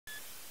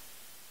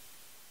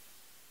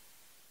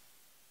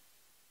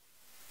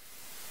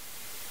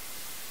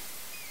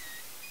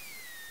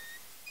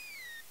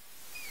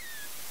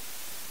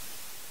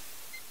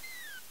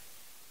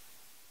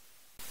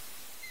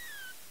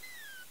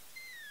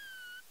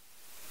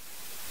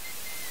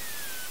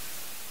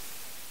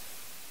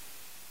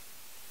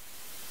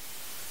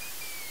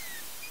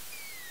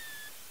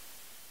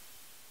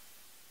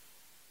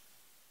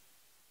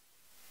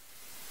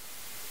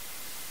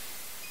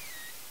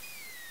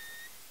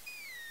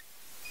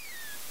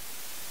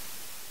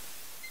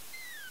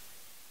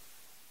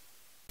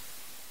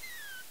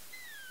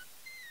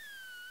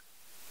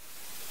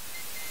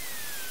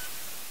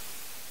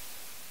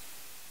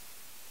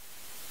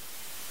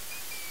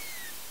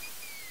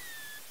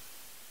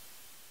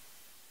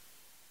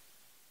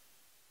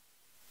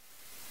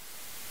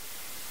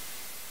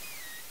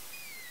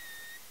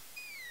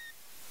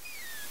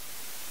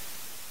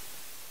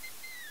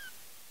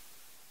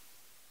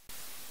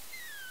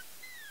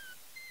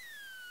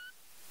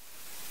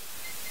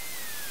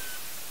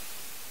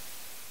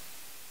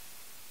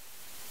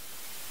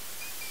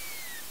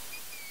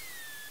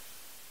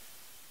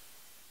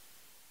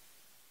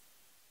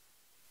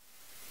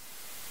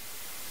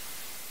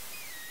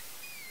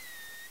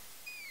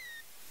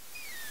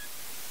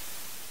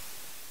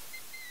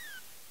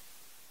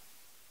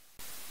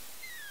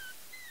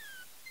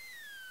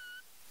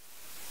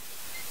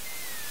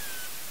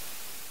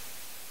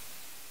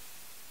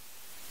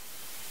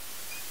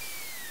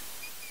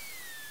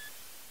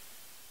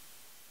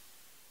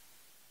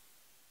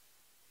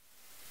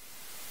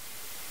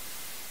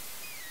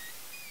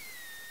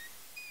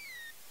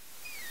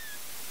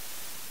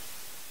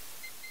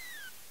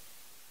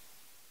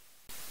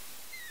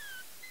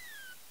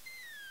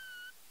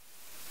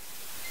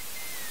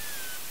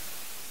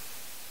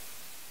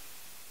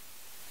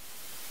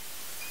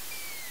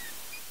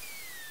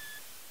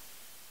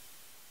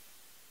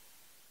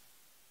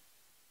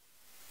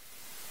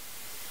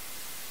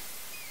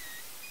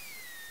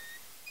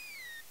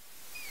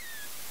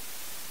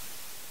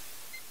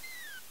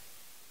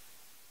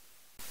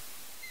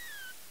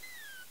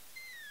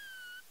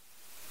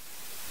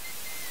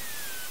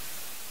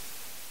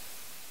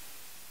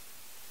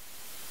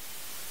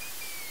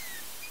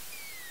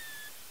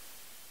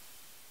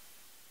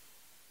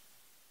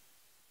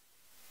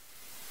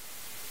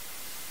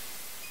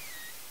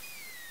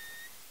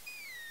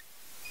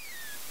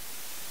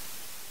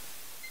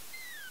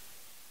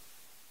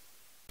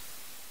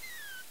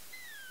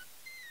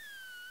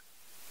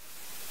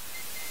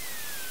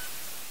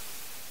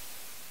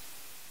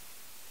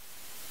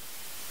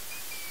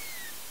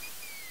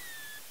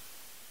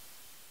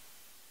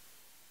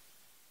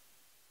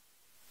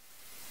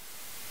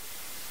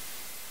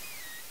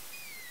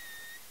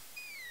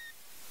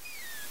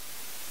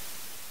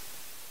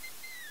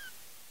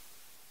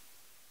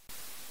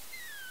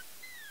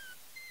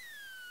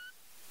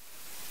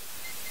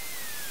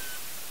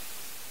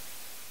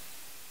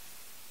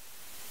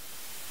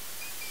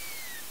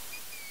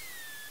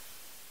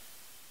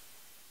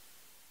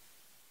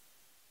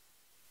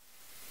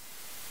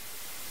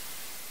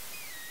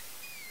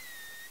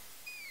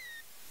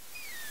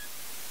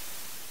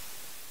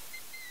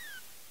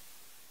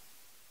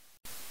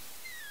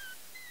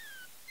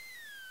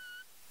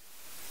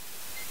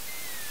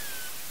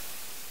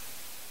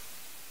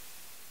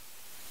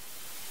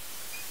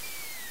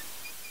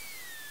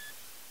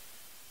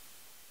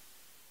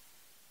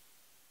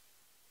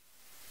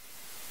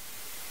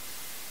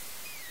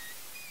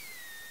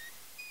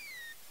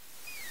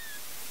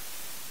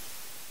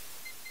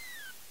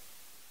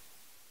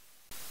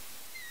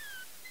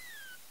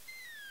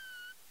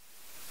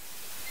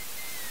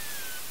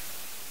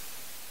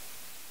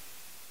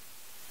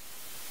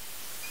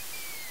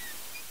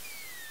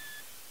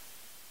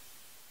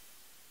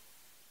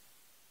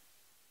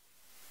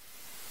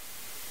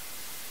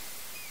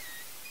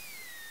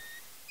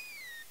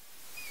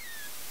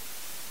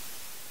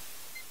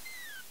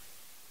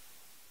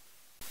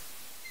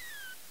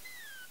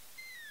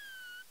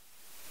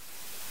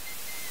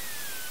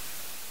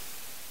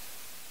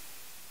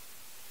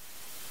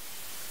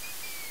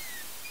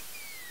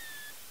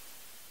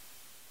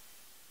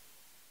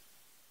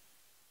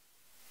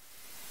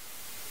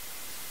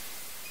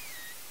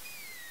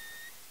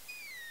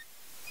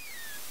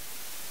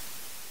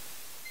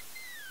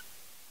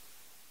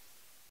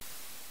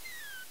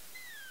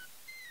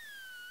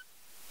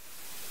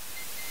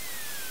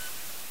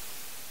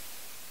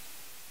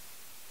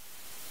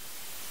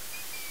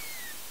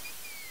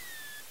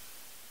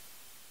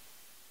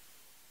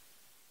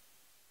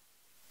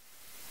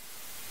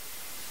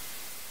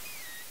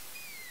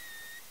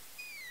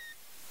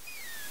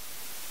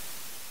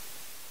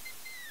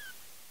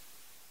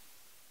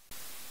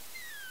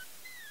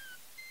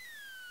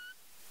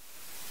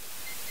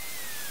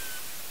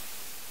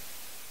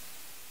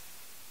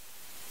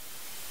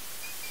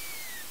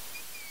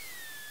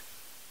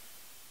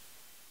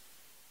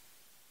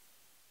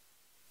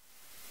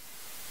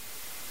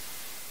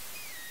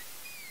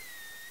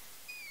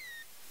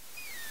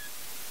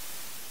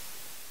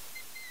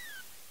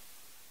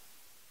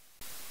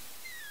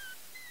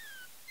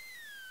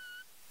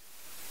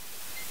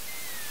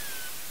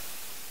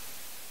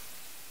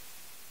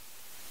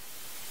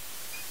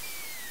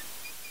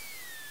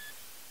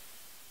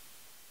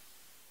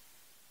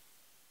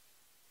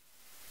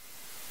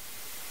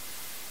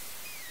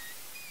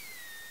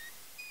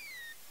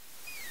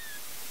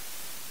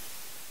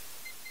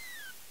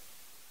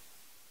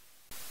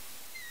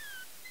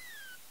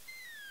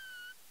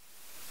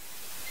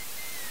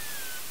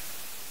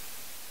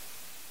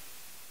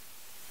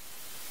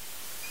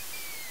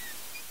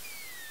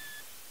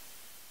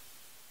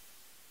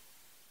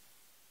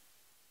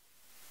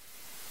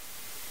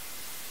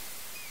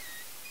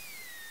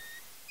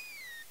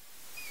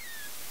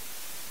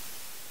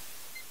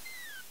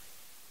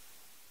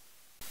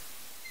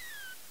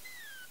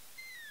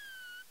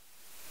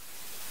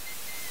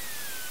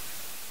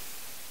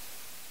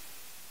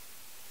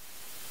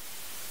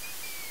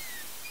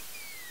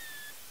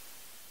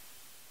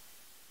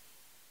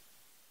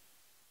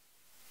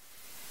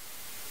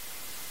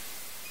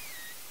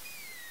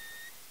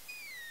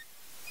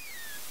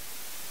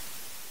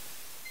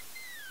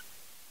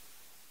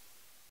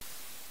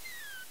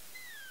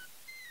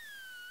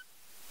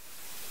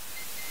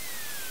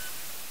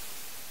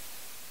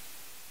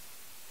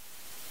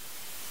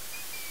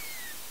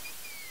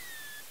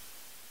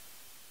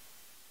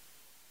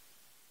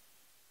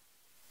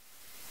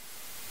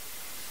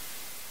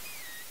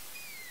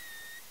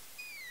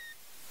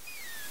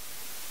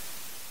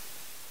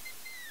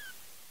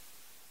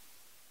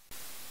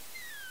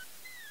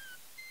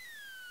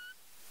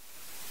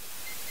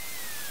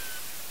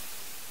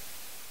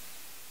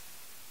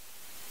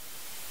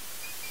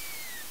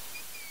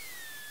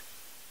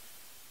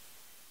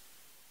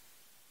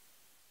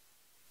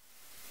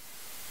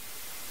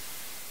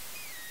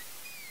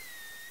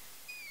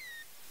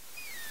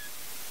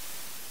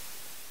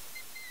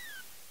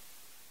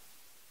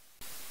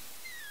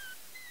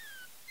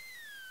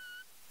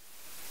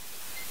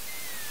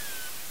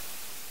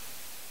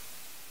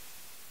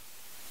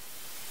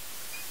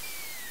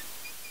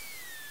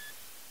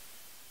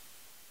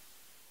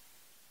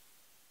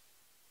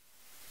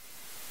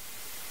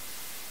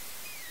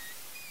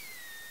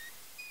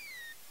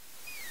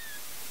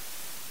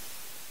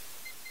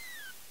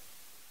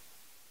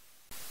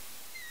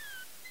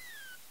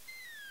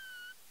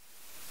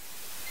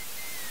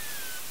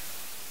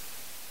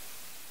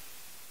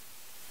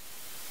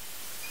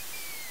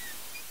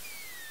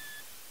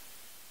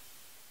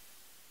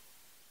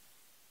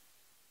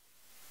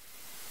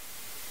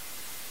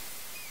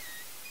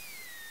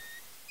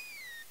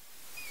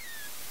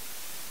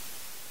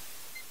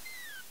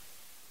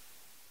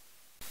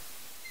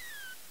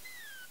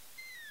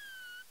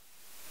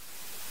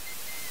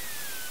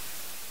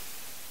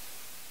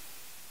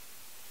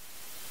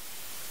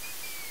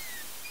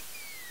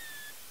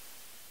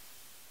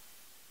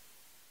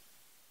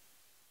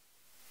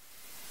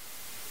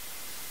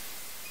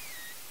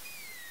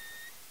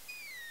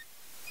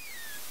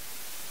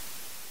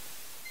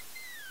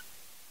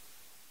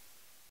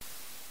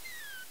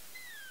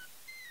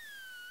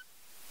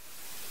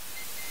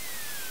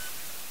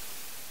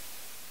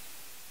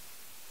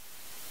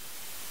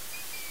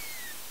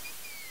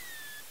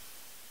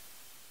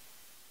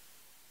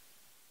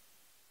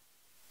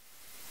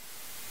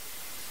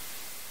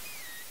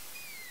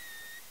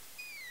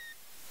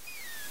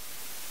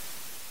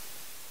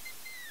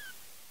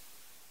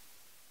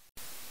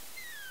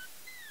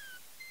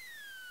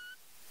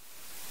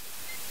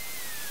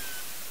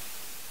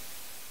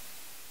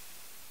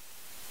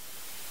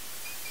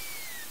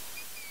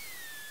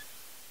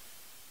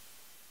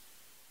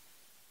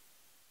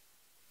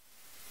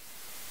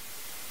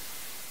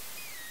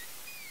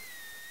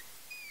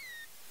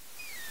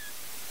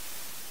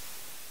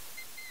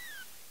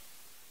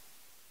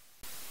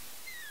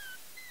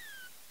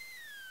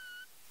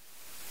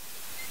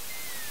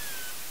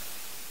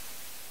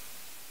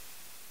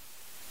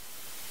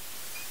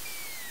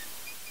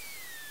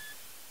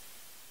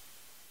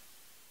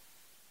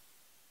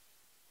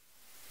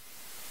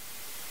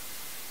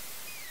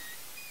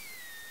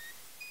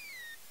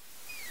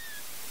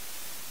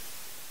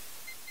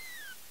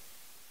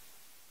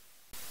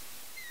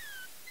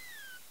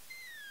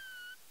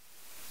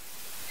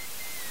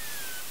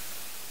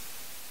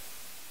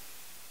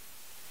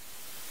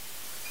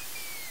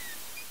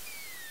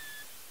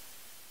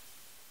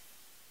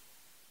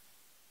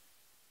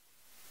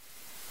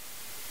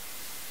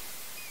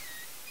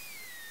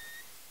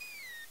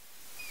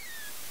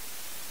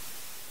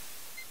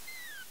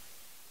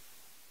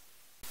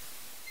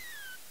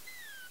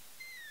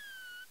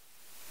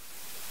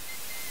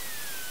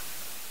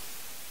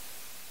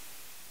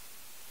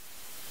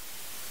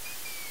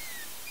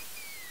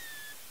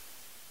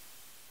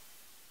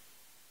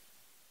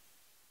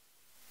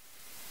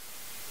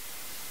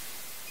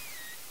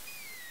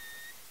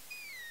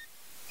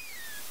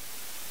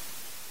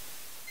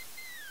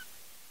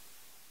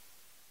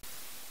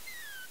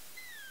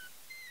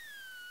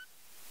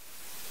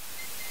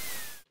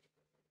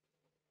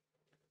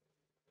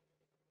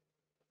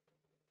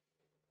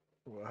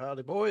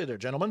Howdy boy there,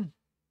 gentlemen.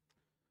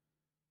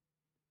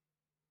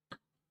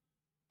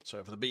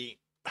 Sorry for the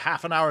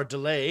half an hour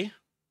delay,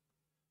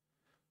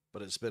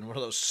 but it's been one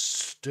of those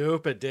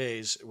stupid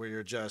days where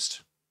you're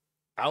just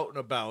out and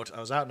about. I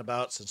was out and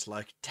about since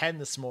like 10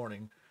 this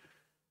morning,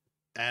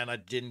 and I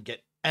didn't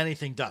get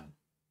anything done.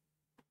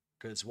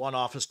 Because one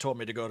office told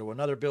me to go to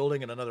another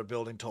building, and another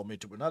building told me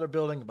to another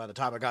building. And by the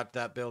time I got to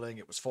that building,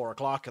 it was 4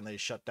 o'clock, and they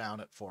shut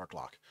down at 4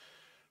 o'clock.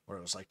 Or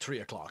it was like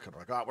 3 o'clock. And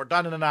we're like, oh, we're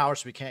done in an hour,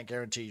 so we can't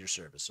guarantee your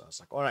service. So I was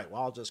like, all right,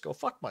 well, I'll just go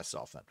fuck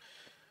myself then.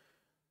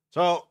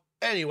 So,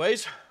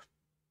 anyways,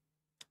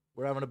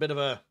 we're having a bit of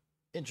a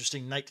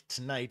interesting night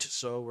tonight,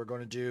 so we're going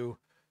to do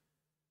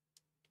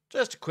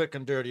just a quick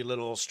and dirty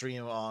little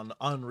stream on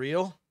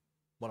Unreal,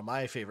 one of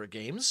my favorite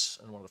games,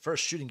 and one of the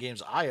first shooting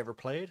games I ever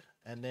played.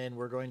 And then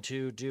we're going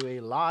to do a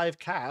live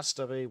cast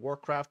of a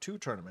Warcraft 2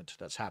 tournament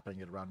that's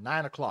happening at around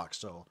 9 o'clock,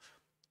 so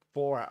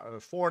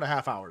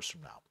 4.5 hours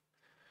from now.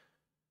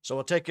 So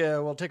we'll take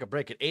a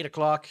break at 8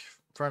 o'clock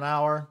for an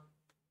hour.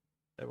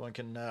 Everyone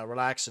can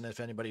relax, and if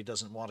anybody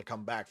doesn't want to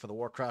come back for the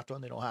Warcraft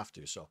one, they don't have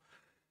to. So,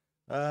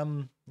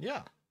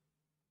 yeah.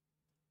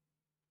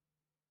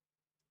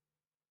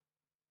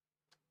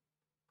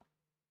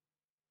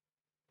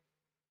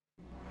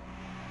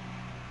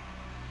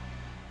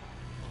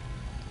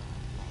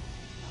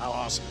 How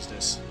awesome is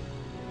this?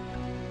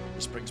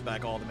 This brings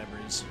back all the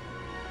memories.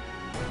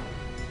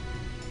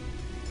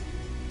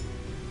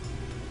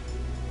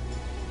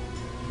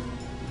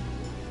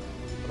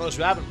 For those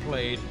who haven't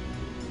played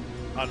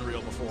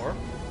Unreal before,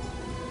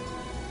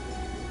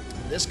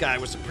 this guy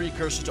was the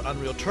precursor to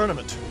Unreal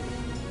Tournament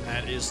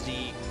and is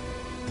the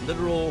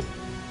literal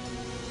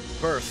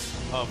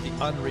birth of the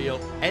Unreal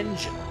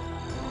Engine.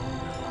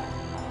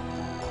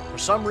 For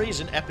some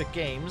reason, Epic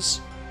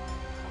Games,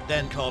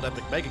 then called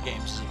Epic Mega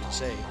Games, as you can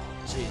say,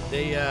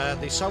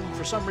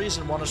 for some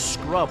reason want to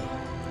scrub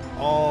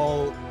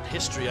all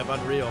history of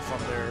Unreal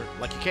from their,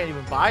 like, you can't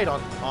even buy it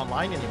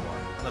online anymore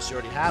unless you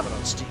already have it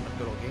on Steam and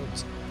Good Old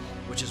Games,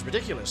 which is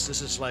ridiculous.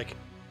 This is like,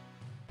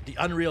 the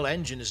Unreal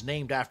Engine is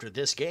named after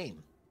this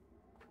game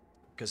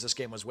because this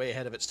game was way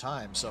ahead of its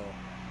time. So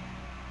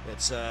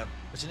it's an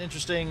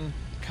interesting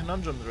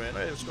conundrum they're in.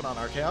 Right, what's going on,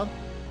 Archaon?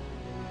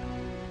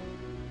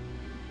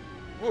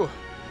 Ooh.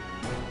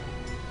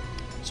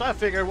 So I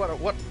figured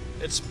what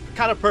it's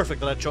kind of perfect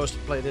that I chose to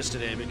play this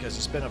today because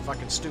it's been a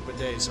fucking stupid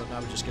day, so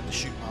now we just get to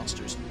shoot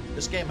monsters.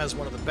 This game has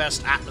one of the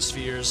best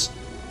atmospheres,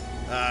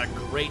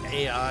 great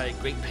AI,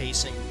 great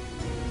pacing.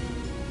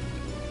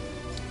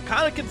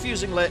 Kind of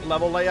confusing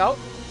level layout,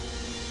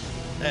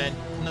 and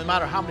no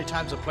matter how many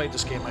times I've played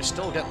this game, I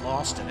still get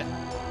lost in it.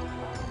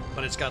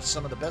 But it's got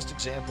some of the best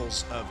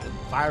examples of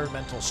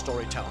environmental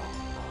storytelling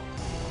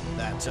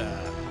that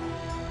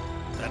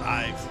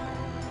I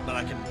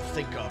can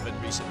think of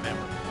in recent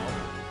memory.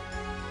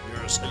 You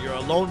know? You're a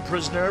lone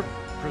prisoner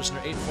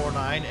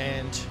 849,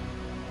 and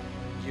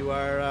you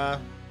are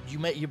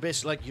you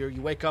basically, like,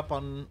 you wake up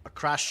on a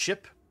crashed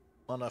ship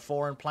on a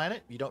foreign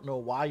planet. You don't know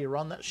why you're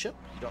on that ship.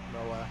 You don't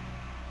know.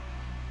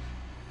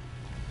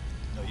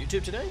 No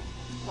YouTube today?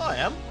 Well, I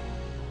am.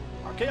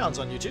 Archaon's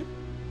on YouTube.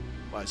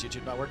 Why is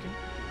YouTube not working?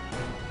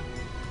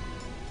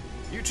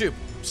 YouTube,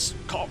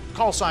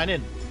 call sign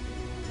in.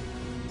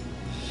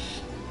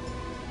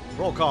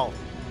 Roll call.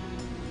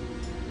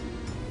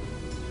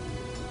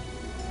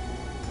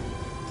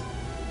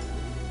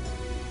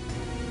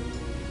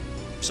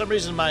 For some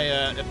reason, my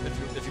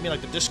if you mean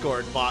like the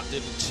Discord bot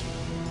didn't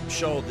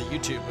show the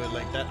YouTube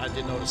link, that I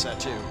did notice that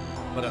too,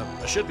 but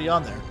I should be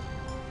on there.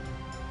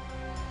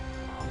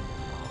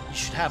 You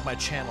should have my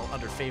channel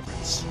under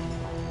favorites.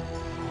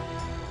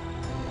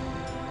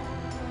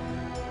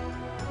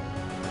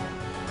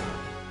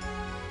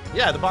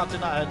 Yeah, the bot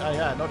did not.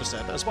 I noticed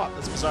that. That's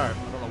bizarre.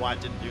 I don't know why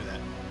it didn't do that.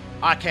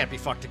 I can't be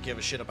fucked to give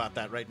a shit about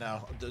that right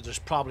now. There's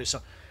probably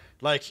some,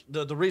 like,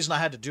 the reason I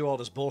had to do all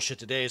this bullshit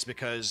today is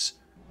because,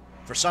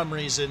 for some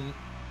reason,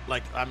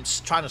 like, I'm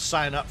trying to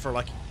sign up for,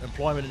 like,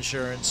 employment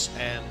insurance,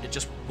 and it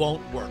just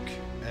won't work.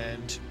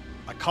 And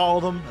I call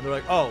them, and they're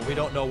like, oh, we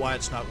don't know why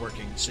it's not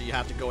working, so you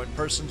have to go in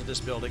person to this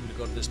building, to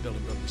go to this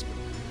building, go to this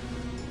building.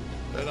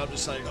 And I'm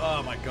just like,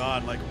 oh my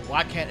god, like,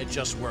 why can't it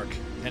just work?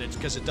 And it's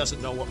because it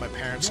doesn't know what my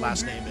parents'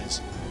 last name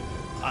is.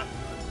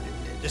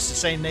 It's the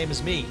same name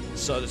as me,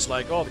 so it's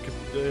like, oh,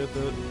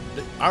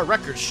 our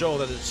records show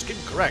that it's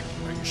incorrect.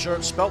 Are you sure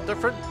it's spelled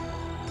different?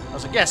 I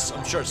was like, yes,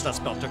 I'm sure it's not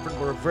spelled different.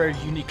 We're a very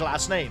unique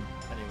last name.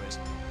 Anyways.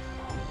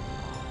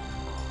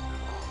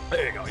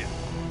 There you go, yeah.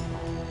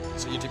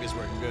 So YouTube is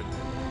working good.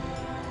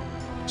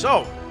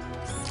 So.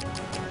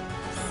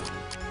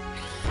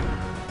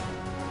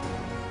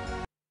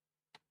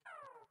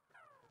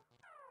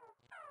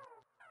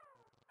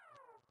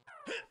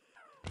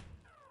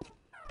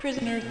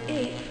 Prisoner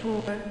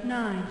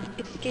 849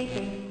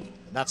 escaping.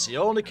 That's the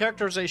only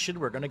characterization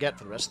we're going to get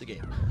for the rest of the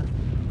game.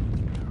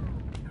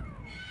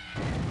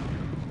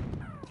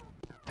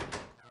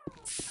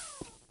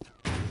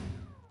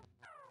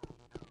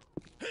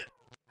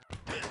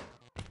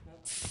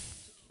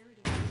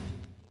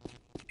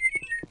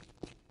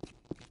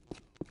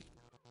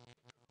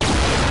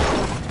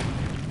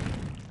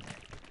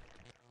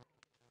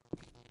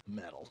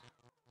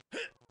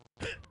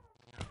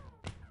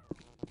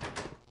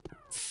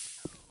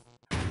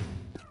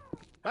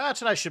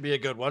 Tonight should be a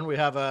good one. We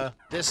have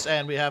this,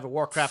 and we have a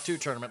Warcraft 2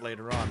 tournament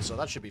later on, so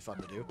that should be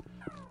fun to do.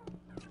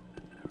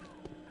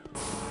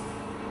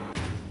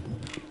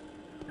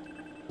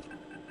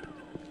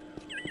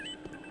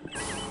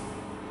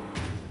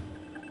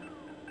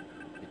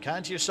 Be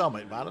kind to your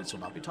cellmate. Violence will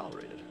not be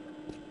tolerated.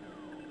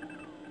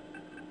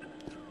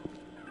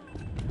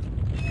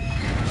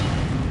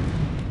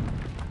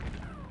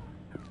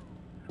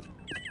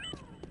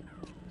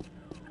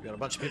 We got a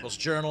bunch of people's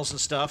journals and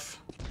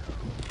stuff.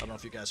 I don't know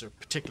if you guys are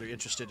particularly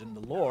interested in the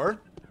lore,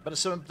 but there's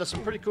some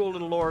pretty cool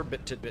little lore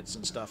tidbits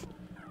and stuff.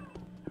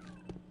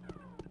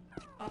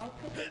 But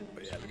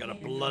yeah, we got a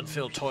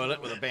blood-filled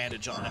toilet with a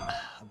bandage on it.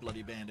 A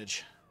bloody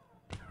bandage.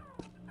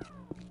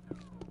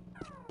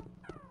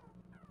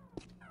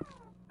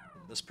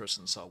 This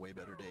person saw way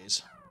better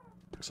days.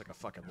 Looks like a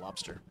fucking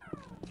lobster.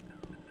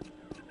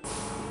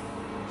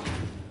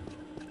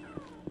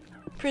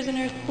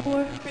 Prisoner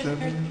 4,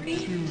 prisoner 3,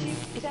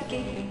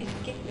 escaping.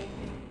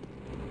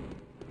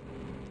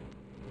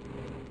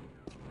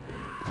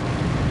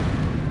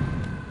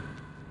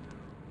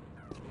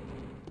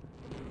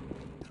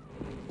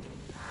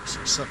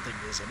 Something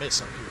is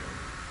amiss up here.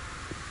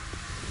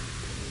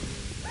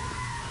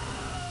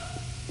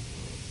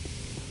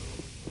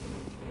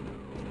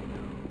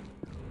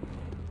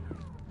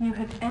 You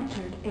have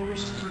entered a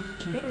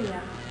restricted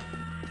area.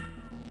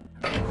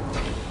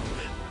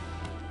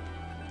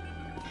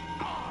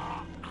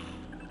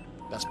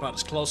 That's about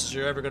as close as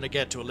you're ever going to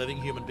get to a living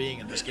human being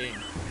in this game.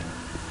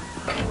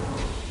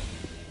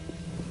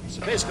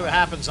 So basically what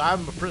happens,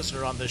 I'm a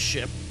prisoner on this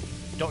ship.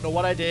 Don't know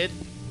what I did.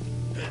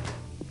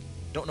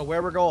 Don't know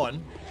where we're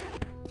going.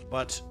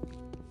 But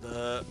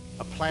a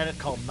planet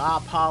called Na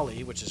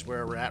Pali, which is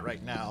where we're at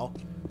right now,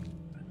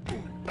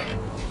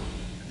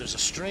 there's a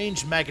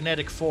strange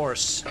magnetic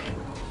force,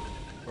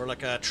 or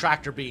like a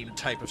tractor beam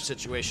type of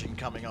situation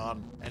coming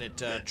on, and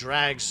it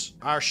drags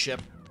our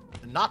ship,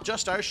 and not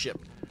just our ship,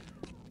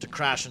 to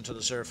crash into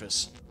the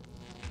surface.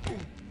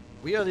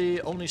 We are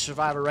the only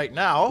survivor right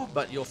now,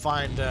 but you'll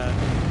find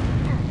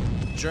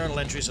journal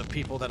entries of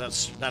people that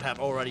have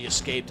already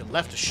escaped and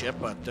left the ship,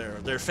 but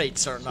their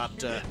fates are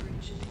not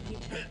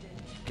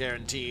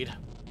guaranteed.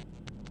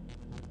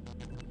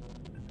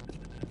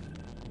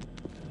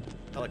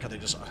 I like how they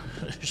just...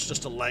 It's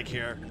just a leg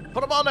here.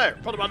 Put him on there!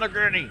 Put him on the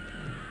gurney!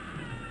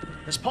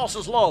 His pulse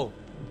is low!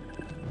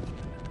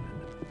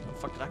 How the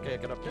fuck did that guy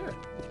get up there?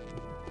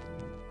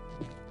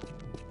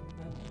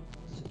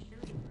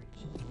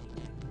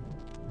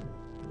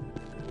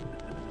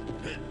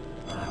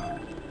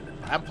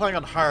 I'm playing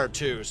on hard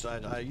too, so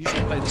I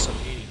usually play this on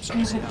medium, so I can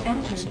You see have how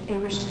it goes. entered a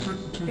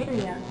restricted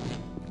area.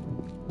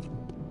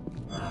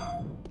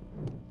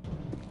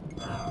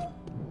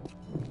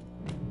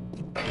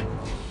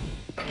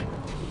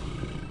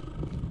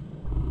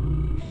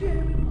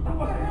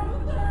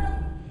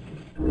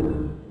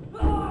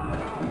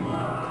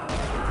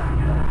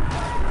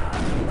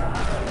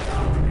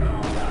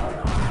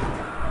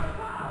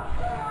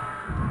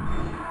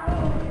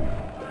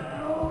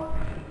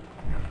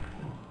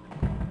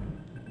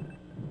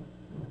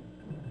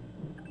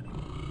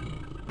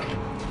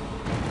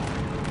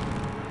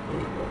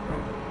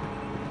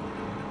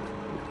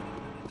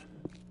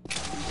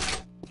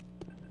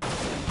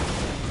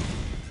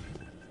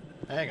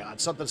 Hang on,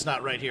 something's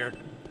not right here.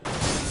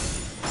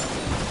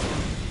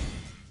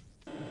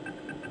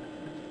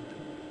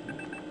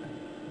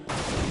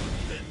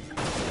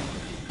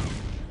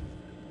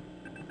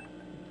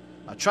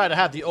 I try to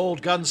have the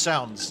old gun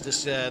sounds.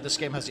 This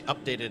game has the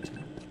updated,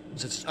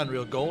 since it's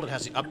Unreal Gold, it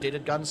has the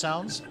updated gun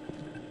sounds.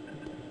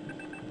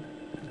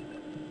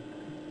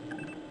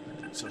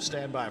 So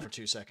stand by for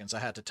 2 seconds. I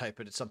had to type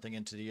something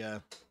into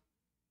the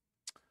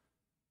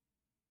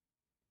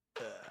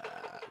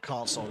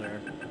console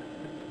there.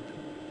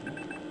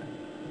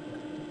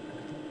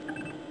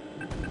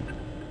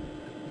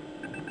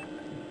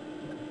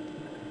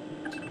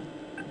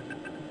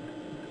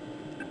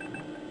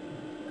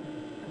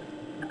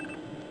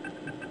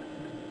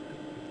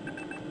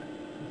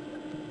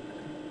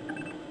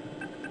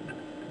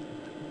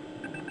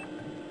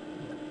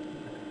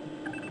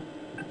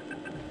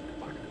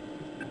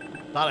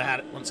 Thought I had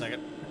it. 1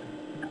 second.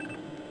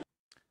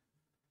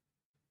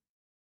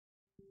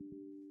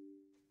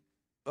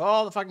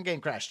 Oh, the fucking game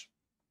crashed.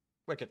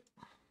 Wicked.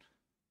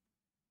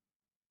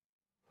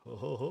 Ho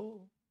ho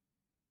ho.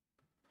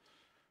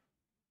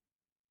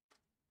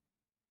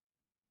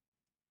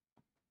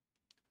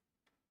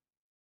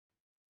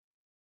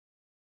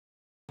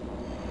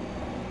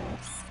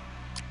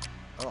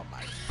 Oh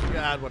my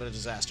god, what a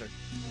disaster.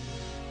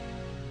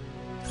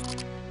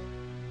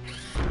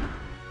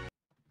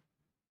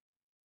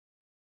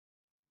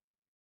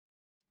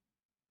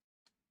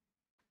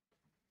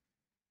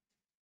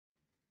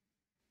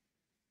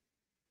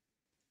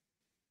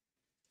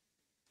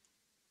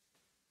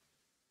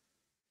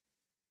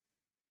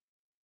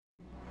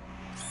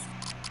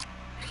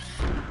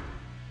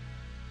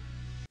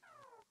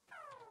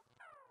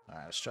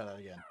 Alright, let's try that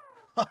again.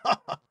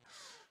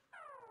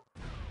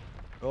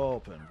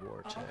 Open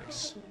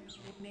vortex.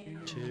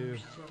 2.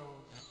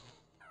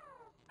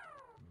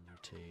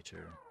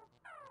 Mutator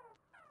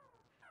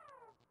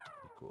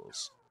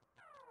equals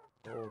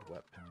old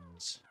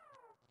weapons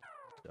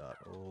dot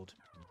old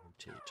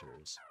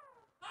mutators.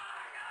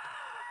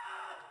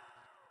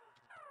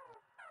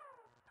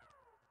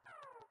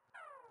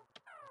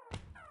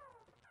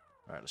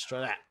 Alright, let's try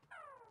that.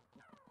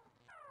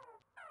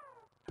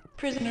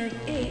 Prisoner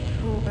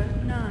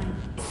 849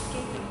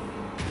 escaping.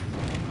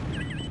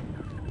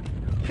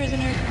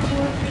 Prisoner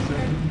 4,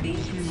 prisoner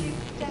 3,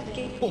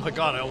 escaping. Oh my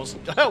god, I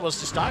almost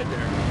just died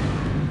there.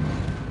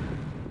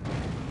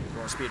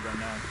 Going speed run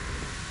now.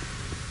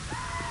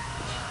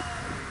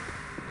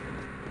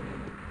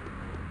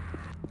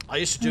 I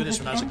used to do this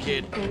when I was a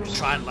kid, to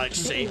try and like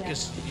save,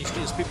 because you see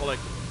these people like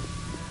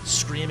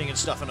screaming and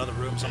stuff in other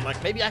rooms. I'm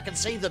like, maybe I can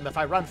save them if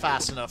I run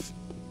fast enough.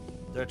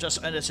 They're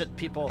just innocent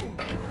people.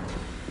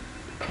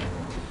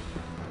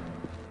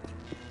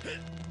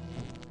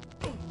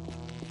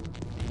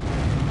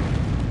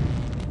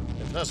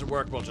 If it doesn't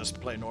work, we'll just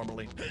play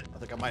normally. I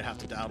think I might have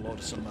to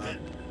download some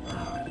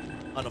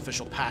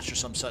unofficial patch or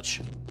some such.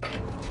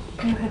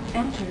 You have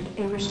entered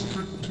a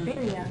restricted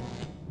area.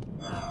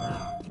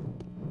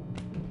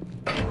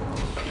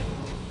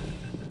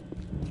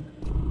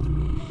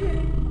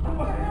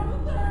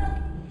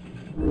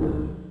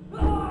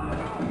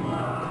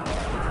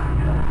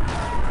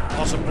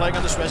 Also, playing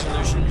on this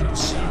resolution, you can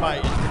see my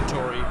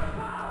inventory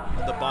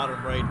at the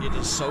bottom right. It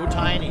is so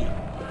tiny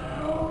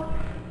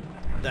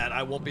that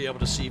I won't be able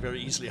to see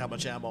very easily how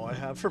much ammo I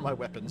have for my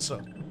weapons, so...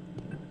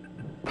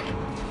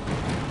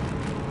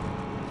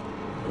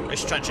 I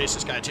should try and chase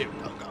this guy too.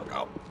 Go, go,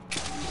 go.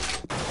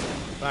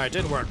 Alright,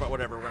 didn't work, but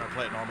whatever, we're gonna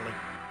play it normally.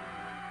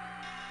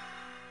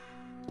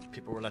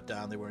 People were let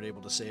down, they weren't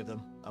able to save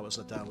them. I was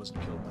let down,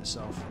 wasn't killed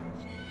myself.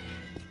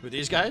 Who are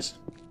these guys?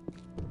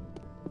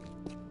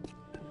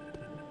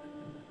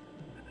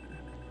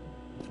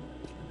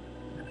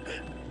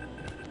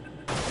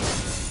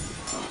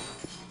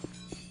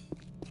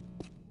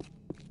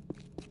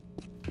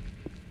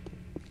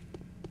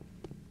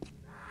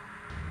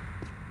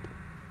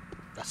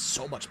 That's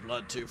so much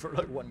blood too for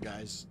like one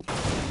guy's.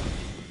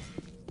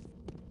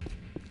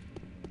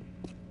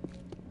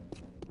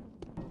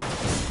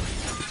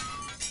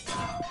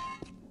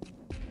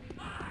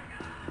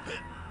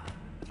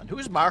 And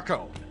who's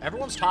Marco?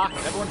 Everyone's talking.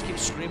 Everyone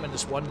keeps screaming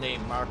this one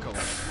name, Marco.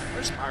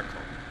 Where's Marco?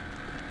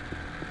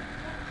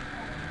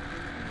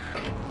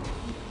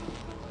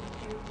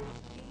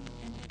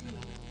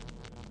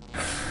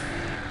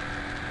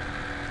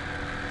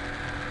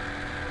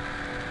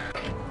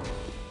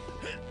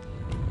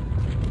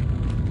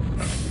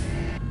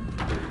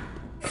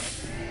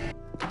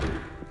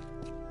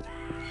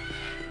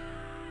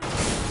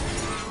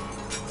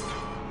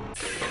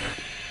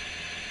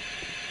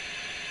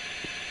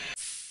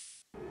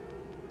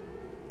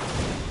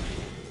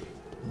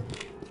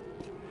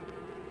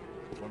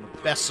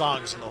 Best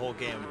songs in the whole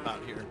game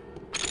about here.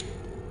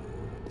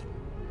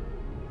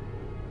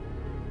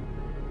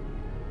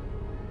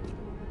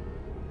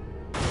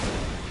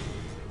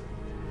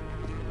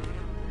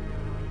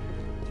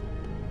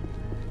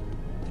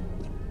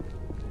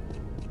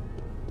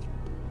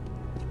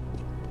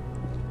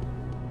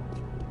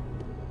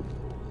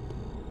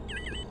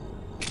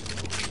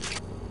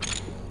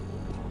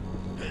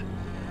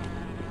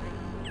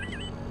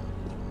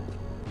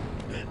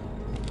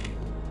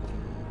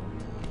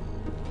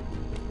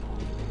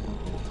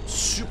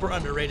 Super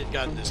underrated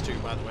gun, this too,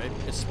 by the way.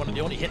 It's one of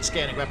the only hit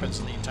scanning weapons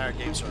in the entire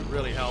game, so it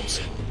really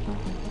helps.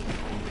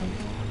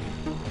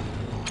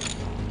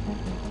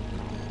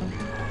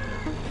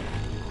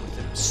 With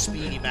the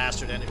speedy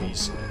bastard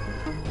enemies.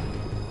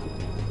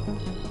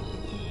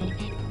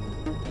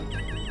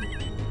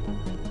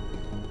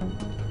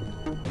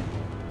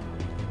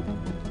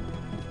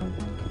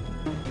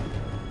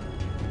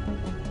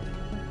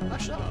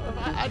 Actually,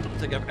 I don't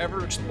think I've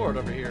ever explored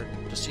over here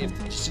to see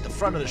the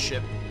front of the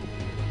ship.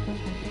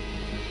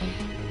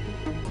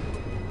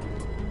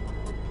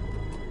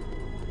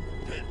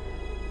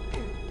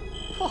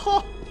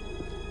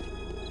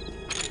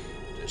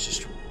 There's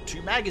just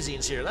 2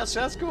 magazines here.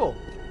 That's cool.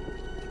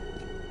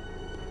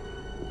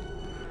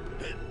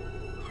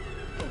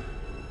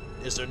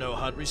 Is there no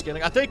HUD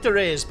rescaling? I think there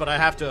is, but I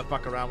have to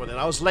fuck around with it.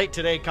 I was late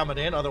today coming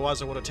in,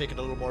 otherwise I would have taken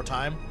a little more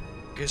time.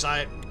 Because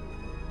I'm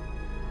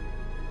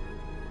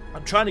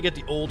trying to get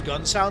the old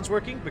gun sounds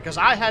working, because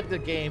I had the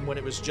game when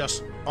it was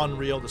just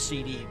Unreal, the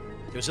CD.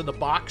 It was in the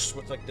box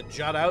with like the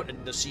jut out,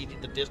 and the CD,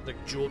 the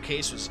jewel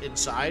case was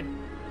inside.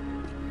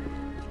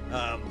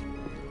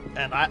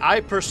 And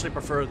I personally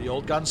prefer the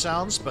old gun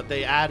sounds, but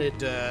they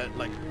added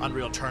like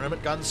Unreal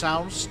Tournament gun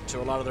sounds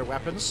to a lot of their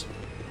weapons.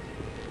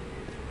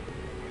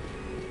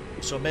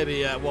 So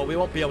maybe, well, we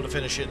won't be able to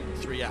finish it in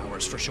 3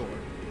 hours for sure,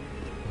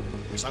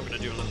 because I'm going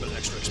to do a little bit of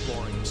extra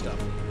exploring and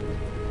stuff.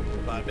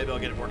 But maybe I'll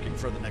get it working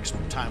for the next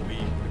time we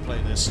play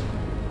this.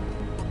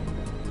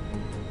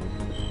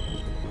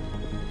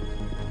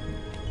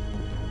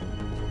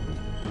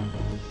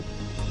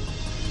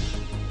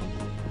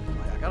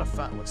 I gotta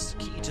find what's the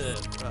key to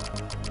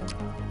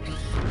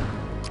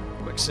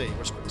quick save.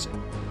 Where's quick save?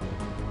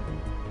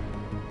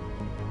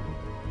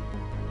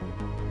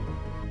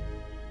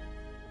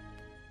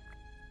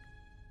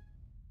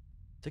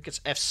 think it's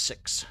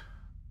F6.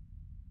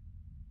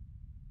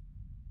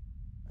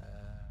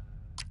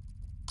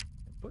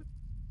 Input.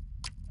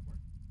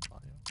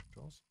 Audio,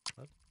 controls.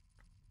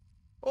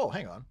 Oh,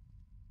 hang on.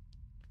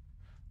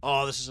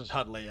 Oh, this is a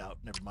HUD layout.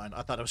 Never mind.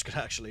 I thought I was going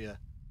to actually...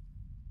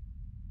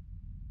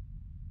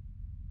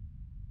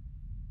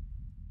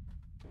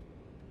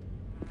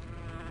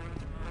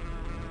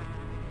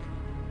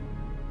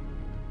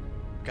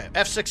 Okay,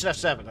 F6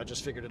 and F7. I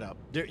just figured it out.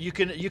 You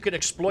can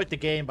exploit the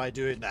game by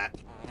doing that.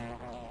 Hang on.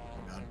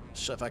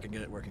 See if I can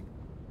get it working.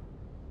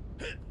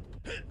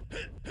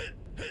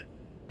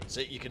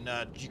 See, you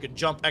can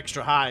jump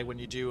extra high when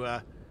you do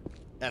F6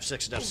 and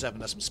F7.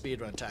 That's some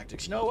speedrun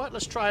tactics. You know what?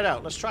 Let's try it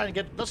out.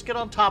 Let's get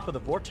on top of the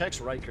Vortex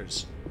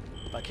Rikers,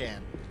 if I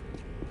can.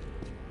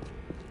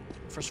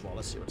 First of all,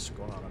 let's see what's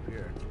going on up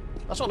here.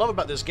 That's what I love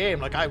about this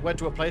game. Like, I went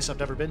to a place I've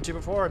never been to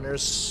before, and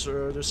there's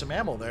some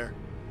ammo there.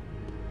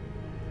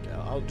 Okay,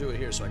 I'll do it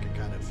here so I can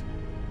kind of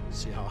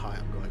see how high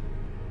I'm going.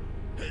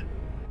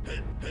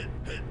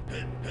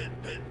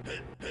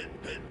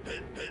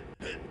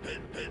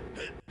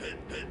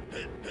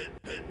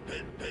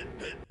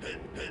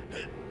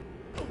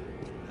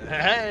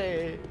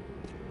 Hey!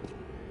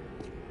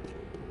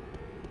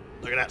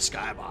 Look at that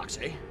skybox,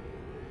 eh?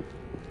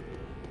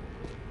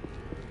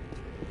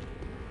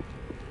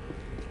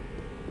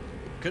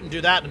 Couldn't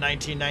do that in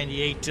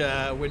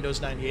 1998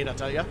 Windows 98, I'll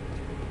tell you.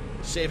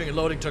 Saving and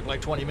loading took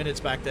like 20 minutes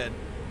back then.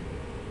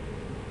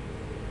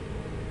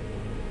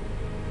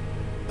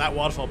 That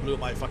waterfall blew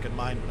my fucking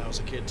mind when I was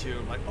a kid too.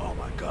 I'm like, oh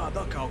my god,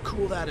 look how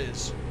cool that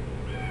is.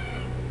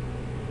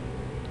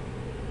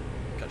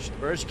 Gotta shoot the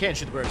birds? You can't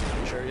shoot the birds, I'm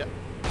pretty sure, yeah.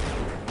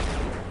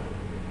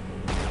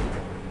 I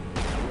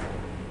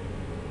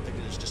think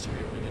they just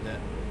disappeared when we did that.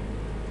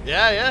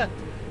 Yeah.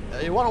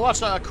 You want to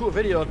watch a cool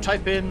video,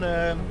 type in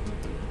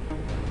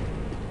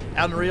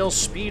Unreal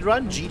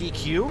Speedrun,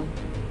 GDQ,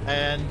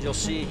 and you'll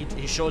see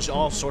he shows you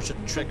all sorts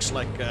of tricks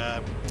like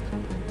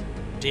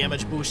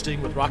damage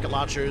boosting with rocket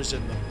launchers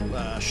and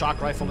the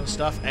shock rifle and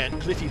stuff, and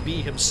Cliffy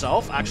B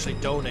himself actually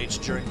donates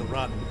during the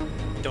run.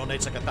 He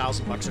donates like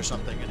 $1,000 or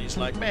something, and he's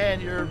like, man,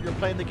 you're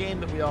playing the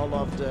game that we all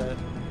loved.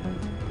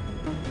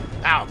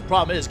 Ow, the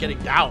problem is getting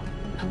down.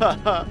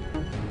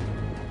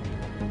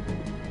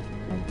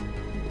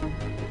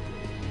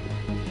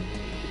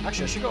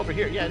 Actually, I should go over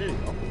here. Yeah, there you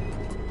go.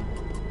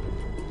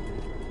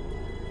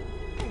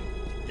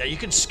 Yeah, you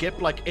can skip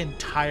like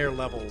entire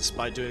levels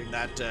by doing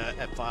that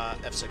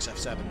F6,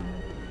 F7.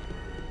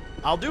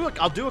 I'll do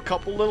a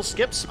couple little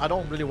skips. I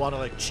don't really want to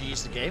like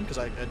cheese the game because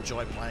I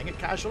enjoy playing it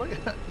casually.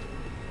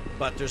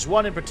 But there's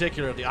one in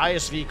particular, the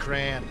ISV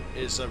Cran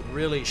is a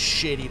really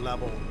shitty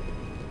level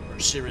or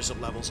series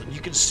of levels, and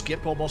you can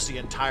skip almost the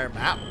entire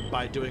map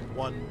by doing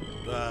one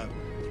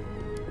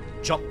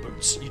jump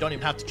boots. You don't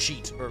even have to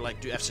cheat or like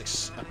do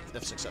F6,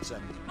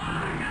 F7.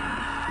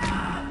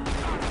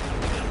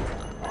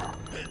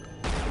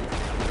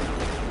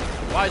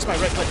 Why is my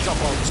right click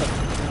jump all of a sudden?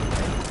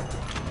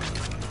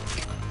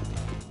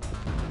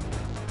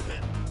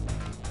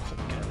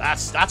 Okay,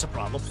 that's a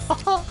problem.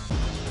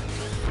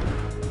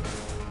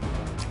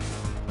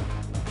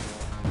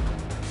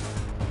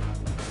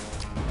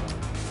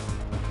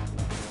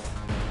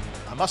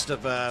 I must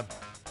have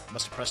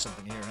pressed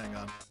something here. Hang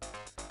on.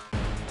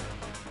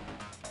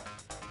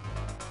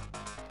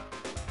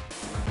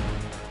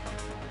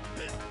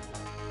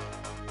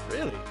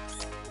 Really?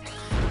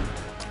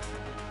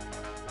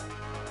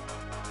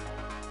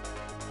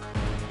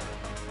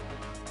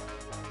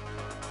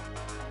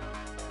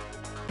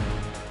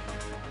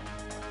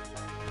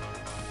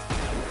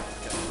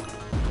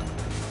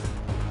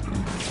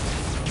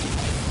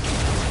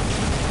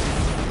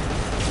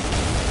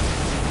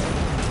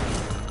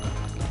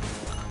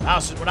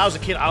 When I was a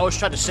kid, I always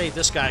tried to save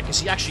this guy because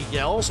he actually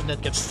yells and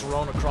then gets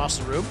thrown across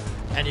the room.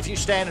 And if you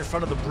stand in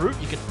front of the brute,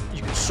 you can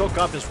soak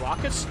up his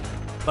rockets,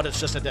 but it's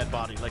just a dead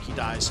body, like he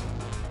dies.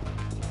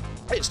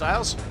 Hey,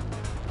 Styles.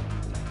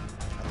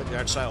 I think the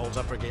art style holds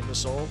up for a game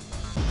this old.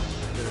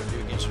 They're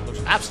doing games for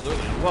looks.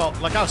 Absolutely. Well,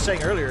 like I was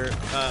saying earlier,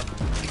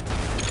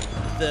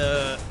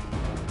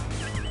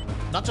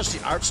 not just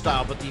the art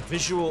style, but the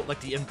visual, like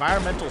the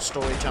environmental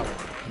storytelling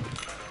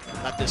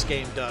that this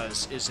game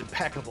does is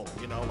impeccable,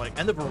 you know, like,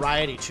 and the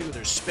variety too.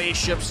 There's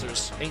spaceships,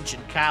 there's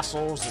ancient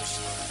castles,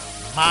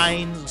 there's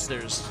mines,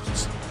 there's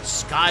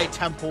sky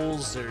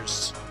temples,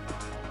 there's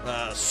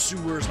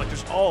sewers, like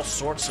there's all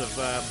sorts of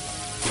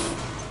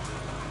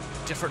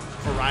different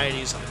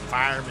varieties of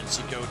environments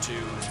you go to.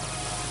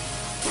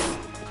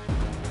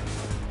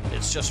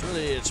 It's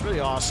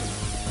really awesome.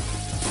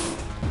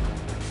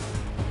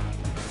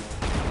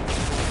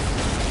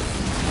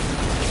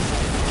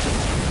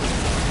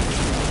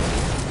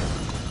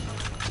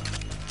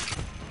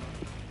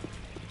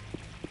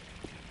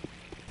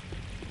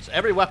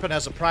 Every weapon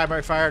has a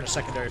primary fire and a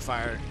secondary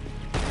fire.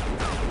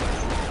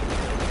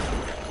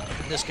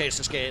 In this case,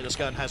 this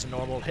gun has a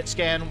normal hit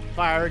scan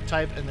fire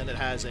type, and then it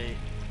has a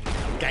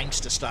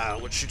gangsta style,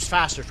 which shoots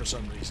faster for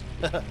some reason.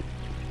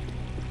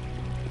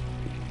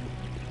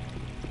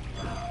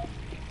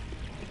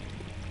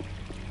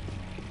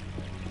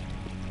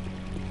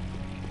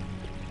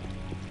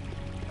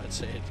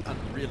 say it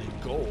really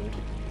gold.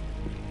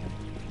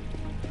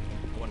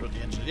 I wonder what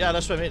the engine. Yeah,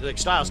 that's what I mean. Like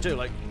styles too.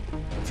 Like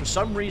for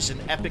some reason,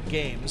 Epic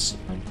Games.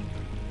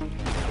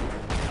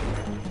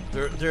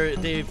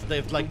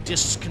 They've like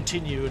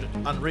discontinued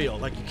Unreal.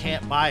 Like you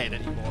can't buy it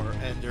anymore,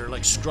 and they're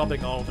like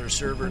scrubbing all their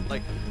server.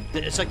 Like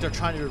it's like they're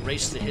trying to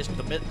erase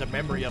the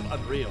memory of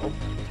Unreal.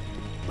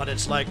 But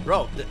it's like,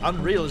 bro, the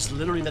Unreal is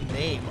literally the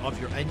name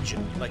of your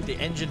engine. Like the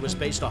engine was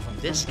based off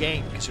of this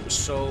game because it was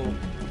so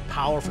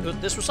powerful.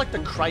 This was like the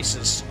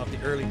Crisis of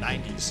the early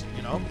 '90s,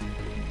 you know,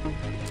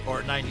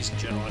 or '90s in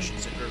general. I should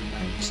say early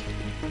 '90s.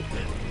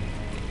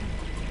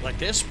 Like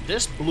this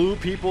blew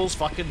people's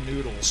fucking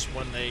noodles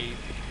when they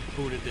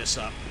booted this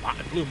up.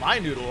 It blew my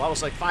noodle. I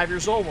was like 5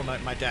 years old when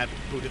my dad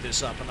booted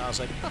this up, and I was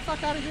like, get the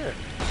fuck out of here.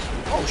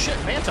 Oh shit,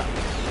 Manta.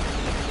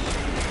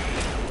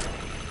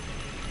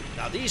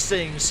 Now these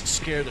things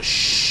scare the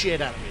shit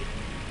out of me.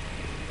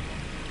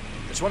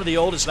 It's one of the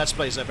oldest Let's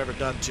Plays I've ever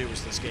done too,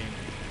 was this game.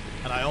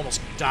 And I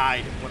almost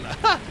died when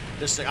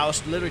this thing, I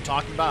was literally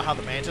talking about how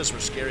the mantis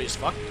were scary as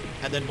fuck,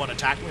 and then one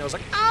attacked me, I was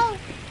like, ow!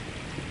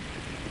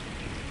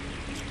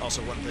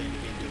 Also one thing the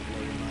game did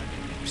blow your mind,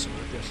 so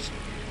I guess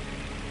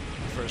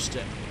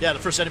the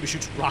first enemy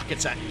shoots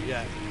rockets at you,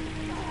 yeah.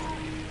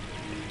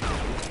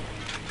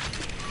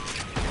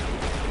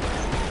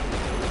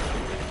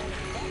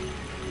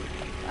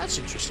 That's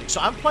interesting.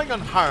 So I'm playing on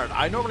hard.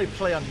 I normally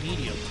play on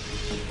medium.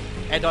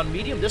 And on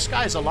medium, this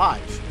guy's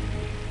alive.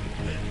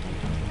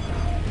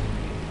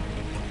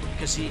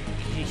 Because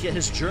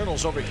his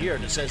journal's over here,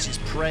 and it says he's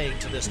praying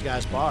to this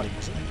guy's body.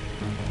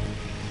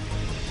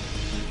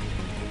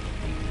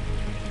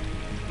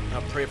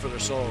 I'll pray for their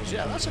souls.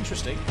 Yeah, that's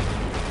interesting.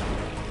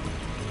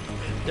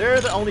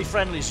 They're the only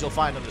friendlies you'll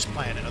find on this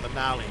planet, are the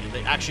Nali.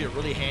 They actually are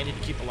really handy to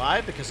keep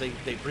alive because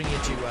they bring you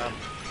to,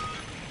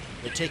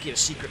 they take you to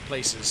secret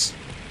places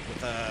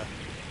with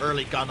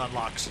early gun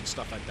unlocks and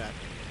stuff like that.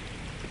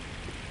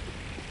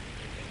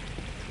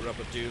 Grew up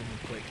with Doom,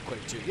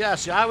 Quake 2. Yeah,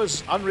 see,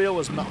 Unreal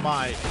was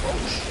my, oh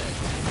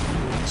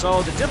shit.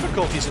 So the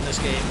difficulties in this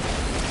game,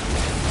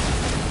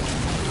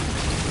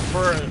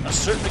 for a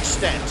certain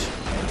extent,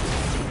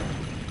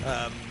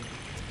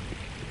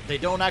 they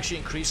don't actually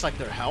increase like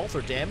their health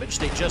or damage.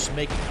 They just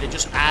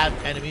add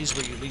enemies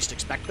where you least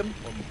expect them,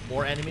 or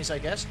more enemies, I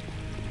guess.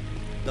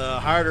 The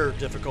harder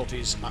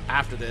difficulties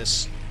after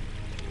this,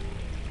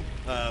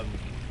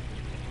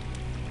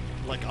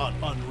 like on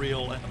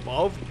Unreal and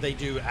above, they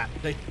do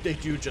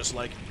just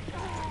like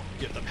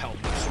give them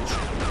health boosts and shit.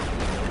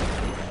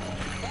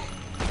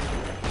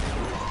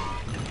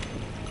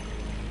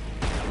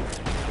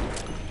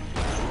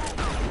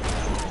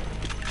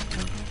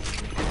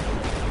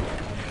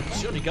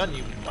 The only gun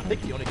I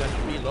think the only gun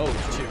you reload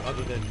too,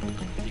 other than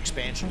the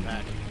expansion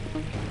pack.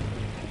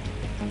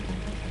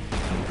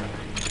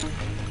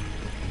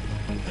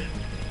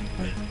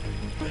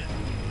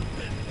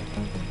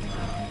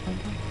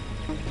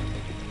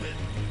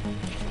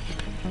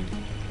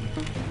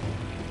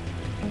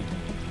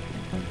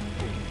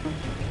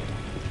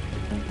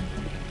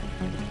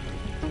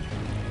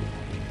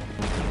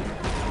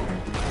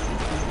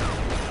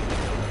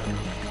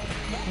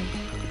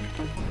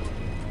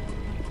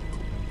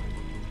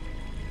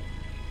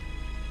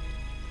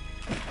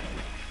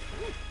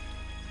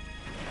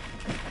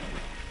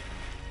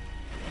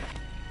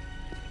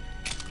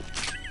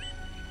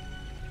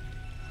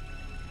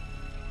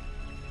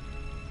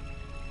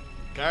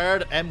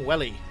 Guard M.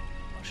 Welly.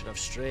 I should have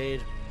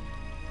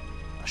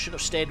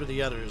stayed with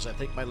the others. I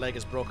think my leg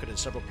is broken in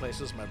several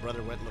places. My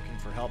brother went looking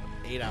for help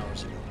 8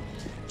 hours ago.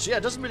 So yeah,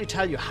 it doesn't really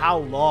tell you how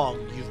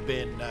long you've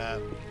been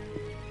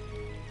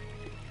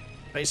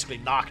basically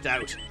knocked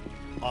out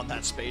on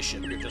that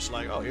spaceship. You're just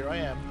like, oh, here I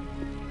am.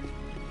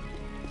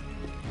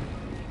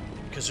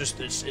 Because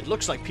it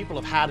looks like people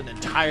have had an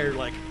entire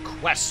like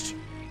quest.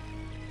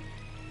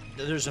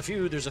 There's a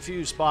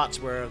few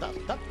spots where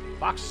that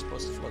box is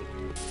supposed to float.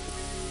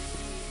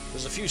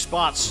 There's a few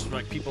spots,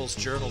 like people's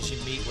journals you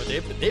meet, where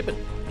they've been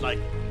like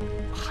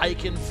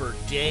hiking for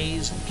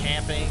days and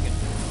camping and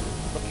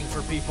looking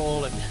for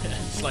people, and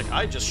it's like,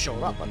 I just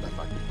showed up. What the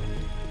fuck?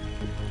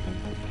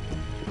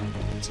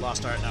 It's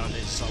lost art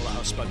nowadays. It's all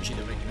how spongy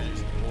they're making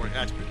it. Boring.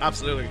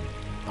 Absolutely.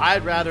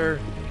 I'd rather,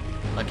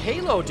 like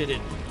Halo did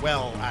it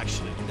well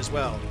actually as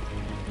well,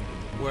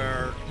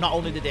 where not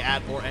only did they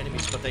add more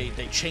enemies, but they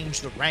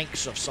changed the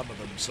ranks of some of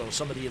them. So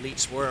some of the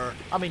elites were,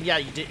 I mean, yeah,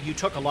 you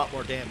took a lot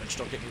more damage.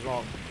 Don't get me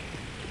wrong.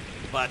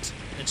 But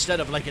instead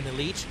of like an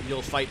elite,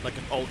 you'll fight like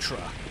an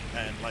ultra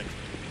and like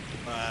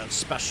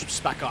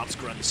spec ops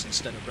grunts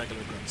instead of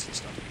regular grunts and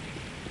stuff.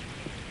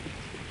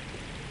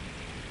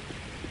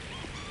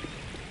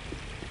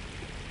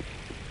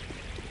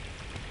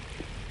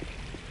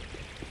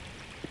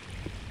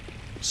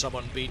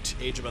 Someone beat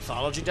Age of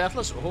Mythology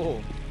Deathless? Oh.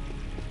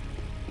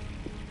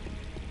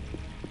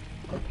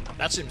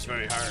 That seems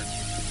very hard.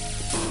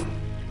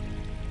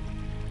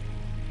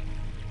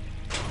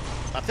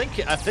 I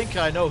think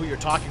I know who you're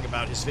talking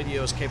about. His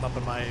videos came up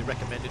in my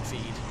recommended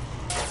feed.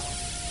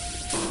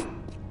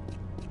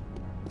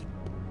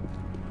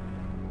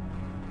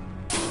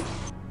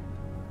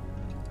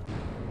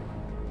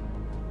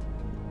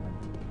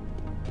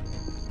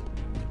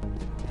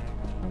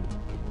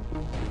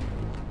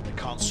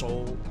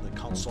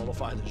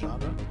 consolify the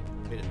genre.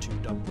 Made it too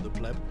dumb for the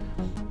pleb.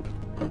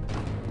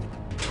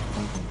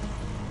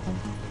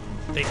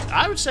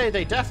 I would say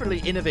they definitely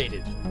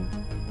innovated.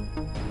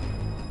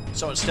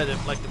 So instead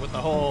of like with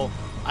the whole,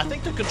 I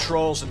think the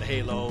controls in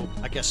Halo,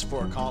 I guess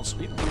for a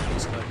console, even for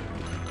PC,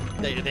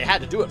 they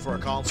had to do it for a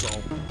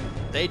console.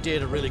 They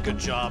did a really good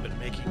job at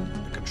making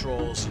the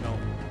controls, you know,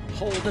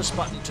 hold this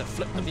button to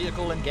flip the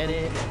vehicle and get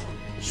in,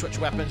 and switch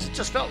weapons. It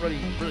just felt really,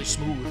 really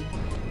smooth.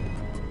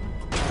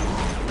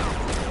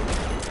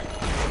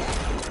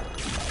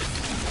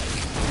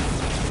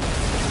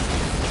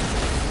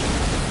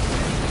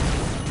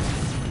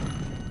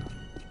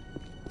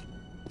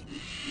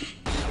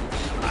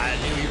 I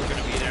knew you were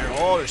gonna be there.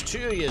 Oh, there's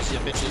two of you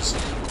bitches.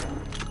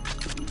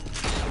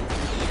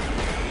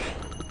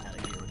 Gotta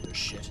get rid of their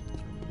shit.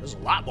 There's a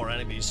lot more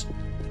enemies.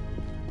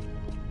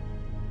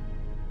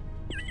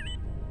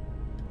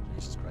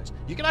 Jesus Christ.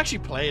 You can actually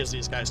play as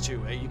these guys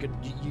too, eh?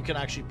 You can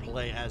actually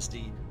play as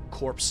the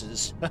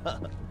corpses.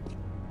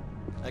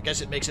 I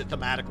guess it makes it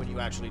thematic when you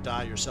actually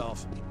die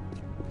yourself.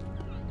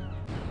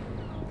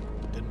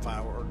 Didn't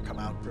firework come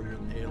out earlier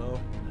than Halo?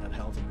 It had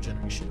health and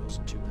regenerating shields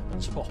and 2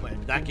 weapons. Oh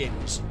man, that game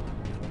was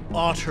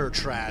utter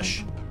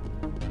trash.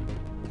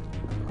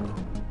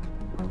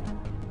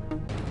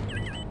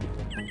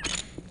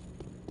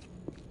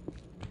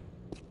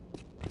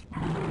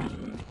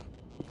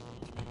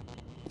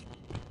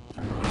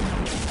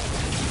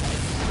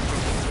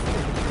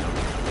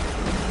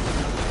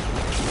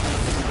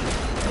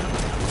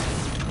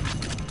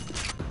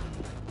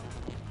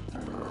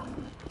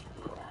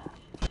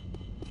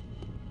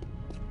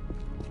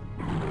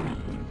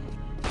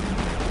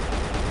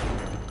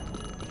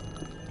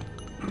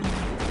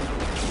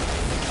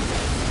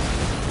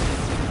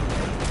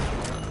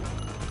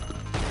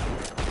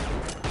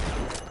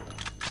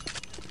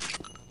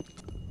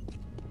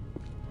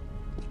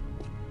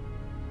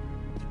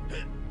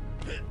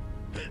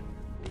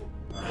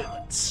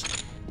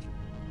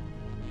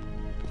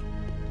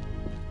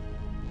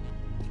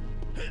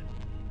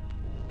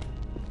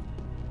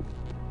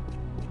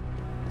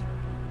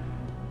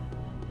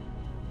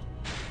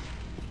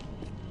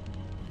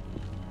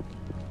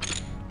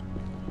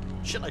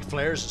 Shit like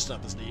flares and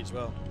stuff is neat as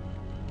well.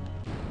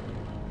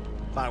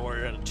 Fire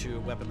Warrior had a 2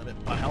 weapon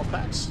limit by health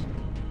packs.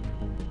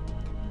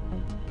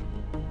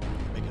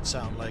 Make it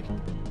sound like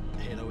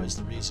Halo is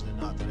the reason and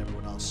not that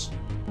everyone else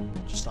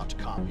just thought to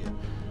copy it.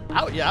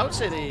 I would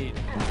say they...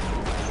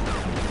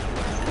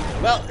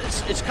 Well,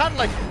 it's kind of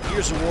like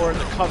Gears of War and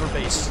the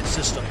cover-based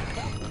system.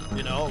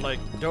 You know, like,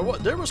 there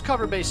was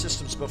cover-based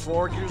systems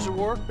before Gears of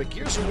War, but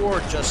Gears of War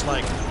just,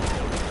 like...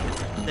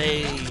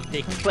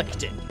 They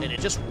clicked it, and it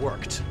just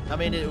worked. I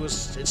mean, it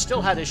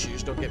still had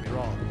issues, don't get me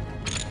wrong.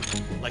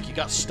 Like, you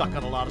got stuck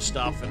on a lot of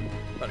stuff,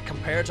 but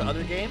compared to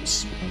other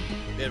games,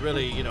 it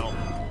really, you know...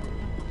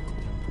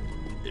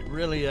 It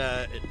really,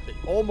 it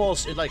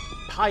like,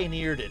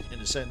 pioneered it, in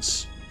a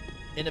sense.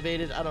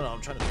 Innovated? I don't know, I'm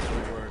trying to think of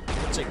the right word. I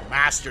wouldn't say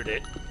mastered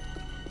it.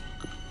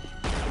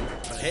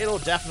 But Halo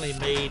definitely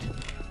made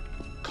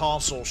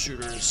console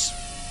shooters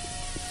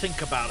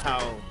think about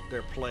how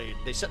they're played.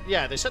 They set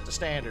the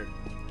standard.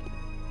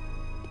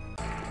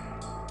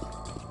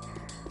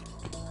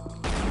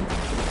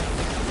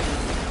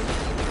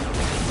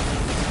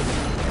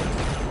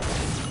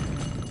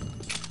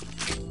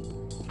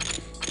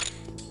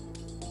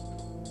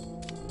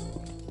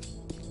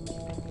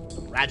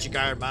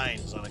 Rajigar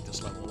Mines, I like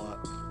this level a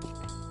lot.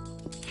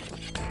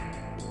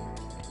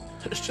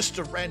 There's just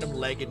a random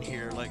leg in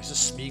here, like, is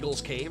this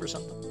Smeagol's cave or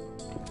something?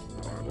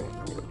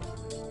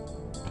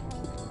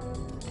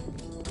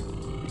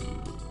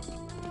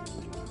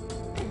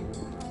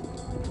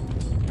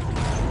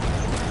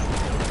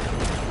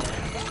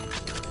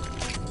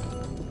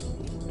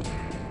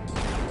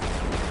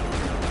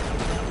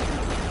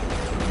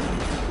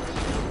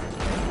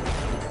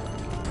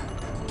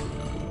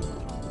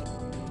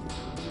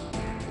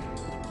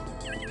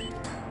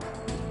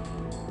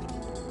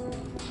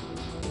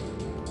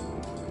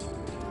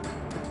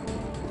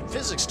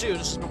 Physics too,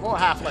 this is before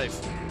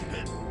Half-Life.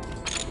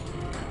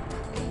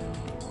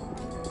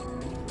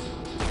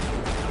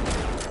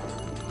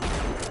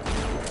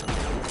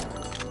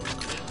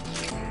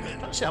 I'm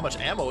trying to see how much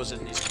ammo is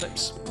in these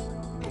clips.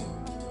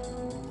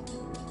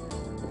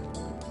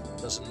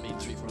 Doesn't mean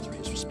 343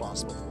 is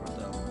responsible for it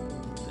though.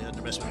 The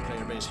underestimated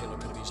player base Halo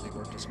could have easily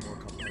worked as a more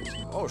complex.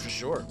 Oh, for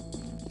sure.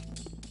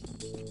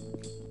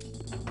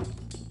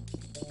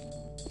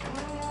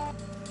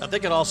 I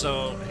think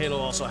Halo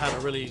also had a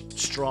really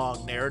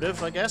strong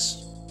narrative, I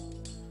guess.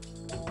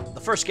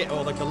 The first game,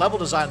 like the level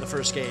design in the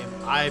first game,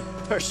 I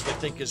personally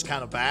think is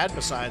kind of bad,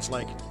 besides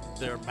like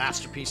their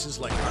masterpieces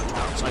like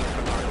Cartographer,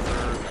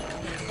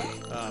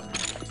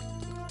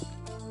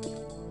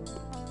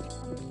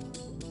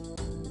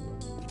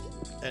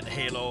 and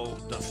Halo,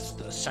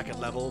 the second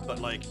level, but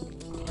like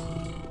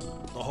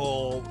the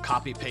whole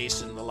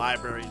copy-paste in the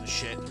library and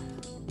shit.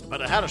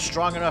 But it had a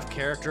strong enough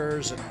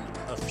characters and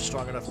a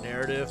strong enough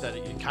narrative that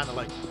you kind of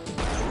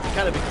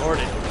ignored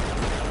it.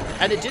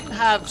 And it didn't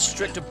have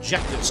strict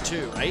objectives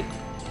too, right?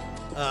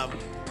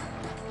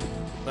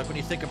 Like when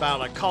you think about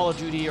like Call of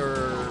Duty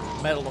or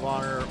Medal of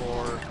Honor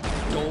or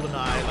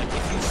GoldenEye, like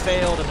if you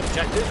failed an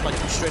objective, like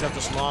you straight up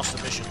just lost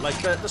the mission. Like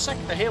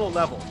the Halo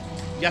level,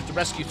 you have to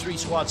rescue 3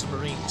 squads of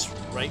Marines,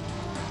 right?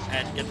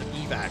 And get them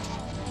evac.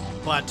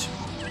 But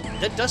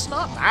that does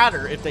not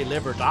matter if they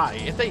live or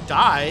die. If they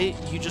die,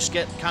 you just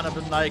get kind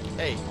of like,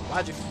 hey,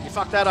 why'd you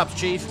fuck that up,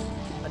 Chief?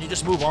 And you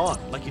just move on.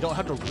 Like you don't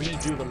have to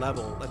redo the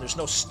level, and there's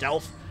no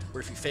stealth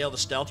where if you fail the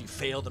stealth, you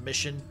fail the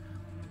mission.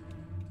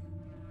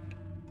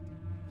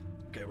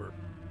 Okay, we're...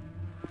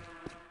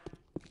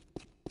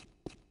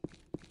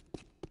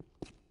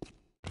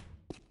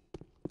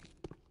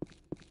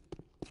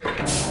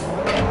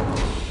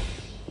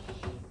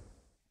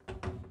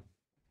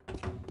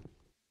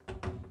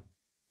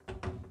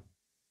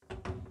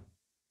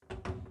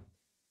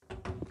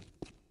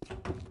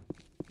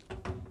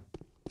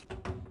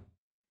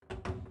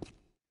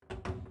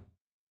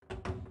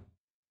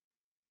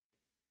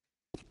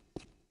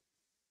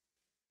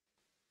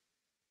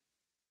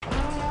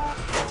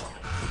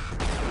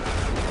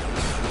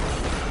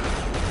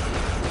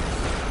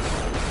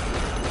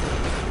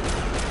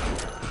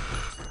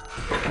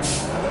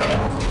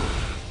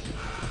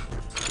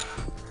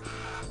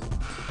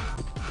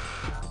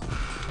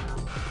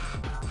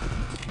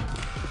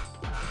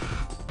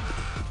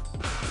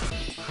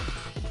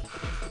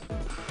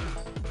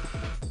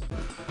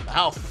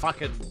 How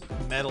fucking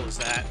metal is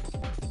that?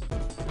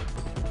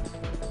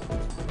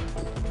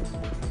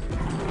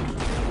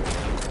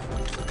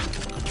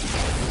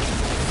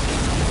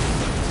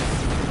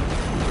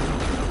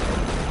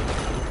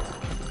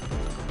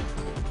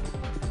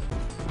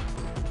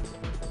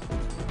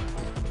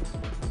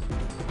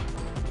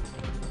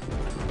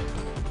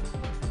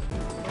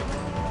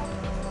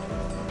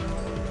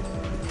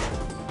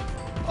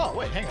 Oh,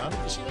 wait, hang on.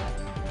 Did you see that?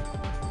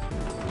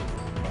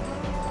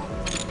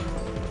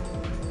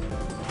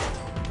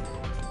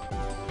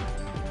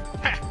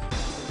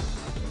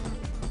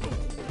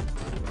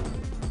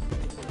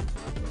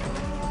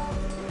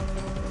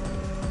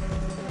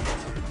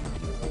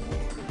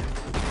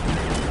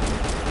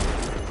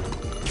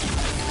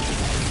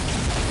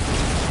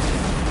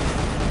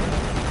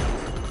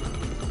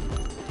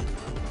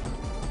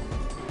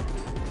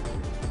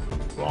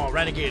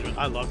 Renegade,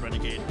 I love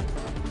Renegade.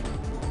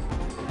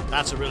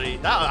 That's a really,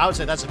 I would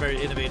say that's a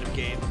very innovative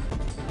game.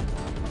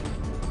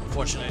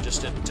 Unfortunately, I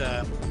just didn't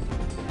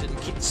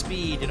keep the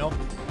speed, you know.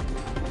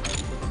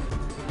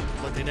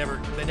 But they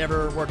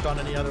never worked on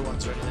any other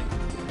ones or anything.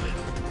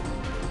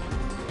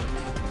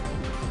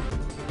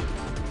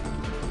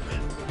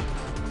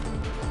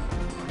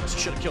 Guess I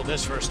should have killed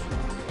this first.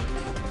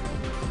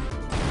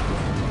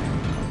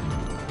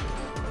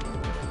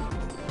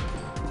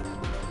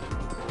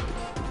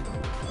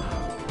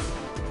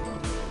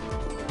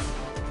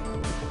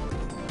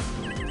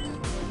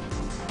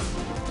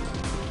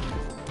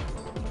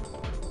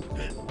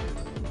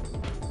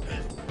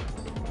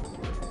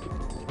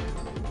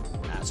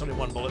 Only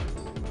one bullet.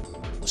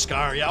 The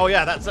scar, yeah. Oh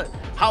yeah, that's a,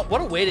 how.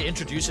 What a way to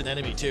introduce an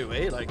enemy too,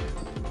 eh? Like,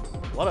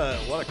 what a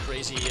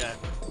crazy.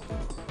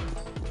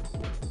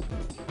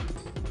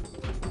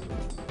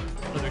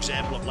 Another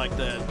example of like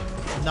the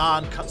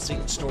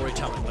non-cutscene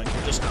storytelling. Like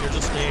you're just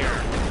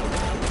there.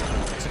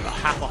 It's like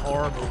half a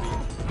horror movie.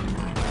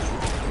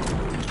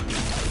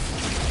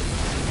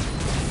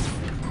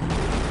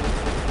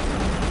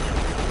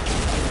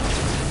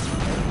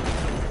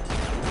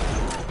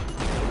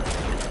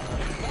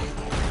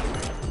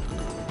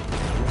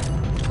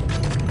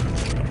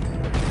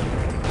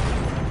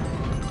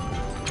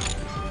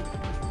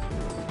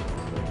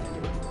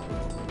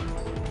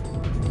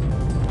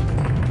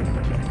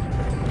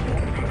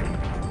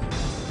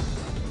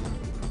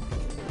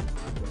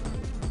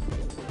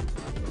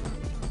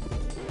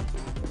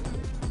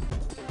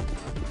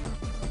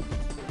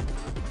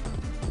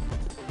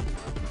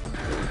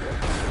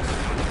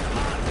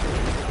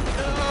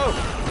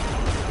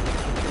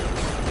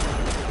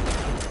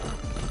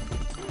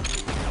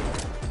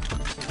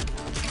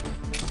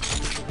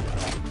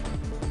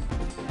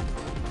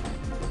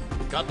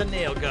 Got the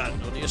nail gun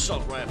or the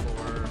assault rifle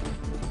or...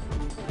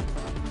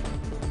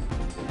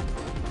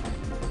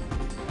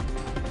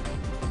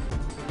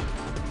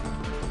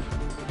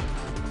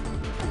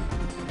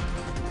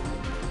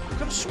 I could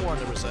have sworn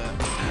there was a... I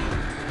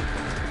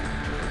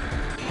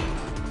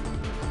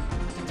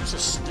think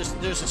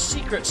there's a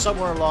secret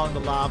somewhere along the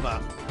lava.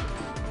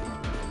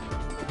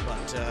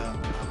 But,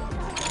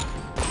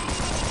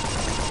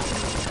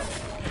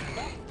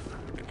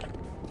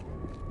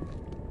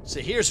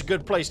 so here's a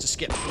good place to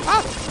skip.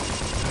 Ah!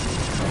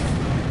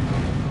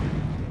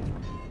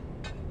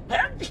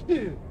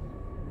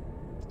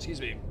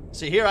 Excuse me.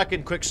 See, here I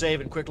can quick save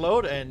and quick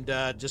load and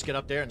just get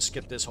up there and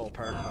skip this whole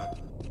part. But...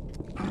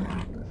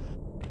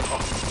 Oh.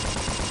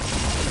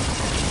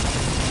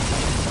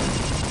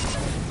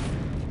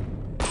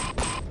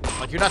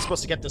 Like, you're not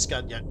supposed to get this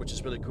gun yet, which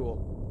is really cool.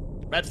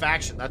 Red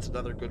Faction, that's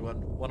another good one.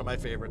 One of my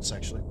favorites,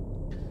 actually.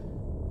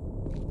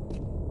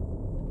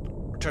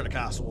 Return to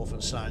Castle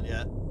Wolfenstein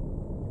yet.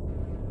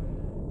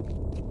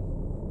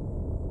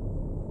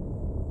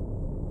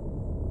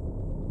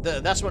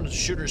 that's when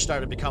shooters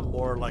started to become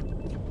more like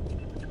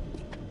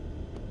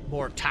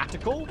more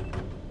tactical,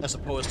 as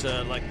opposed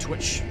to like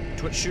Twitch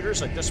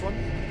shooters like this one.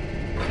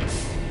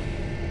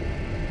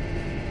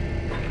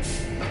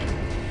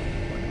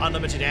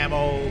 Unlimited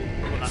ammo,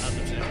 well, not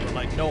unlimited ammo, but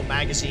like no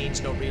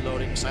magazines, no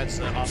reloading besides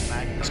the off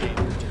mag in this game in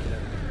particular.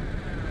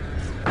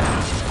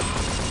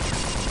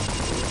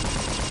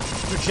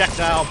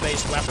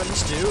 Projectile-based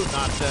weapons too,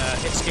 not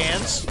hit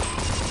scans.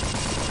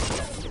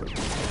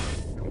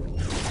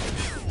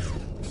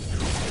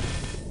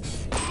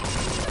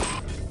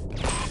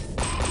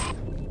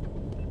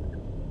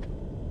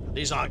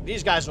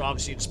 These guys are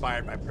obviously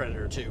inspired by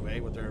Predator too, eh?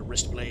 With their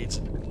wrist blades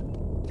and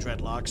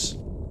dreadlocks.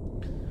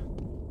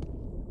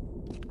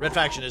 Red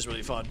Faction is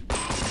really fun.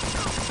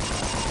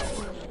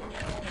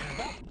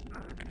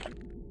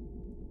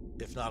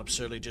 If not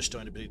absurdly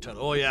disjointed, but ton.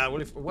 Oh yeah,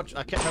 what?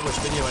 I can't remember which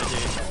video I did.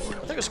 I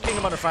think it was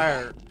Kingdom Under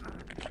Fire,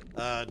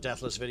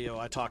 Deathless video.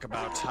 I talk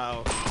about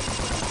how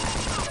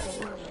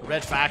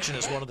Red Faction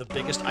is one of the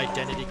biggest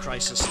identity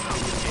crisis in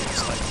video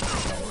games.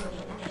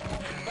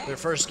 Like, their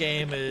first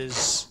game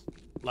is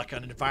like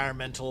an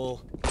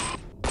environmental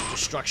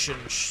destruction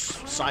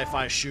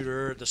sci-fi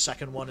shooter. The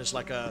second one is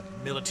like a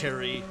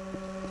military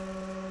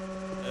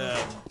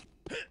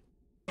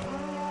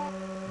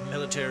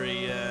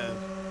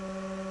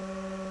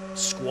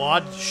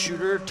squad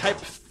shooter type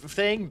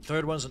thing.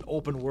 Third one's an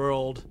open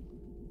world.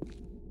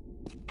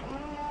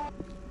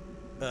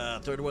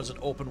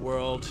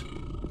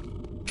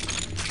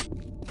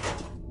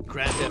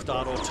 Grand Theft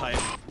Auto type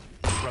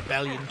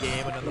rebellion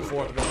game, and then the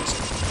fourth one is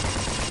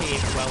a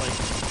cave dwelling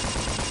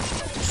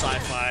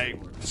sci-fi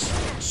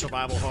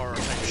survival horror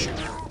type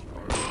shooter.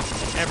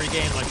 And every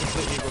game like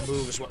completely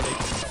removes what made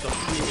the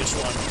previous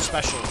one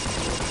special.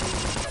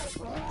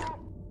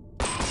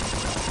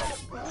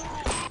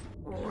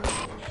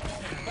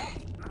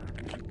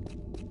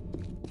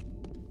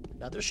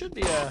 Now there should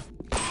be a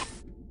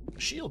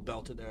shield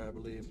belt in there, I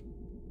believe.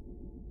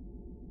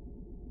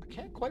 I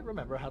can't quite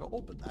remember how to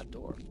open that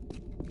door.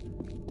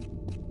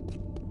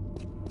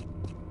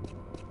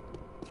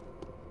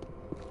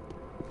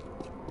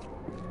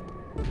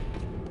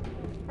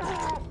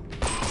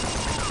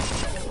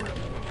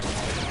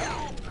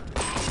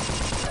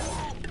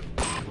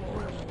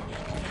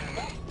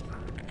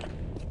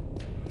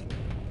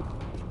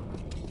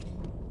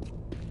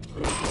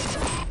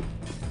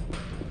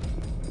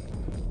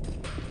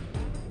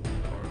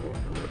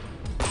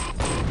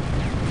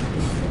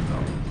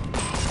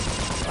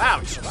 Wow,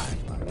 he survived.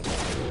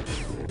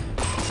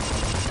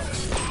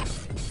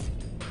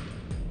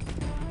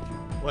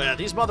 Well, yeah,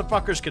 these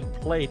motherfuckers can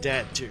play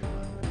dead, too.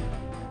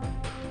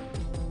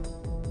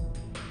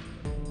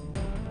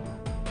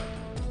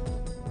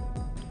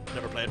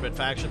 Never played Red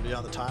Faction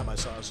beyond the time I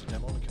saw as a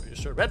demo on the computer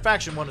store. Red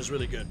Faction 1 is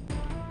really good.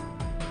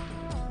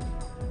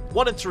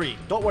 1 and 3.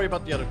 Don't worry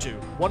about the other two.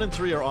 1 and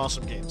 3 are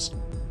awesome games.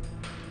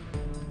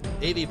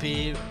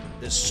 AVP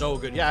is so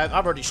good. Yeah,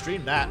 I've already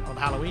streamed that on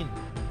Halloween.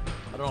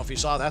 I don't know if you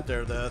saw that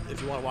there.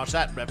 If you want to watch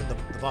that, Revan, the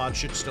VOD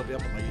should still be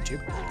up on my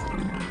YouTube.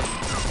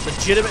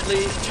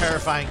 Legitimately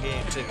terrifying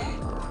game, too.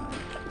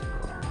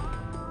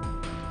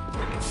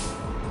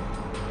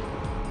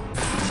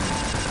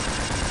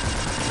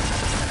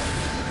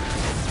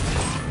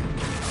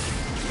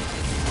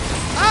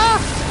 Ah!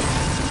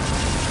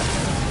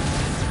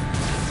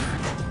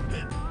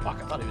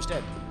 Fuck, I thought he was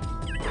dead.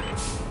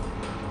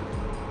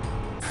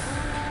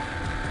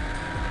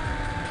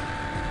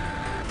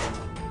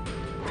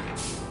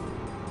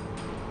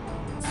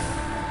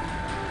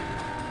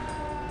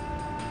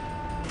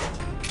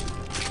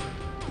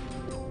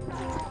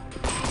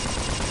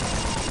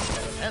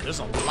 There's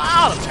a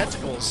lot of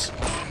tentacles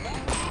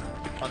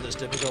on this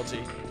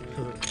difficulty.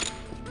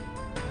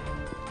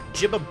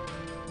 Jib 'em.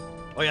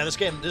 Oh yeah, this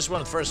is one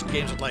of the first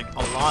games with like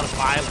a lot of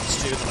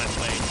violence too that I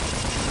played.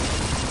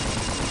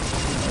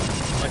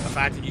 Like the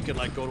fact that you could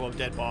like go to a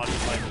dead body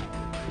and like,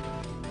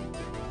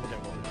 okay,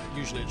 well,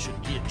 usually it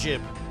should be a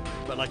jib,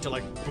 but like to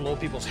like blow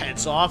people's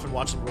heads off and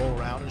watch them roll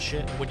around and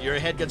shit. And when your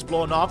head gets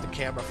blown off, the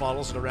camera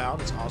follows it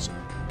around. It's awesome.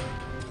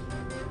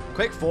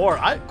 Quake 4.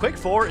 Quake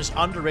 4 is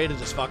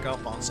underrated as fuck,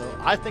 Alfonso.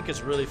 I think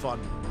it's really fun.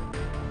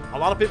 A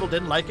lot of people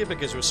didn't like it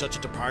because it was such a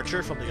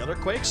departure from the other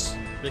Quakes.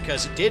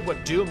 Because it did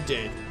what Doom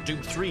did.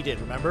 Doom 3 did,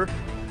 remember?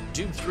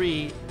 Doom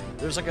 3,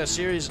 there's like a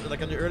series,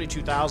 like in the early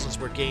 2000s,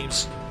 where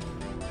games,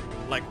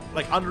 like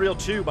Unreal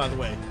 2, by the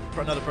way, for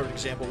another perfect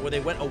example, where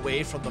they went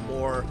away from the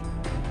more,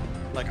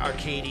 like,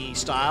 arcadey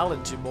style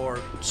into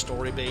more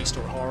story-based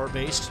or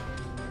horror-based.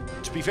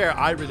 To be fair,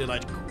 I really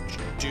liked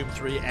Doom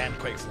 3 and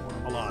Quake 4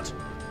 a lot.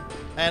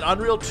 And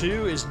Unreal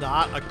 2 is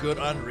not a good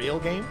Unreal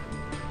game,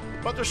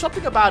 but there's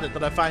something about it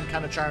that I find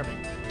kind of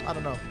charming. I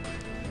don't know.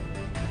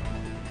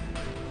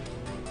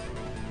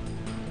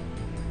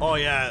 Oh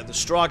yeah, the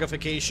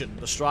Strogification.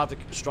 The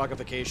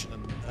Strogification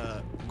in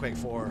Quake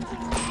 4.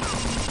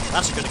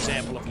 That's a good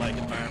example of like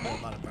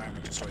not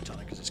environmental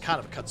storytelling, because it's kind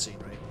of a cutscene,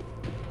 right?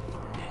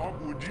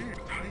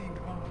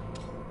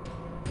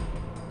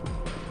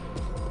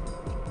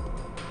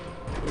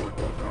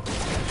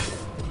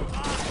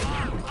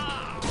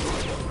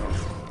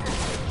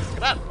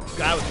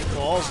 guy with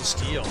balls of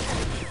steel. Oh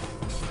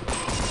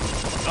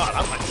my god,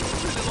 I'm like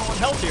really low on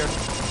health here.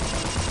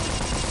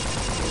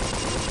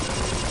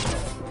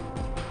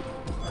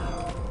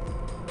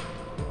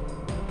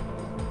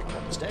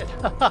 I'm dead.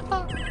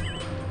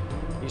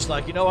 He's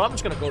like, you know what, I'm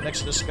just gonna go next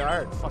to the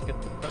scar and fucking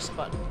press the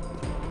button.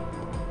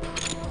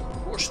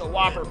 Push the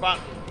whopper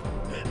button.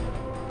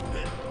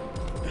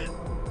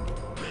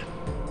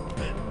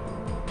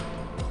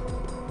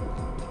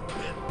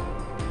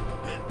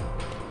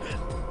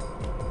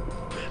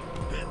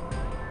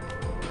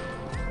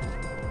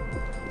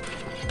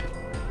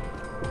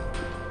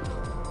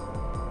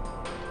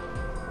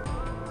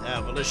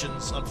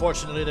 Volitions,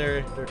 unfortunately,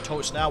 they're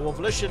toast now. Well,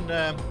 Volition,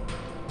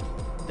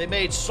 they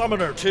made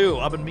Summoner too.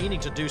 I've been meaning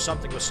to do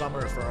something with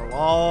Summoner for a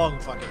long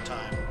fucking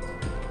time.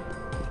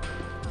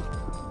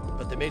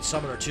 But they made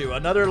Summoner too.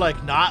 Another,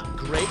 like, not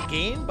great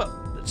game, but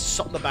it's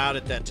something about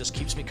it that just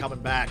keeps me coming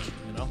back,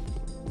 you know?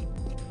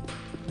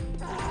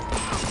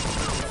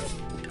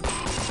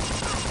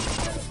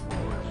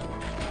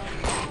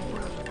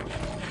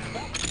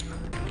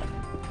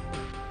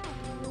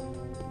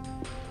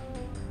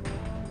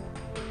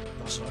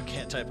 Also, I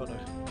can't type on the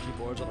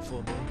keyboards on a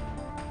full moon.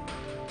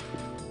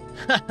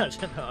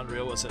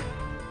 Unreal was it?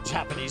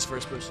 Japanese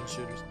first-person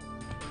shooters.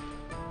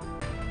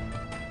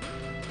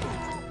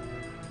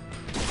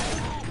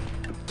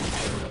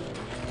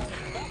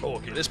 Oh,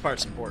 okay, this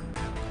part's important.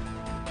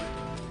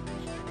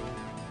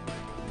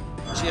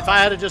 See, if I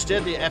had just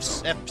did the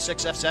F6,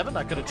 F7,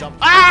 I could have jumped.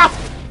 Ah!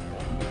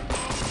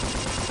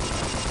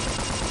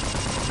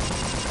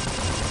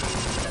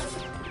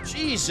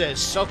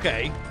 Jesus,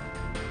 okay.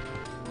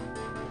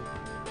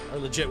 I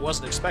legit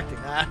wasn't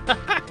expecting that.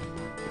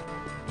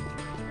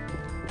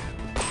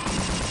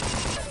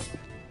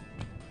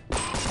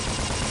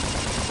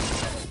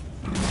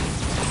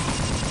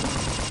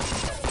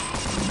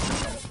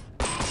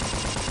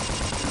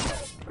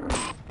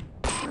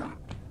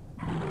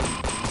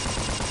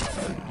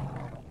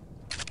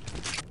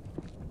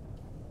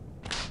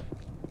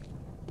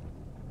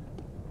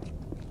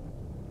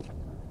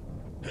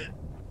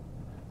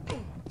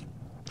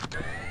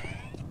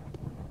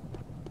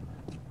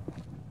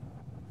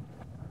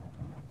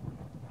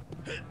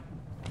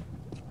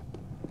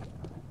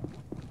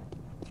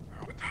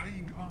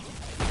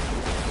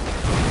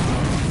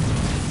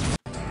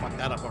 Fuck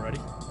that up already.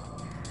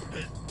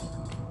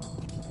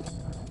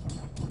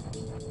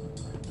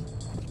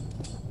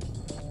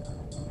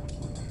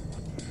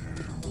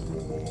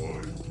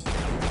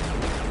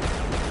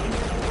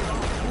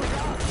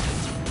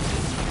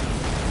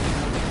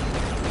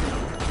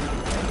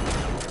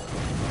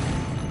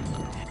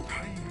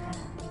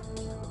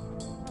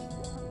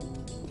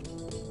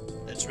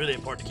 It's really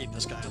important to keep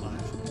this guy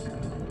alive.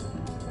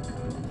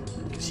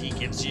 Because he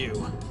gives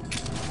you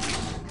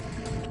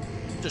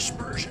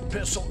dispersion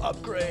pistol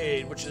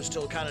upgrade, which is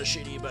still kind of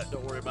shitty, but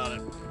don't worry about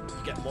it.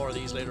 You get more of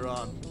these later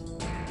on.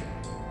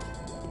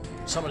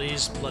 Some of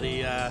these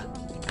bloody, Ah!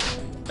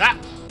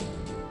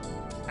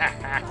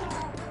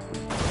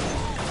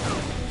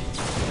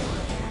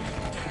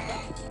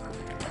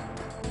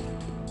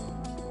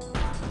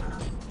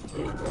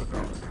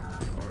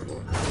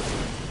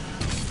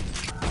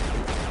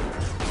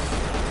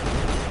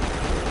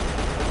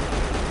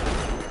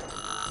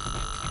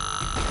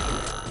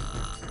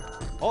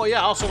 Oh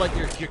yeah, also like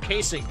your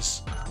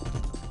casings.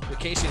 The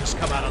casings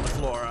come out on the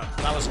floor.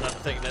 That was another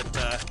thing that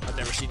I've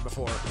never seen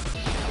before.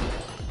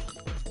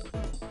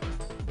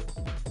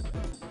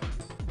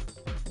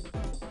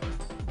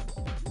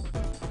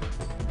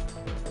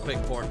 Quake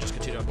 4 just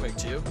continue on Quake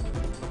 2.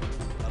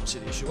 I don't see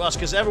the issue. Well, it's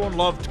because everyone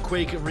loved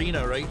Quake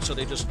Arena, right? So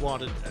they just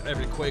wanted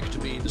every Quake to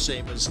be the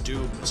same as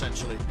Doom,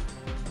 essentially.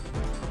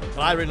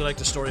 But I really like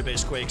the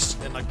story-based Quakes,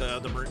 and like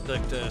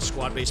the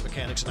squad-based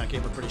mechanics in that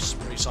game are pretty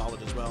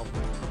solid as well.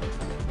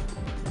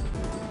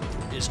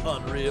 Is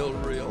Unreal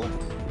real?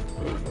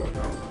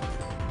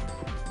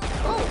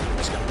 Oh,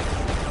 this guy.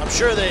 I'm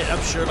sure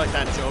like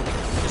that joke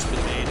has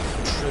been made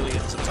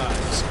trillions of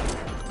times,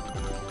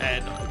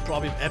 and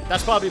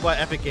that's probably why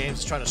Epic Games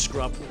is trying to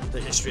scrub the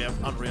history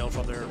of Unreal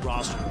from their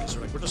roster, because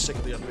they're like, we're just sick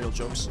of the Unreal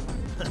jokes.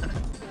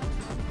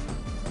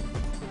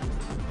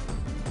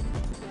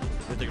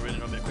 I think I really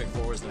know a bit quick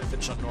forwards that I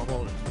finish on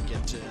normal and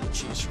get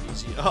cheese for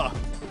easy. Oh.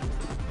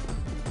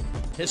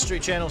 History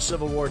Channel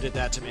Civil War did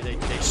that to me. They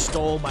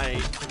stole my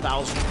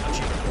 1,000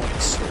 achievement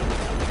points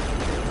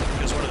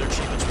because one of their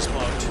achievements was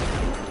bugged.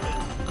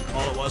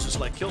 All it was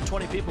like kill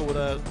 20 people with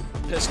a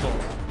pistol.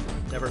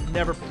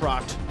 Never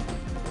procced.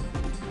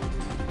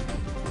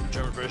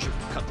 German version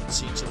cut the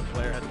scene so the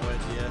player had no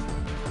idea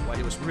why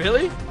he was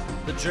really.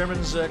 The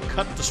Germans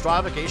cut the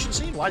Stravacation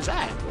scene. Why is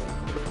that?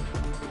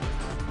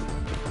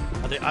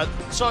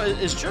 So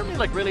is Germany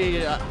like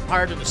really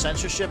hard into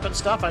censorship and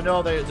stuff? I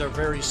know they're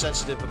very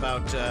sensitive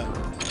about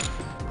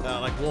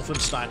like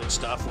Wolfenstein and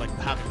stuff, like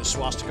having the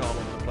swastika all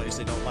over the place.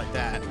 They don't like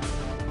that,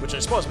 which I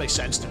suppose makes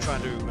sense. They're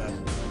trying to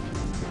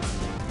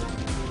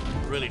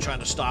really trying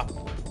to stop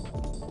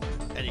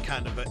any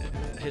kind of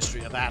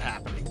history of that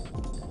happening.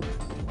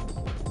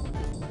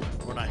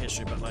 or not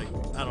history, but like,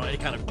 I don't know, any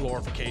kind of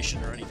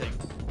glorification or anything.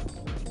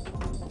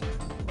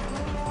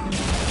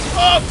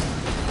 Oh!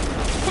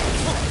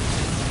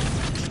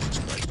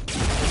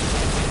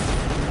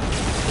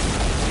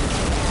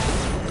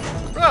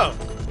 Bro,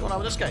 what's going on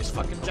with this guy? He's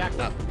fucking jacked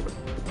up.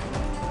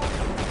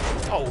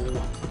 Oh.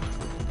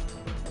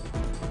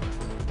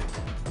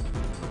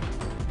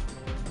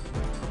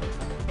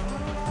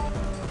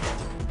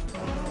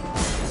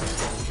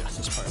 Yes,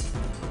 this part.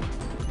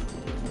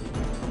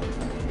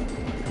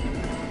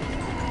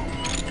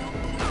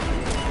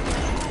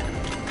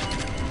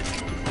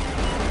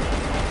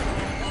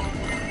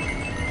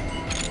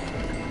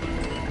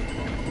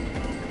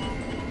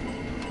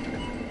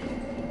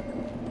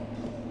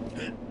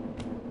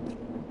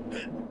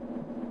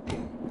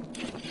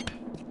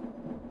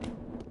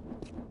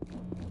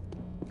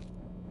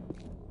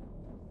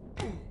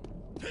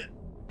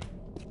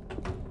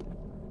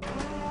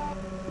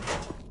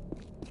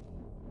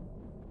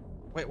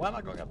 Wait, why am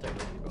I going up there?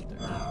 Where do you go up there?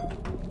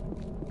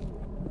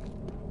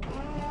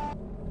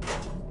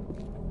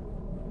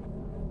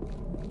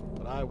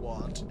 What I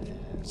want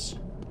is...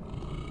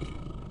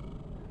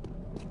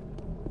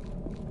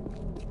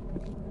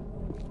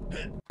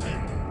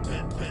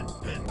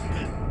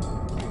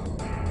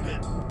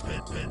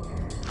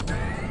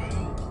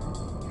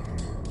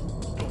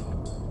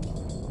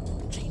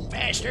 Cheating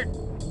bastard!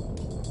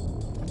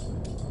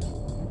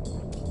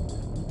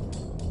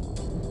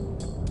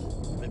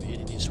 Maybe you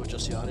need to switch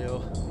us the audio.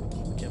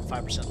 Get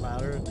 5%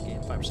 louder and the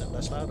game 5%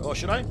 less loud. Oh,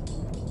 should I?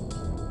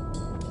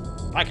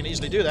 I can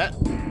easily do that.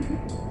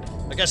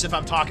 I guess if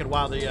I'm talking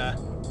while the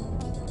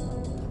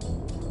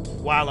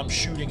while I'm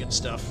shooting and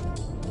stuff,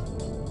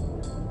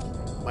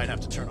 might have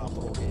to turn off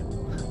the whole game.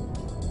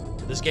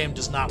 This game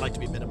does not like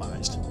to be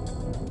minimized.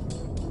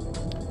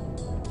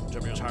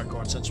 Germany was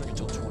hardcore and censoring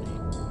until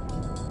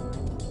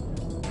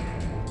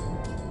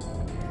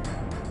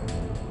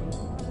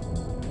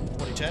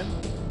 2010.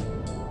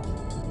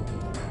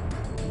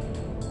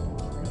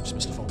 Just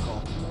missed a phone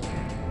call.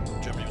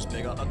 Germany was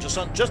big on just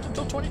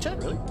until 2010,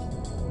 really.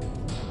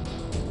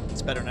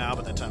 It's better now,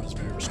 but that time was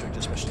very restricted,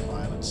 especially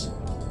violence.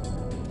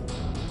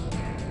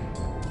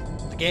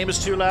 The game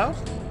is too loud.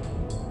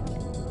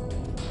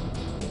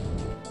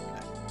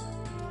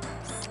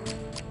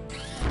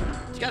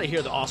 You gotta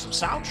hear the awesome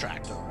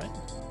soundtrack, though, right?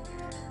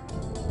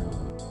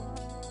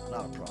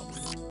 Not a problem.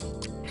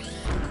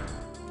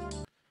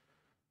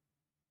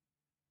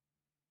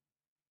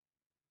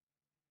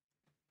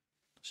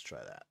 Let's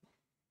try that.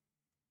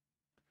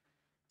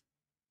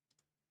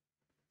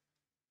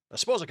 I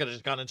suppose I could have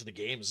just gone into the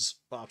games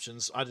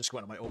options. I just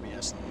went to my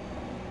OBS.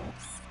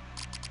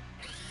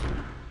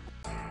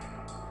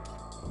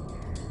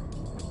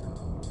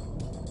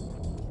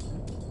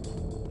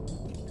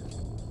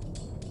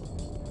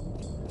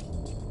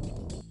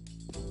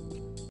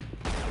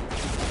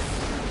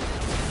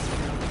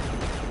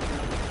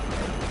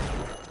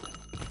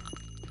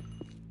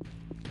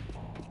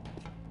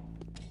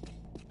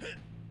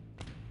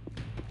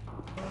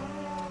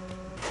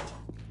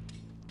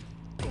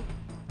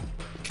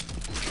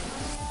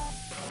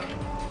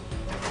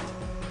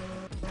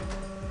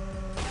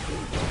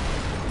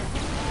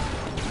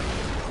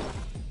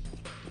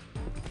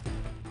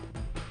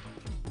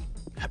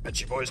 Bet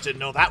you boys didn't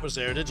know that was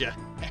there, did you?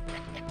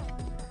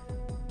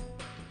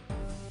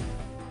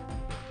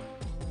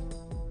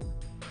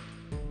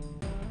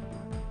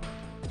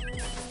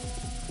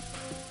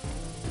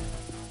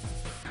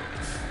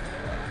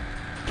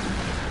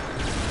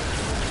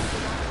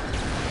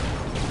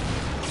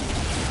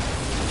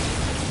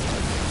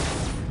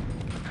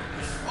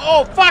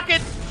 Oh,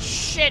 fucking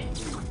shit!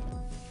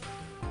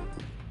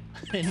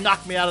 He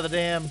knocked me out of the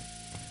damn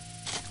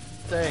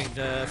thing,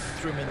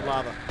 threw me in the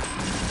lava.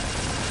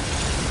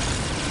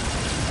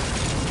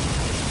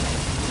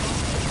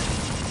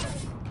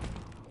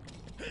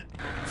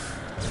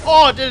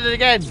 Oh, I did it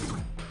again!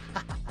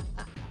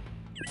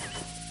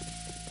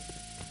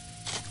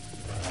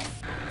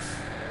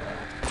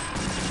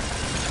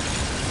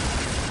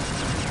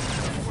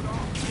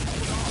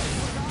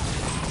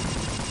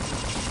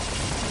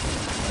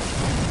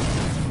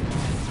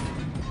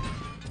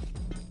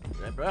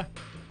 Right, bruh.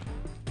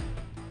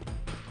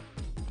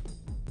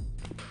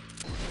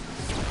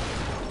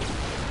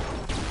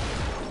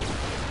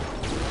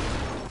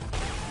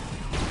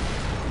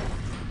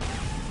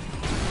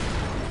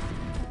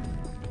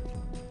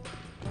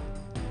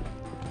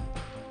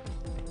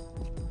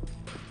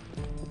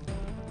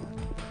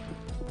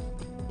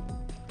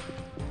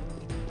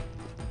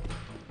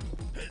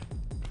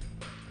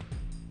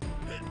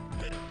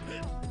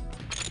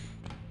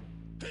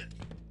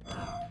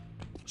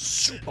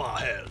 Super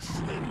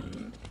health.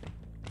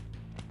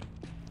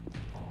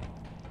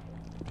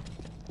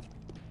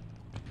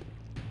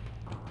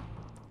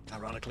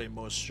 Ironically,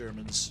 most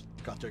Germans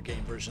got their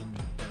game version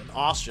in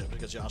Austria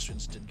because the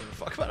Austrians didn't give a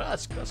fuck about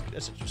it.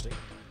 That's interesting.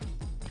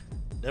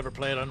 Never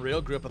played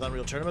Unreal. Grew up with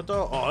Unreal Tournament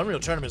though. Oh, Unreal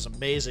Tournament is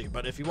amazing.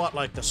 But if you want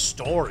like the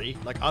story,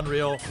 like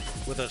Unreal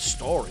with a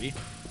story,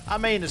 I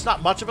mean, it's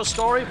not much of a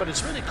story, but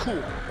it's really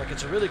cool. Like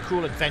it's a really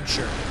cool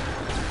adventure.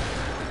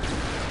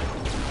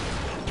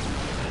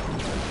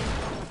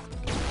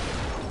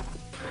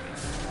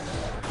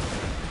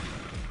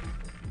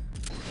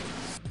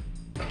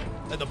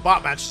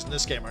 bot matches in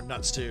this game are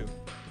nuts too.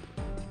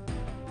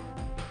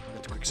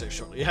 Have to quick save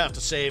shortly. You have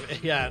to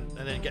save, yeah, and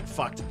then get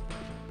fucked.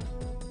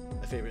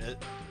 My favorite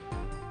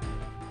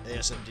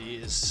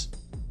ASMD is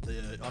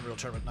the Unreal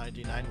Tournament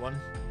 99 one.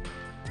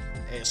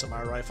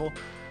 ASMR rifle.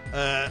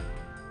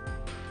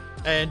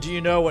 And do you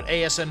know what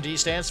ASMD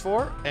stands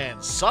for?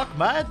 And suck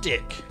my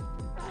dick.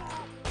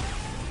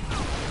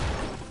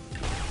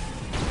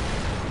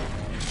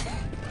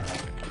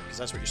 Because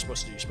that's what you're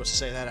supposed to do. You're supposed to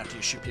say that after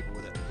you shoot people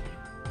with it.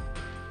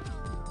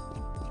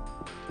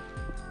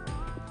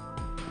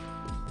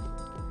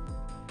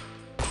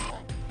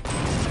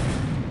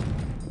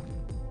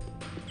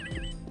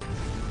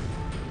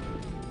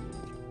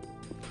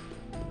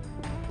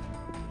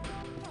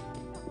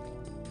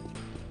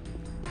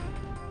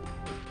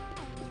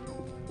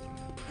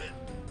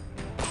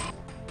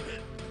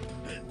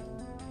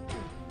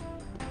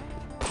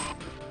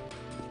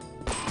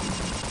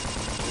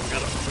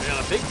 We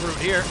got a big brute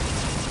here.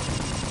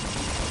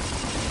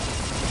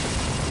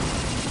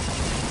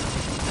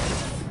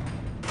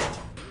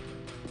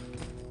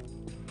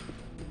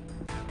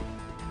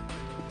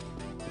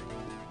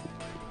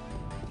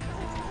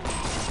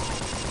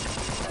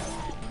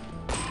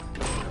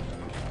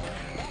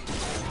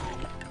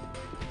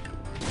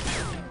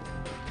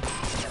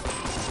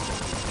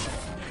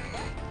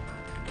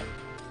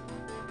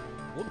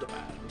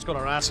 What's going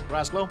on,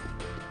 Raslo?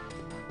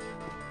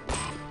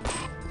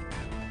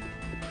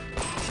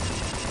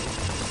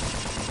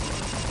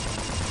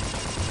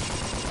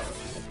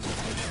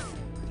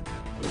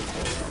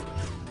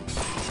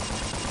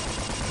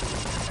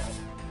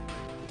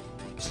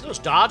 Those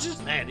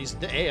dodges? Man,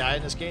 the AI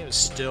in this game is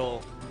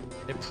still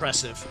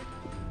impressive.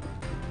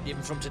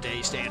 Even from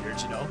today's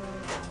standards, you know?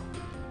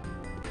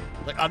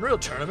 Like, Unreal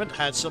Tournament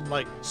had some,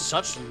 like,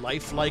 such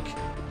lifelike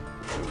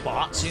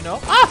bots, you know?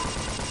 Ah!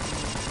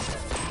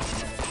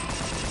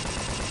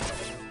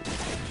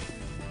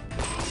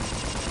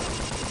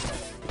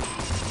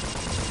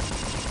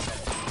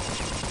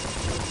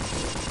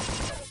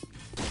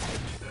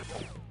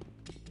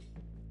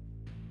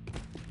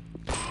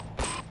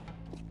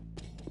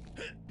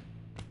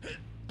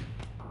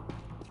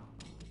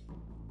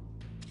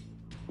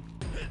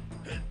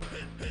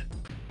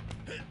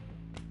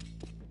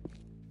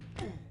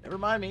 Never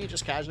mind me,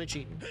 just casually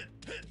cheating.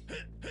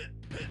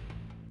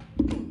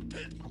 Oh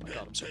my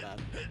god, I'm so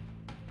bad.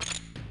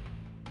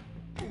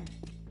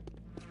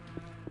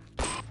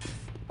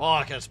 Oh,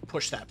 I can just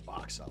push that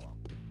box out.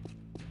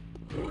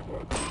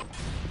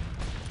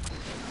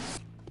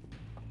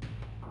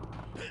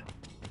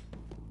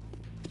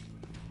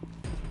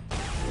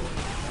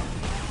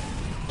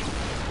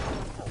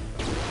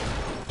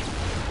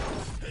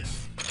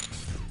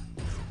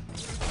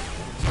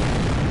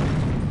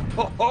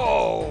 Ho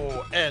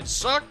ho! And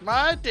suck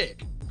my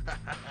dick.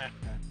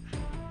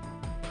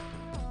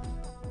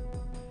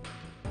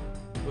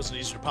 Wasn't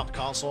easier to pop the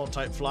console and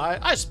type fly?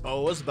 I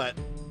suppose, but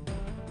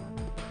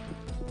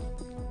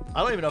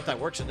I don't even know if that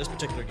works in this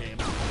particular game.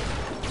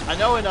 I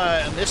know in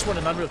this one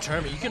in Unreal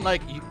Tournament, you can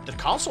like the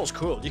console's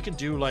cool. You can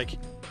do like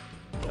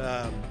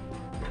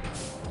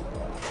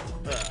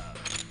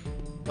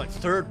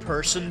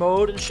third-person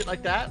mode and shit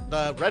like that.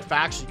 The Red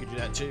Faction, you could do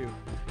that too.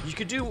 You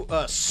could do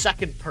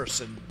second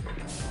person,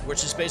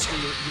 which is basically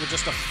you were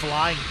just a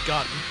flying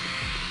gun,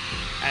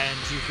 and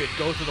you could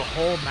go through the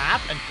whole map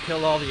and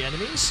kill all the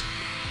enemies,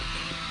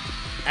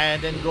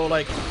 and then go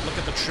like look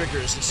at the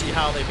triggers and see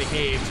how they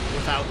behaved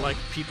without like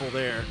people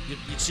there.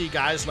 You'd see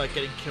guys like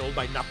getting killed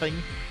by nothing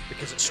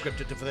because it's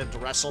scripted for them to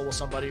wrestle with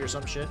somebody or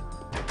some shit.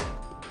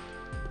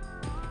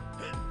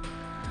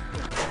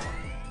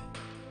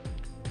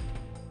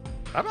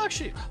 I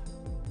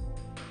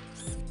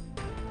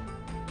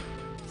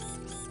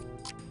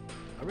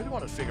really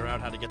want to figure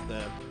out how to get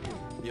the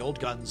old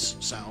guns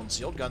sounds.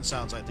 The old gun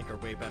sounds, I think, are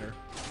way better.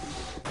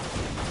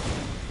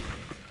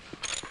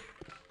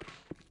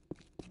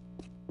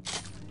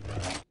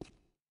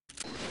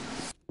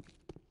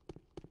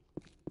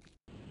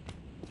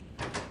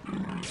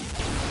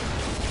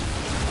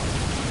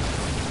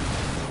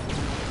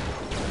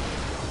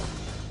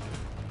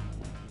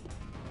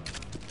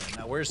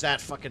 Now, where's that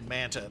fucking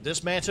manta?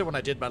 This manta, when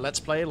I did my Let's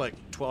Play like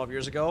 12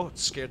 years ago, it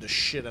scared the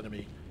shit out of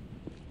me.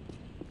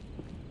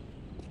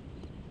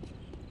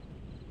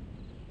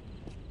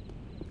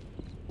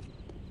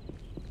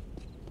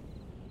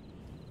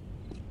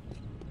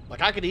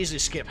 Like, I could easily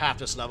skip half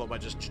this level by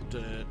just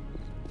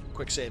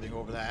quick saving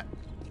over that.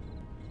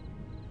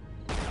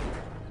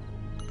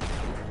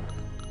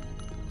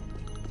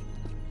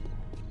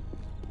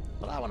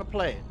 But I want to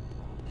play it.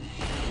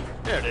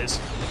 There it is.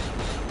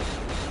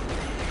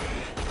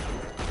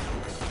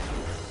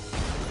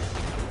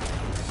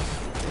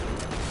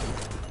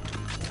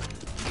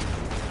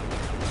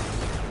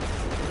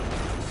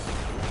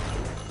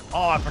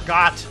 Oh, I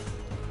forgot.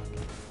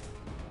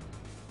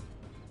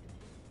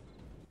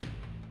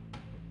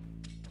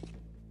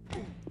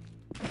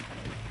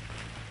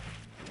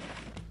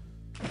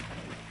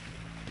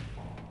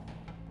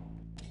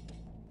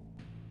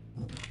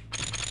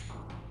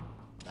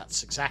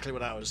 That's exactly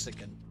what I was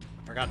thinking.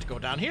 I forgot to go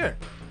down here.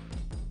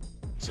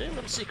 Same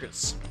little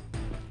secrets.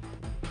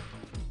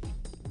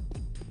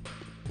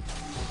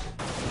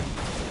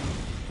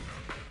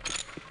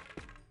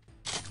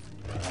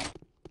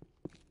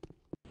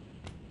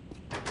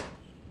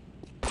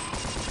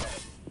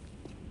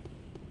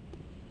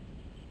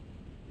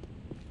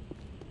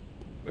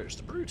 Where's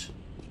the brute?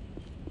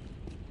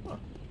 Huh.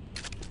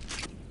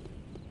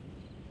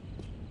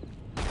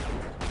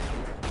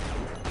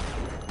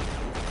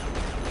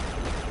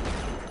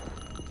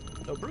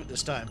 No brute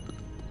this time.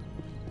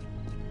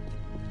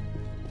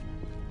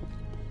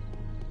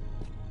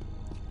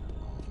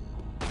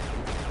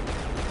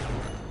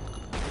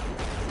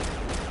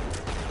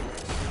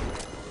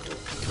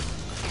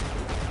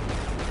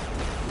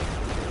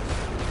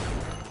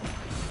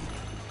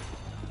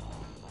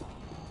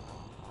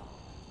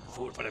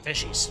 Food for the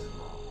fishies.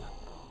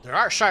 There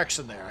are sharks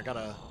in there. I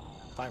gotta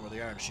find where they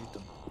are and shoot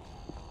them.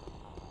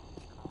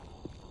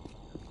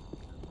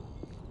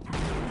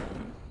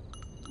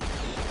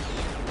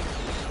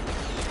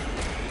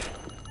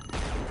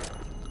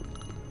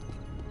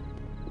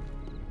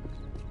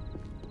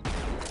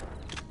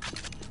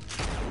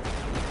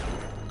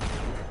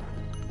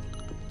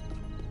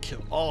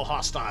 Kill all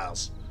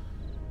hostiles.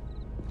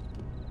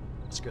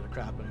 Scared the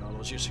crap out of me all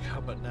those years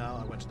ago, but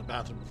now I went to the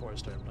bathroom before I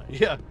started playing.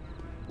 Yeah.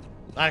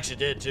 I actually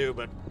did too,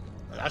 but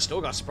I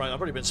still got surprised. I've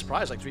already been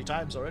surprised like 3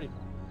 times already.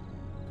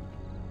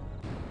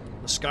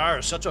 The Scar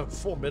is such a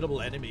formidable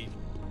enemy.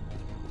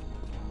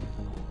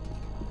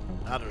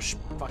 Now there's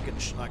fucking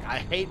like I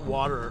hate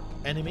water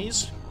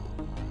enemies.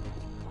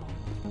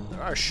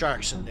 There are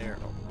sharks in there.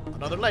 Oh,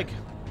 another leg.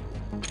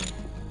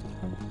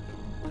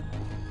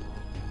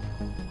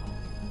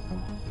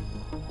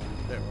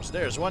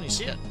 There's one. You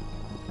see it?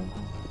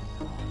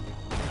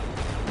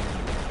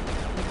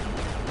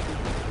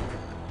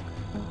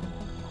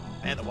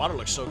 Man, the water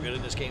looks so good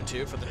in this game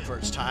too for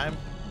its time.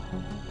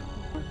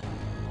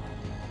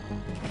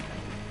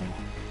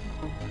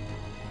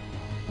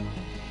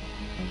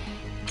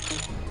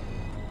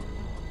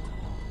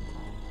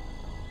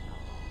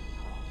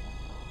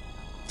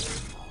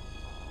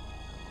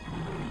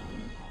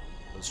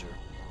 Those are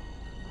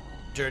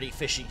dirty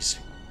fishies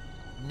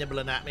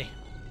nibbling at me.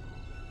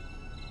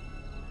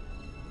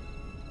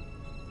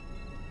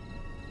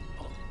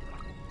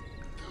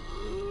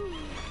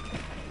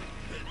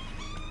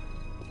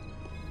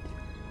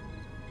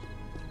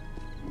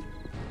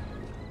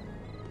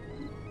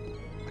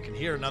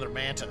 Hear another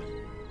manta.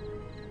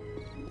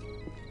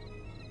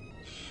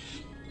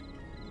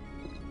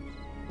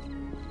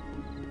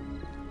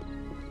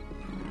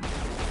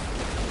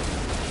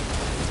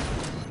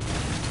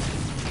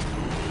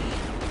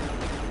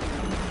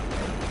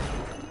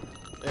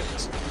 There it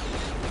is.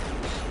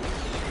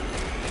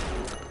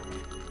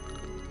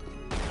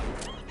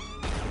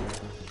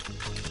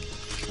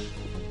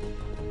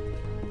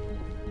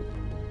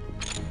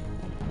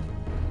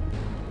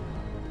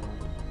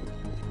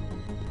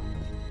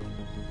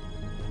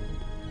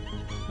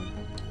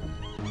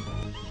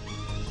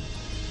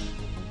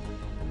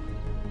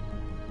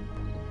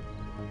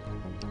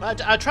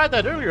 I tried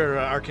that earlier,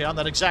 RK, on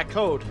that exact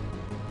code.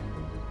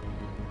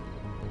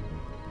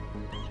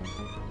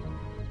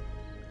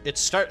 It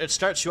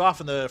starts you off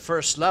in the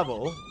first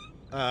level,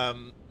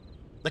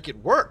 like it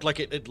worked, like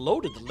it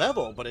loaded the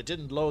level, but it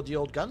didn't load the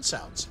old gun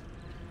sounds.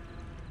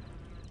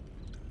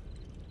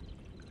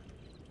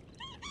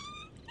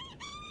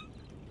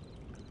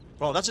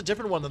 Well, that's a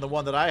different one than the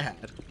one that I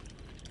had.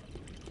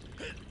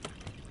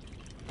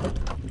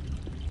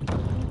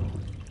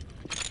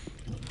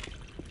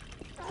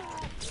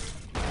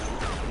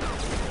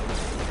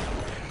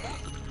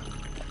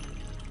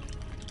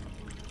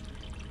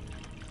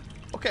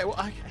 Okay, well,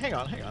 hang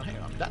on.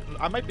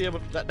 I might be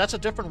able. That's a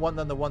different one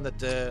than the one that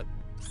the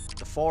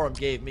forum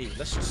gave me.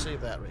 Let's just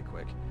save that right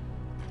quick.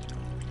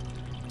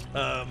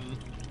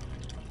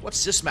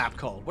 What's this map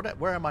called?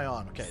 Where am I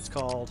on? Okay, it's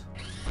called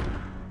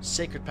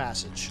Sacred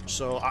Passage.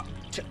 So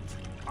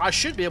I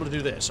should be able to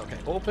do this. Okay,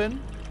 open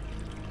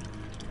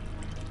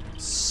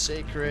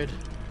Sacred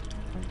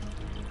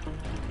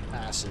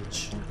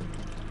Passage.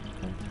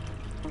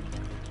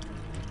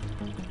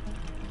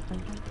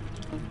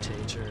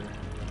 Mutator.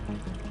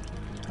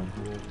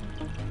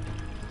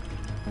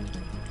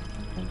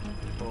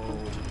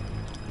 Old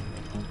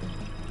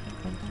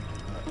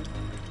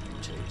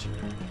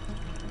mutator.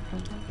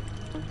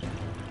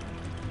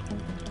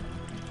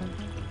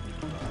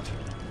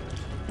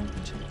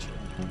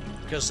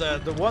 Because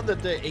the one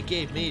that it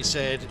gave me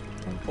said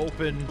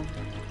open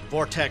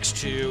vortex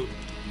to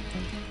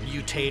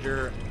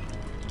mutator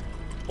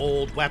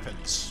old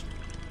weapons.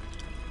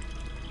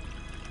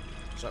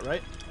 Is that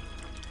right?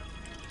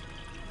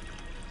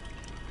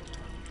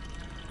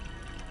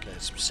 Okay,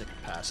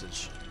 Sacred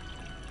Passage.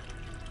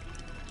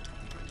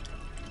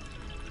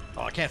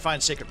 Oh, I can't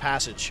find Sacred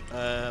Passage.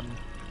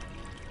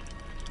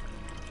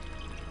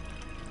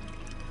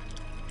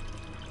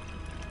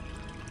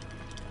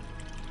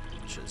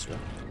 Shit's go.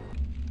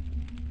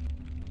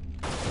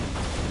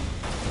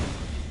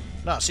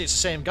 No, see, it's the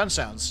same gun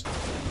sounds.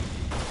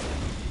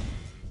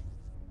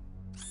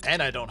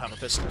 And I don't have a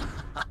pistol.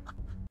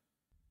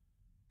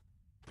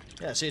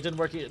 Yeah, see, it didn't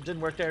work. It didn't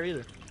work there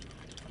either.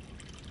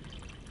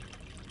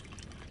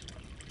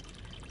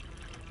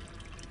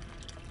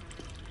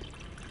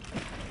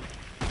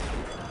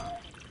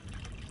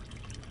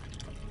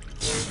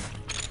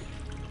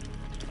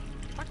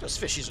 Fuck those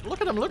fishies! Look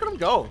at them! Look at them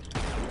go!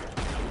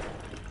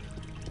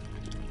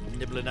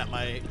 Nibbling at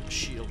my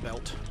shield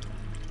belt.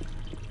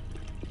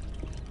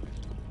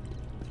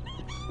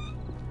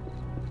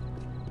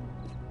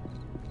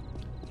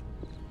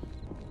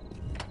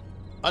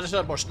 I just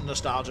had more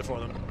nostalgia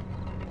for them.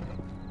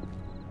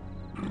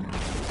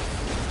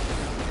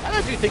 And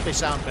I do think they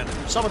sound better.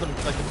 Some of them,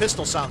 like the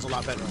pistol sounds a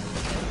lot better.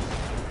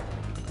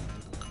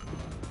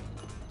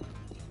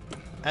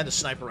 And the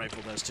sniper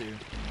rifle does too.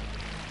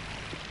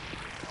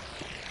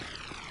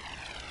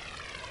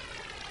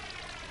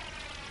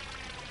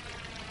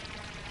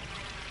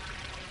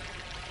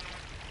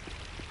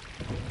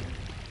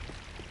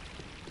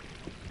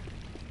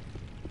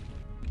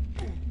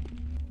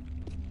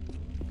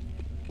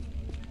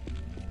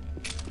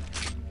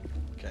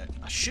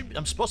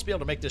 I'm supposed to be able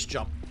to make this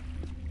jump.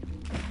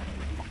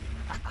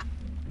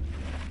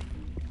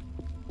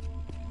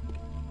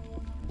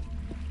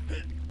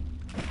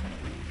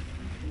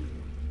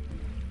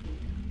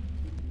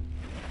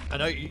 I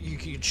know you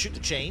can shoot the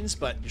chains,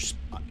 but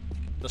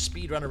the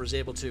speedrunner was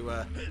able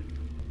to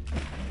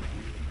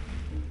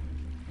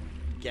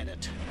get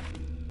it.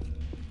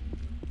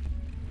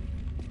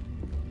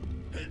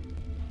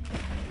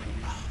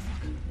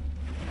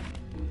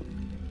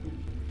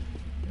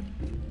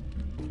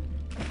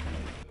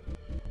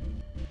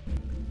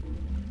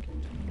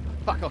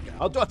 Fuck, okay,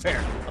 I'll do it fair.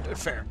 I'll do it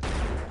fair.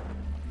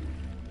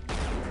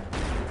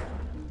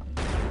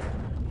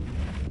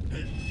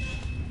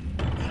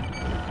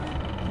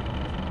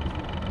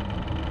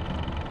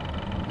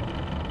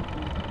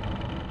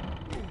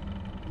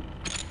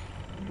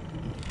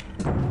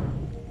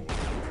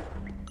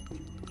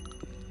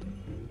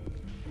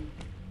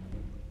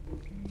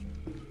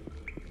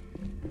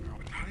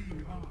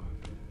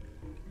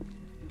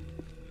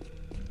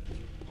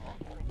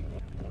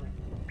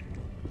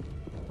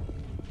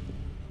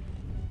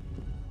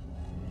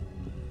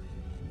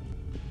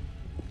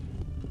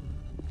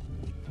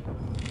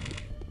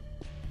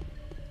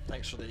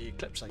 Thanks for the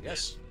clips, I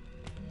guess.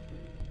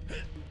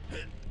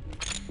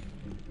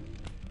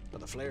 For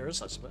the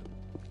flares, I suppose.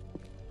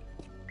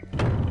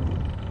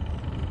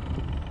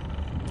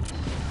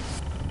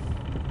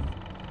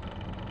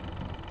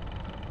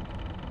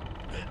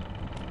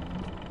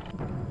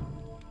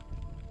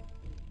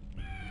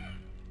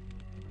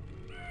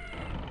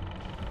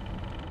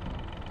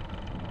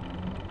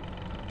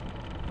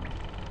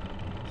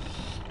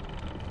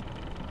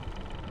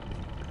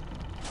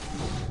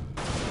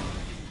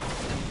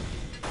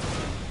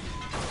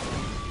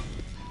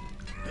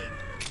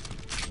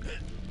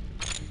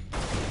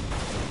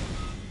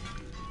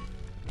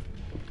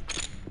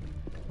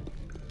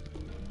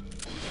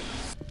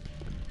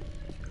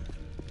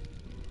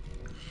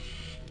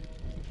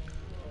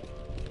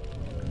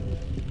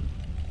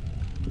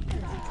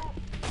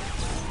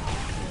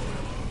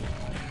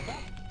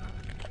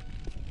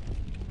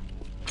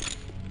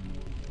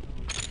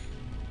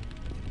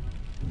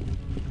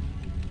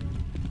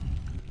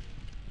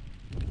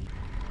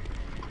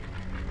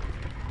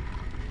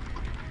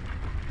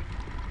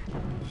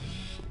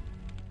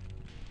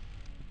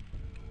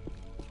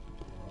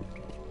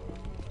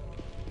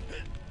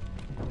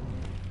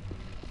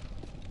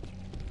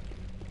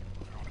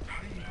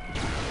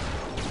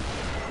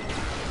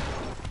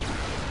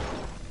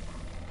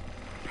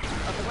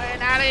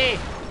 Natty!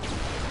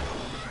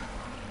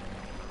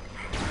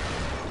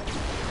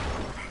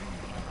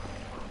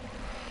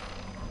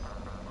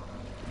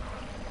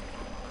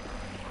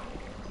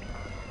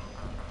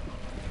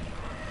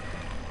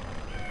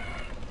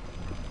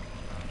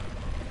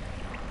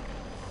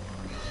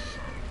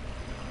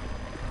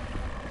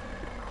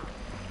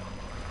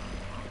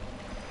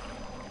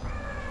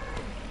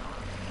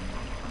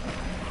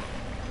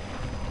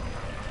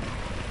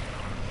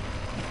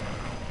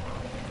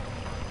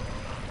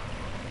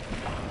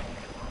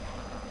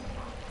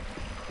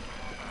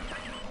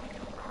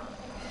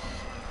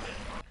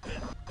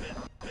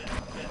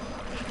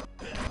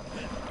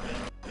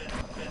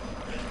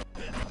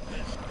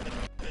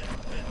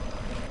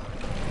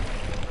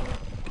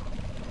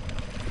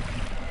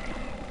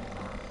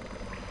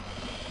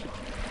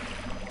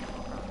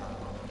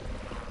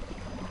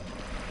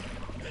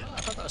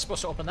 I was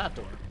supposed to open that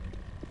door.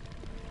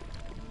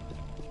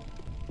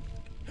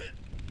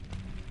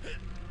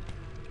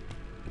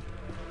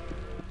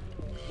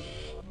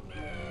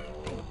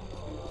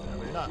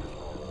 Maybe not.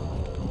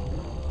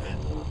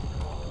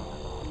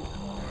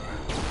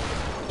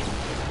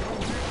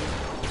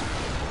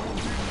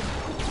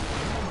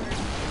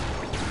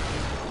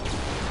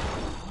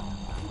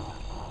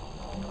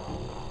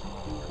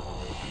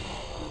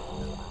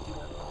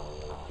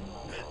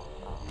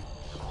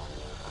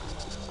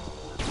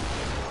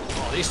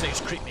 These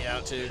things creep me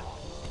out too.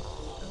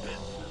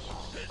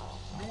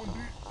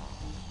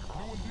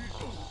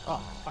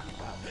 Oh, fucking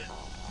god.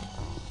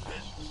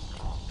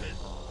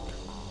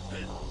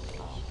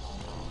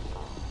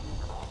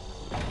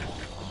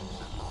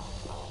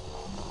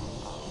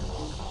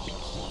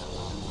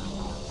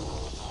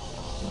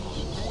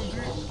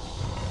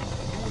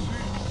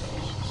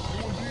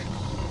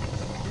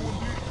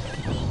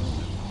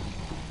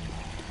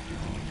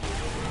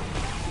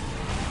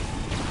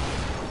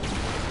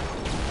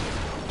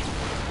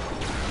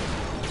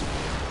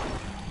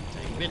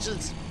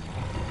 bitches.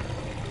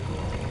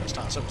 Let's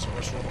toss up some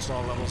rest almost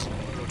all levels.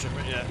 No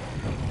tournament yet.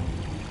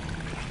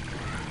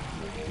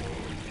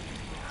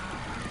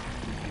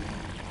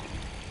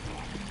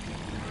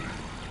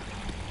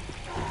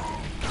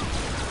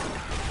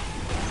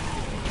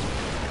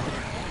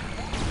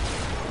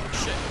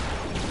 Shit.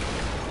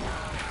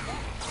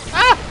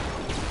 Ah!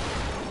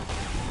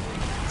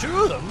 Two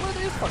of them? Where do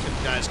these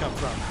fucking guys come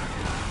from?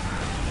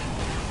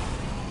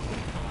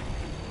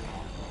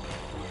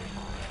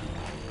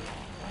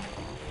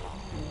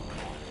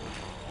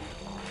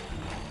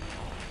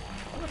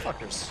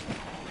 Motherfuckers.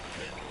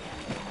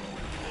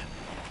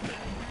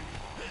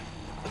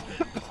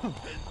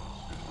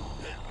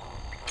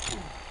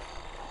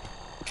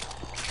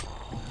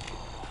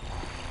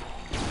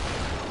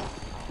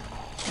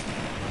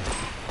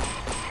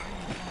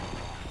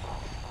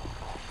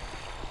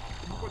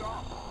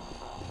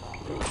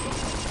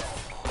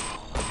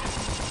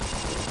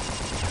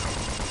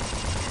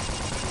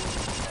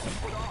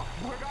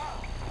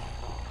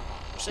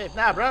 Safe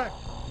now, bro.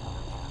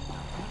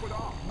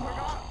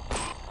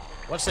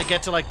 Once they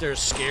get to like they're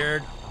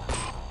scared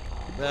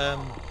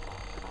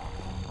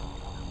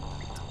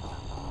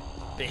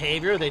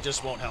behavior, they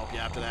just won't help you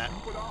after that.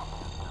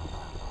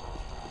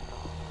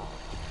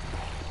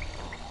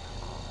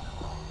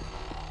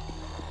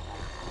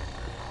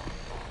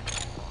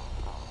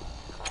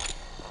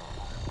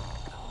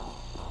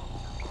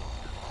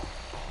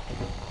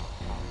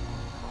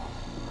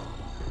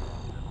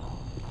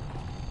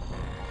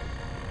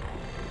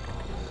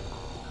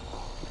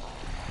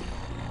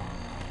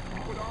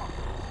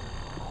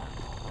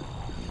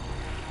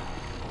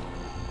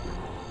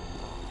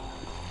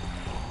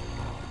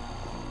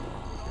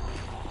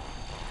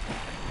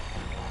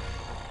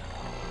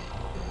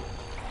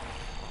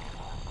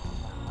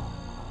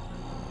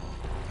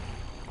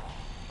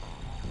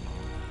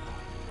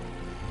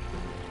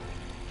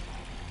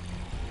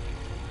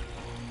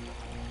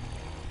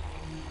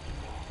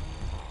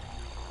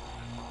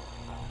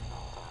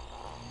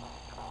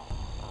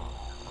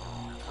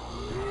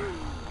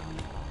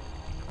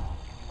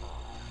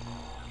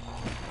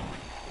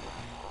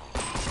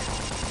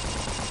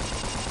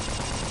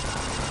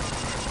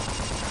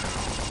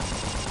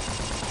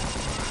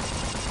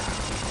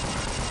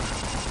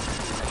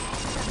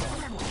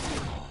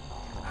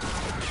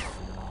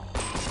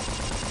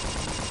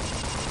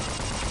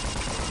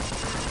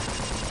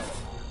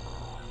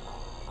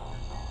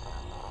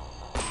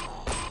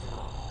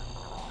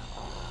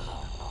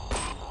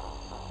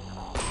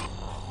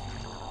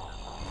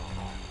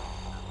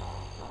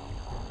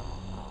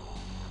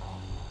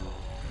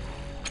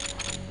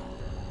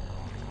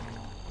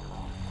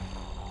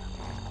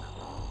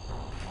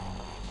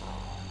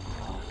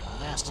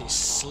 Nasty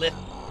slip.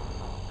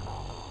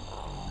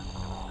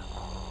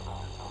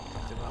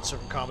 They will not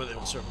serve in combat, they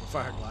will serve in the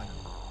firing line.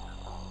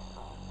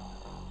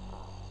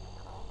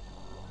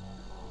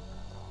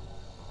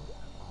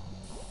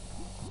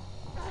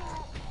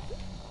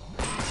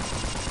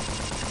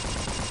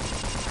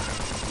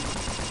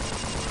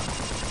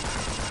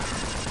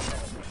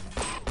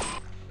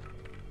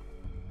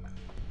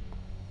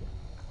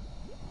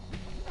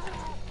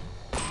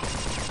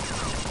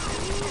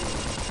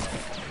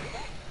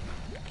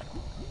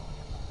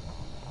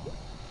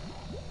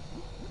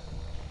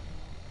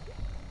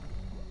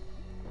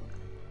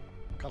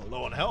 Kind of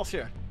low on health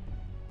here.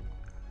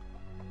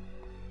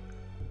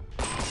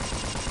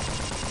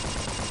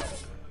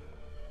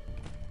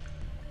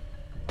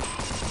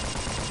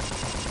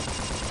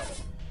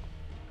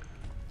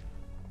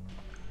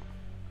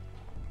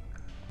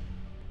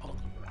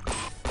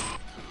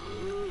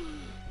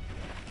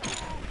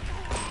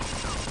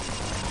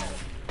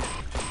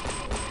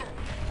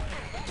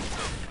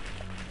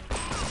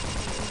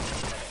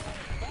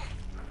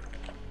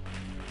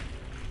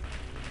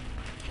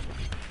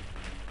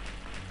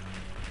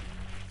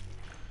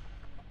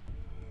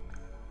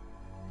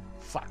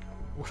 Fuck.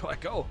 Where do I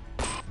go?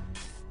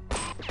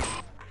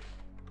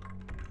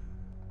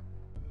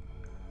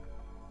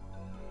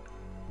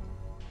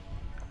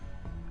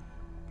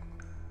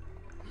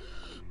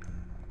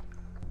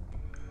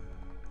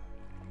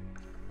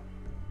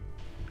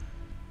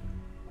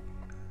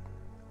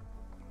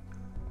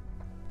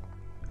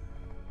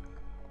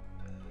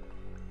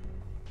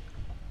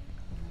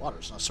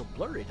 Water's not so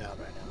blurry down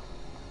right now.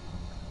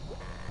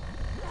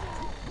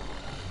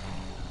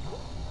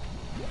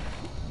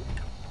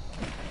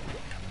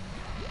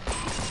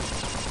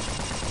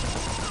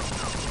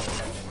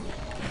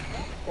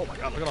 Oh my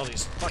god, look at all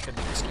these fucking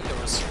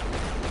mosquitoes.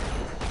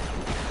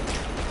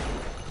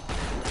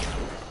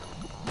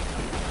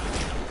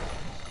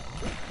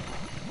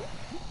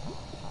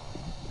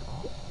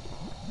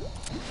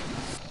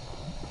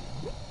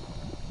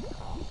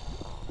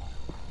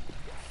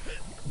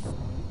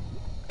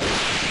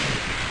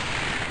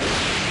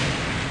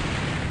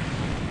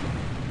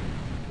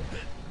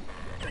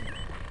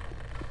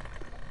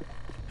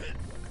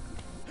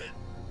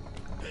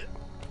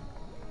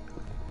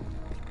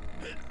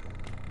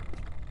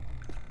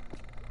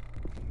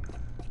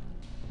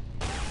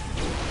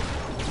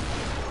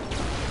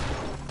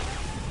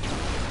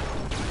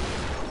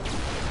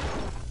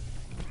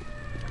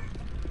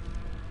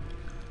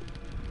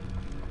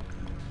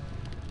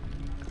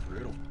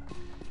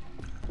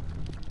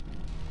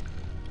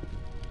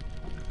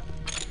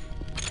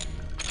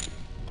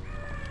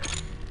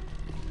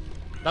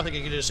 Nothing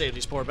you can do to save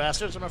these poor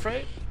bastards, I'm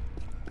afraid.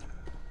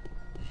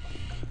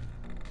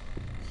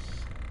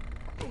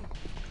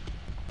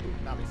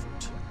 Bounty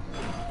fruit.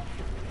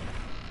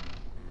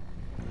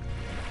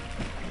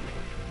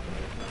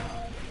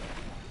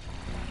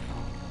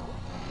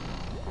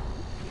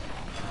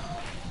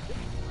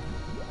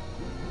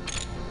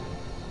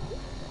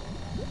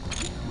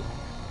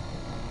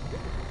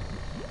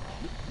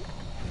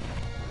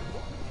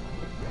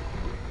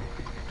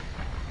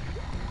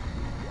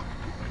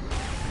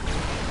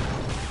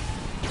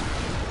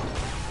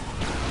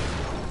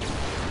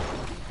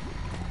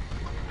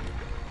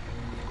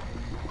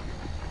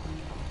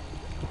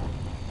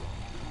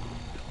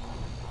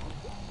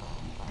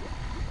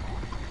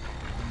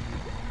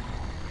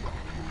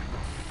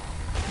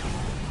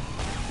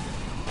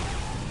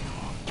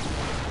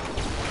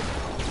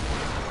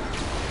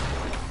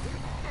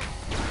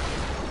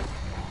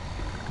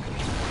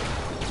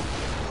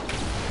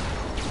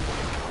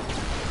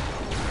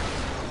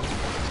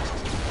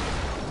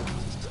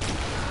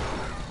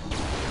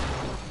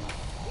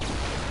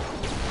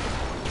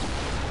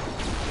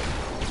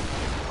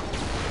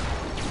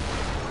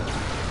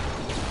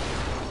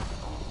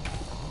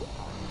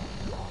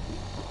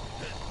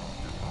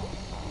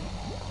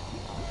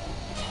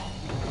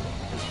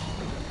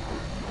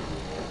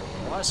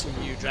 I see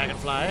you,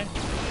 dragonfly.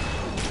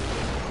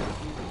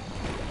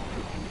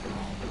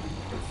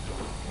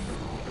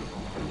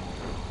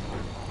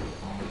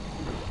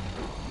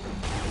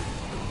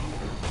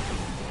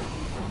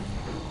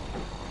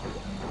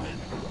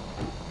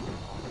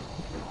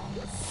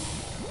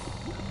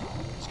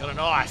 He's got a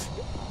knife.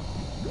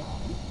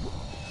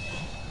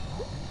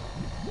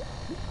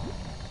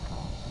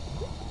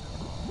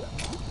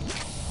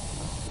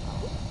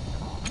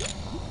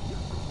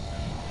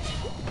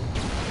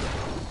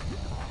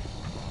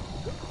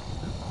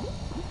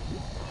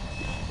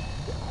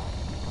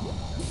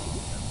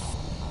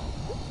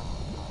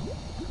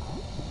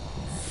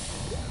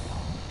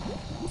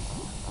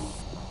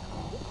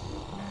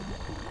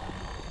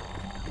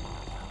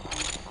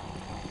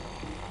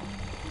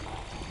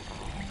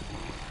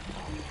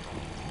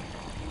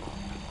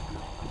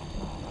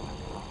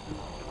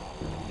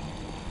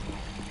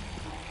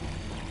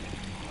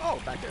 Oh,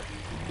 back there.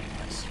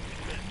 Nice.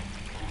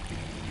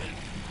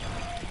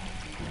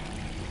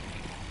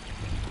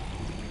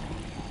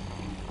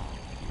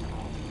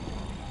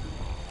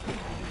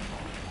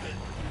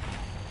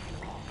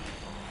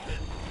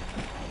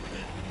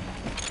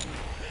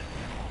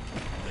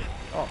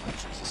 Oh, my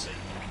Jesus.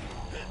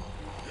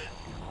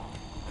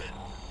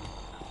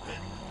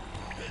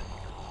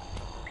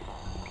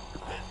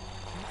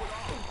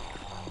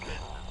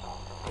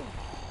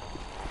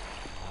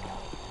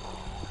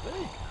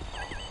 Really?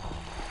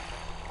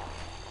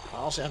 I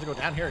also have to go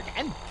down here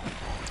again?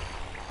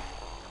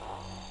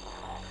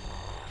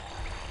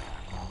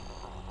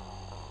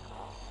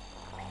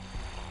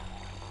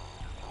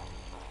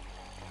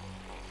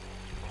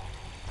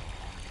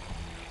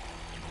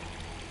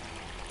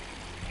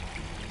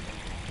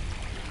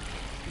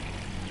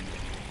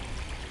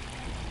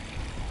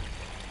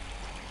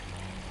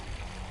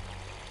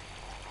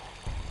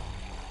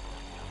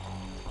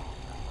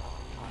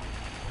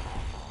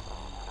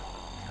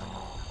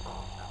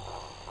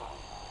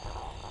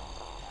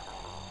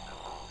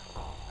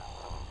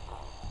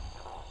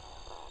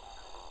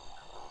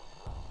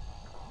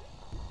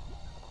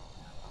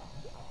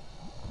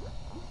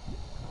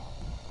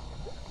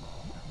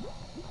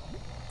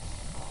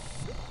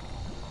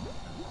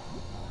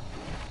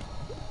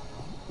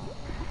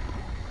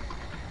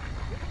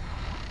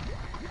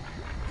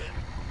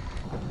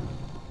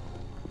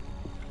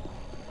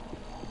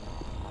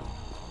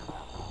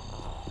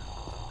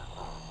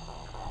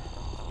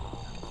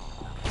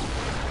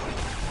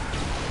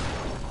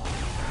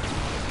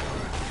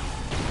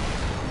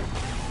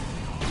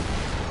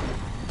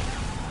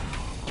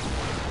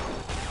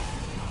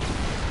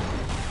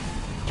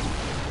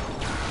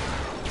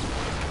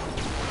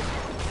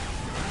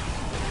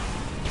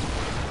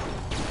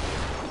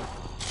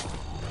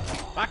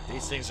 Fuck,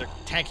 these things are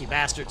tanky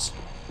bastards.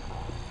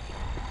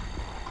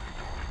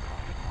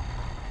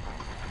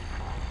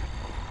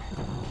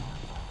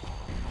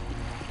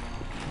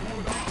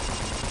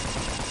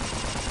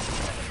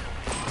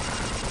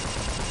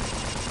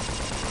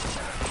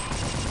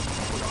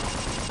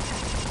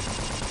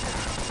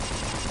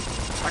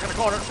 Stuck in the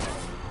corner.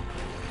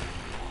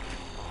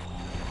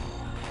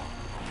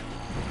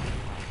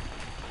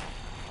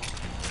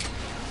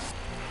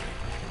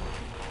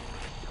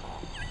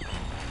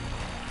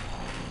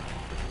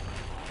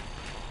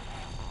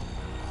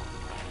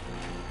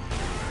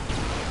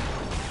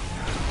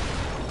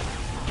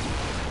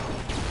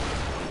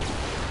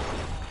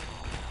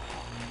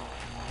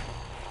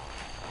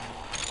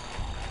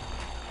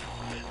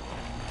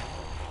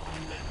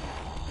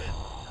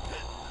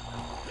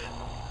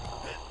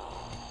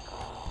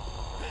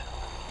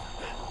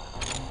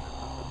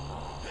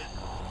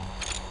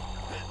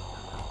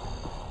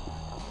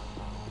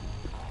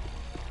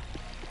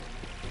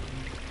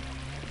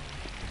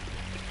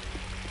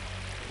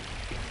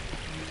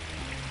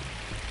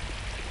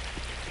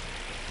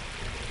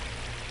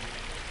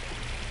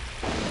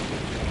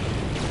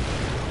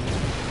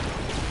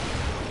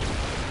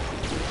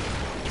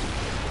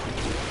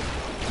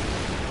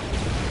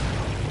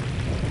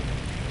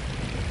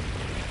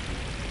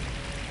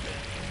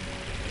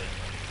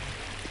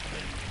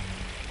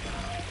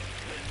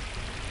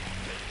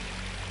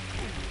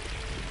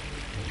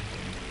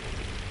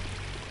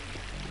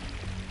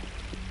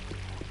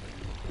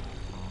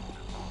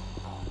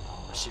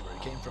 see where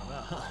it came from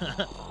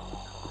now.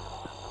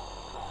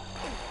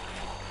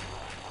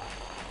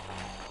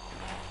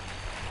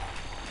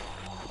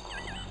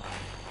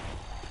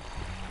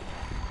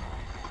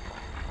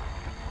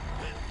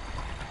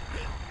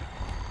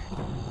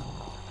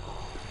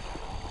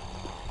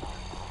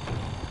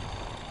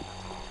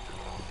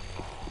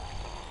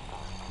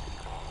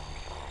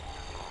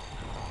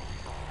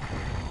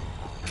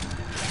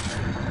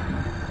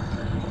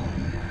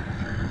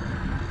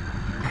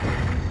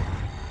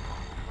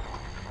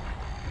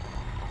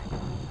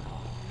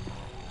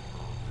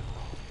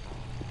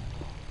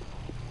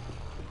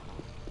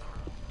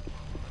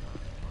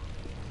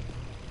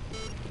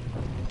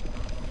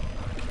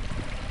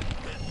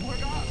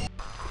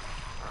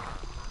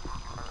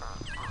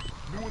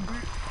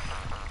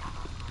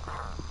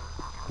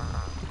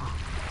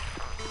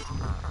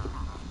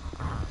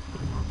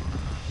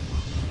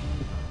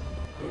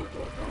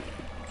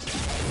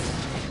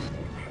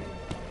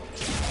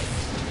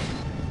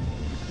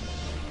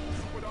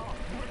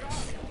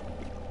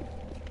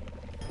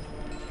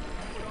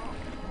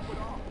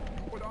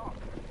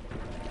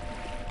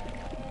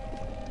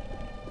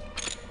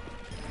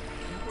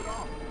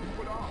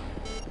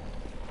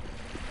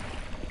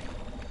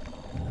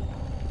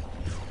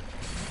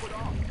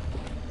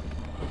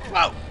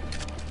 Wow.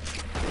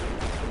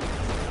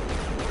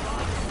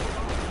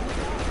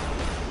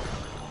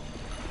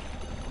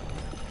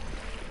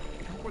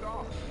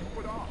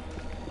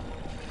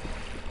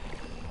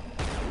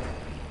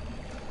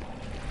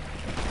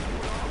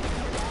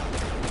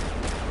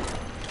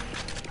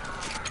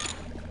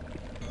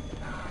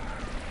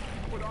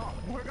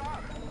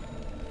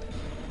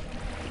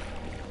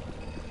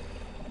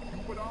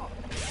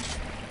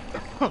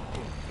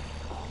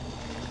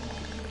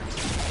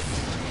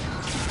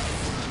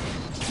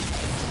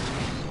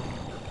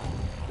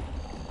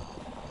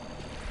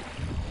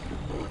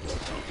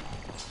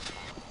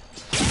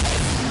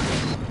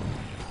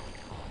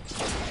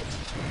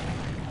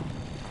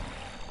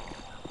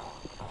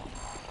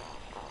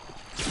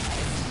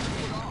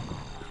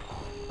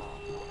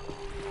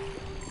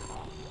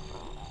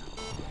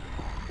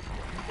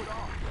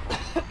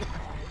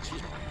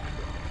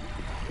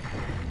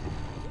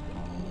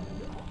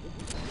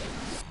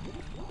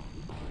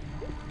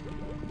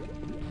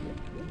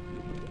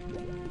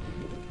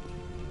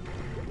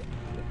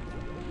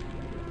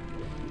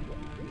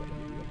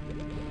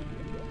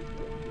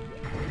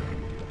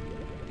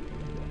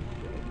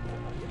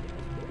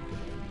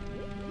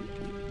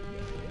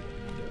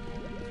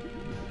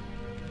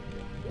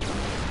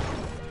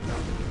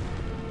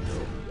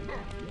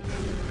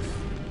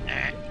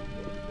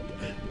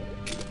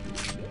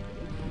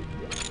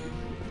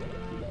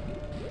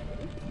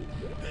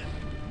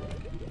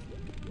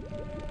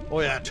 Oh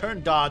yeah,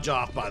 turn dodge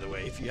off, by the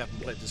way, if you haven't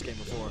played this game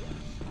before.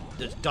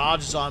 The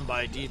dodge is on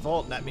by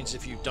default, and that means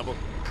if you double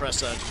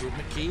press a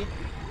movement key,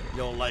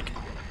 you'll like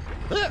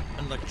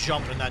and like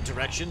jump in that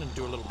direction and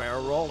do a little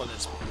barrel roll, and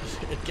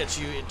it gets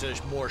you into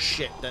more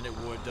shit than it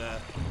would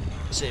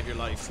save your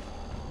life.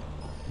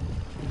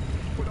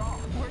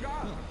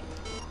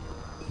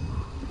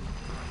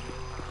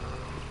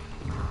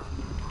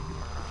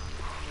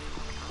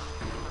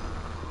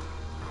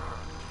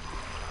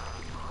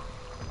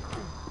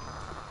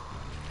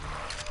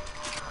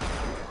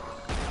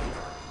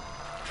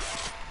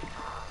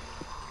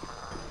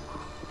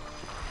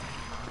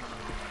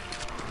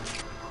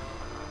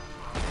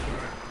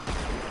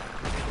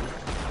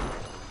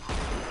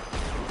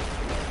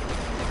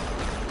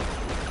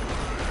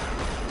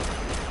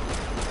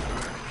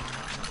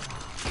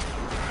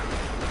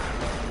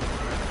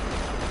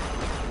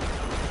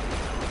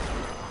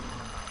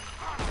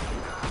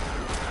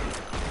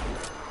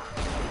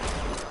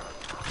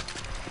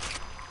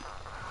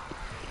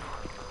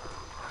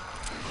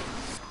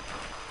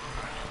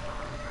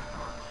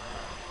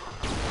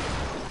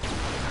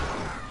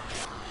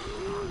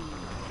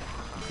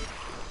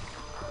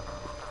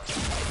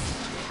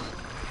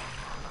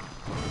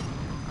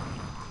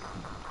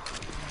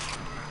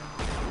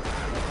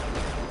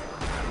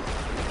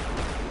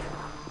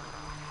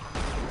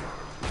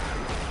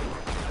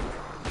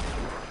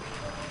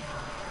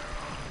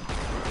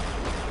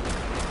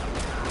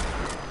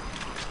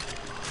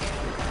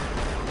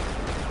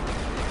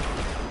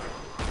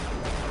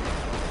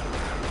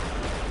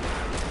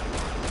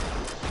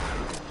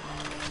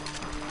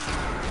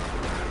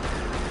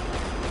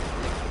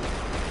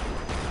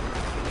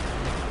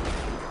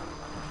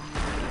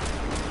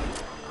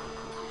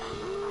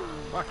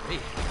 Fuck me.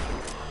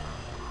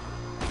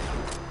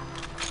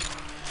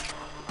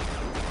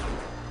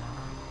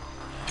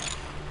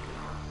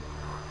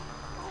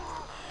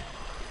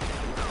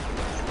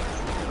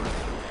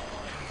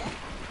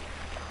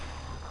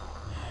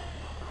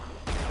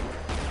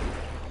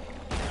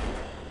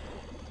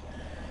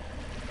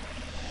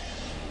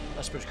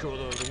 That's pretty cool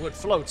though, the wood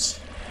floats.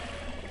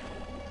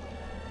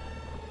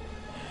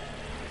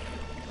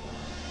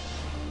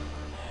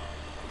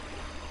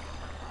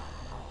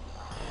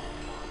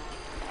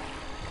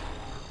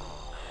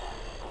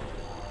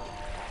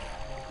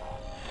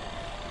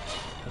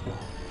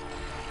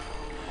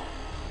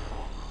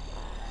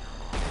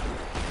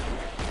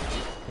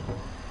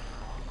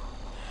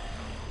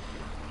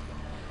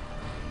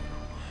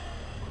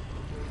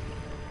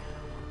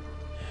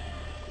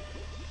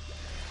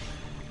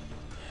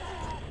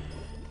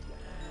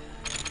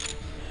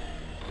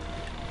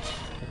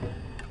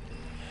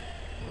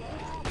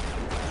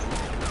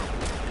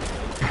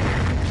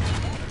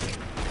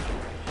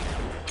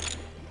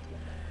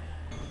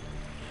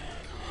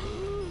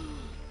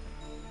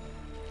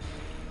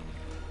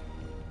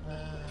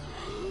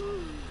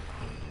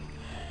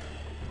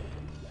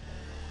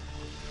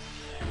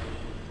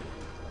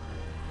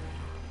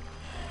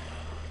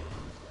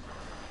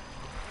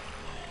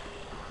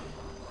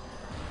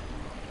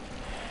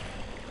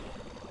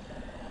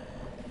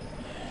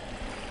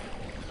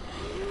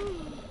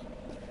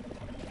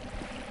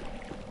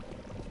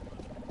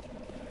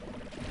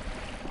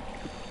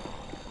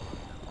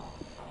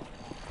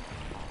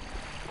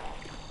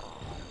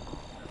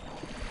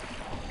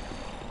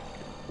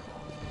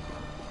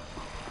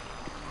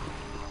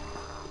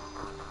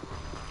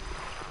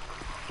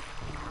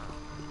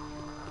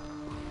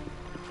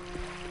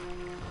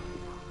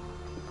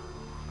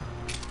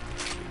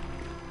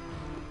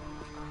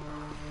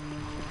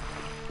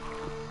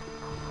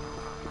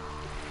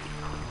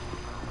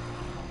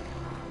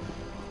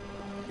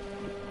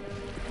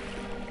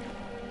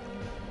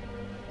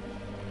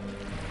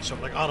 So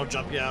like auto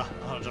jump, yeah,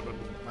 auto jump in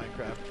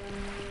Minecraft.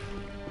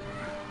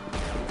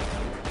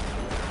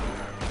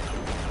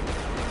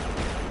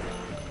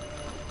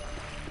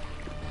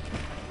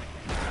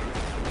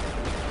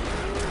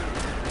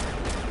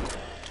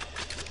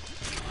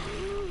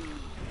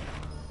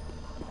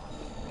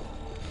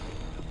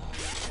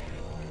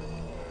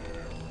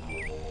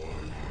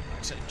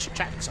 I said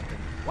chit-chat something.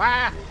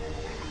 Wah!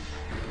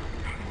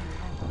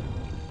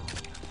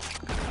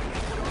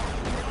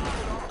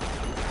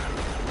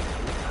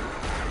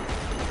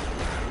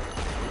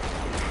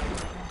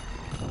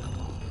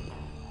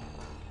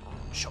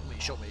 Show me,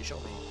 show me, show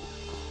me.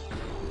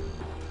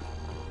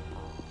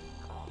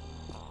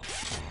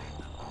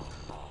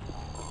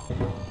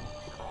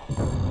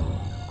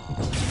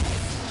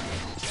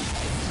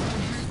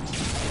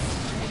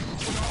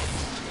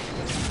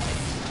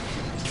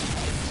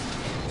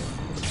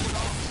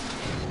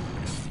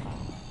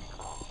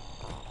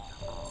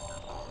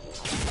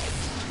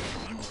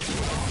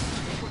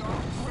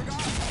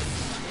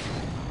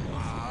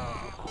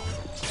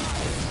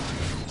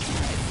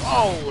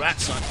 Oh, that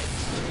sucked.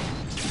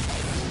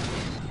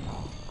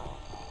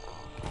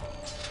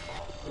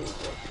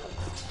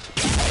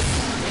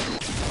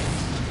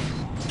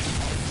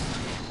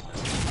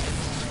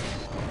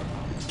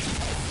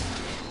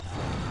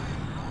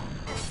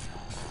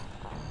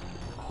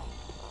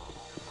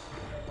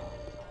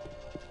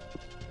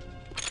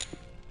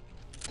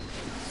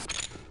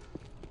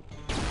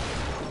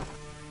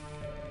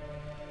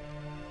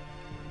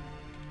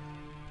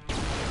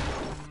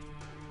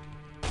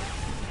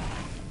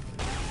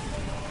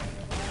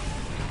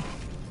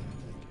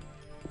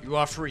 You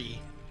are free.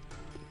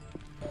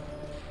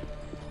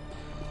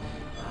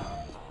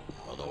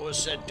 Although it was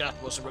said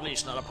death was a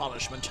release, not a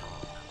punishment.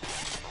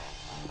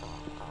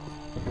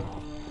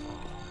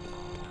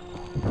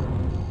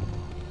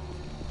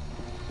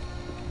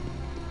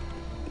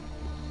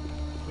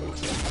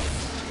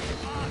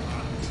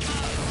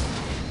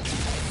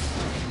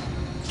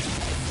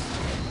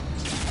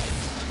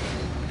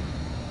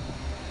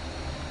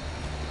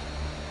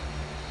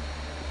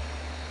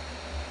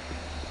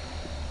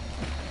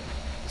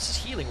 This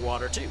is healing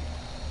water too.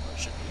 Or it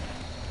should be.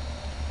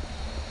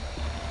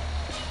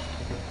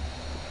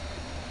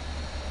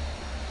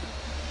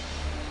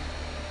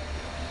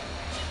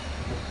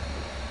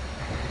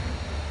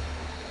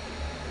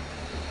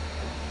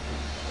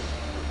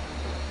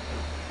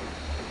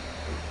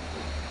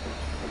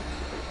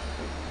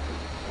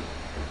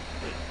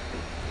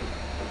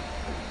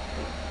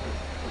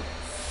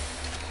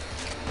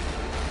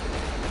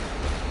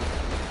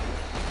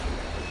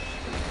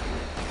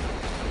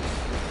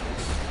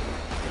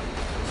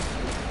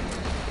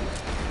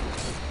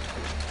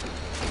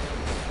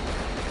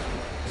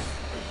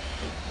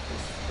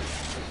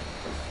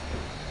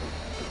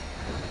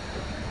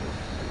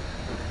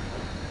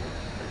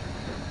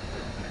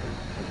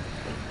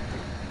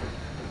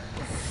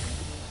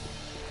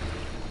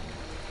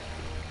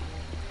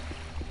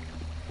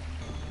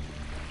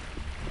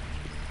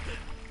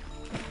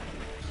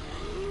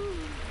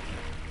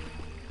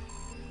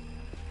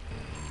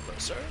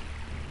 Sir?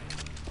 How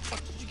the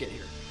fuck did you get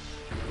here?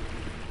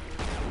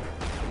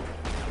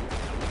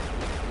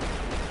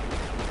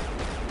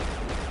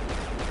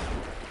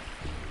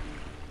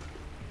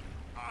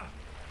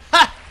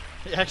 Ha!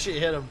 He actually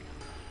hit him.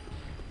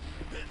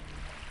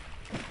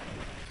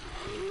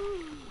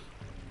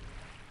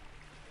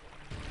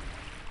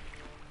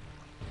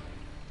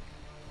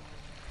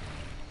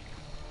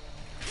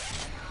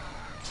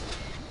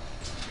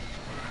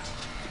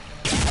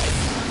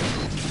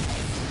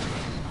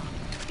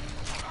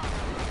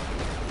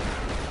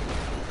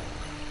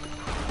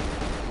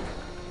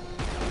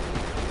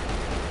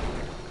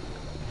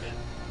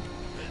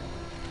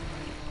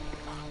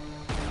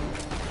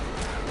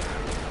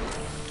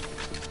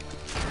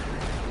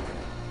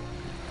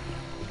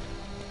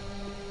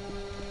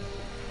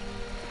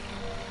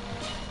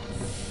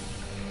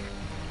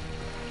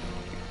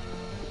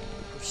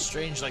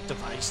 Strange, like,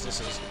 device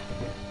this is.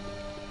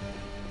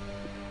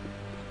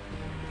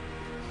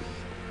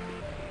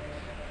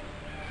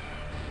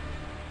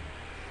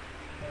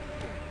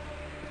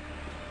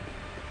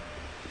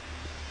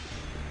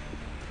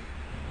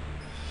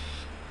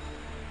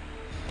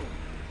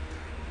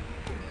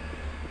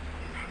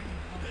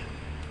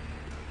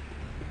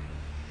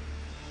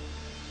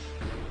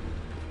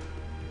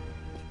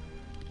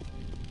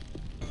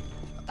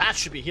 That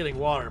should be healing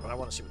water, but I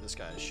want to see what this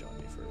guy is showing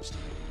me first.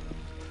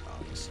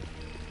 Oh, this.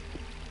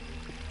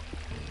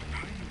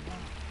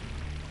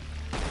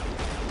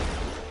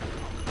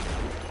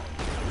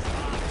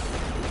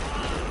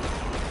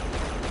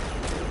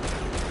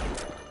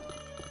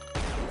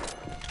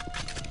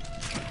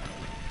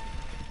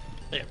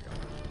 There we go.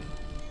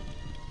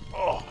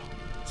 Oh,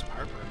 some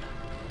heartburn.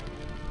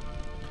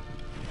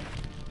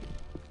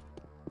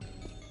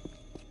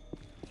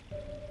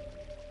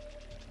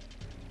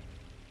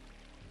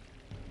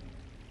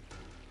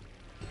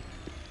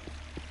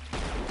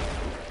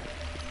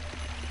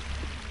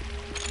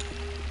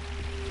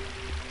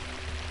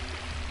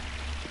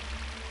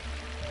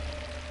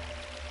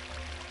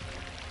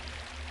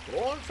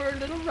 Going for a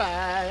little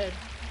ride.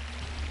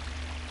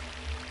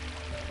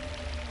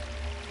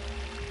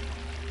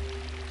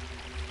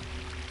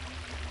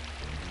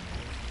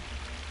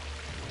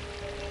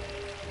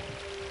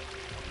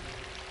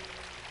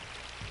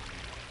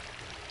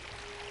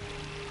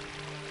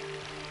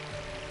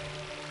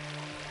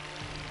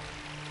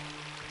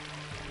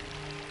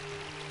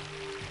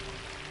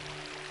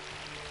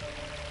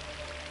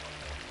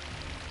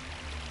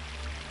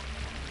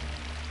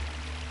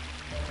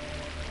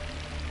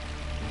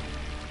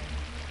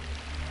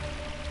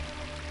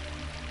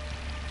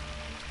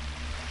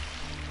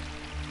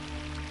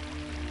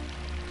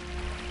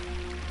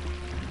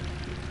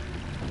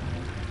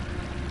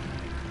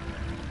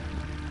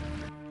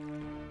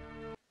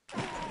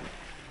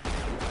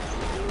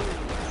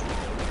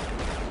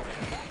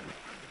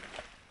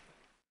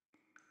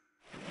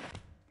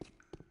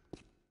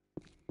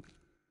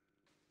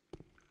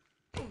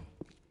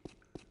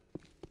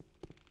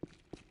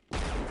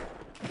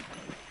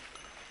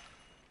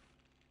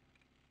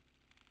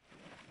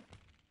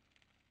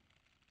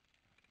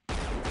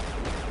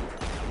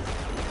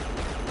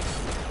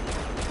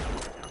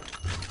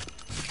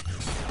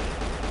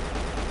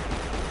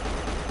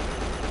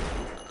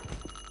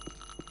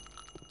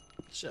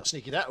 See how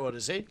sneaky that one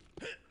is, eh?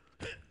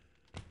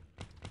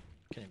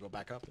 Can you go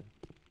back up?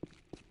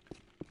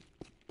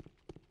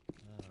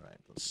 Alright,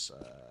 let's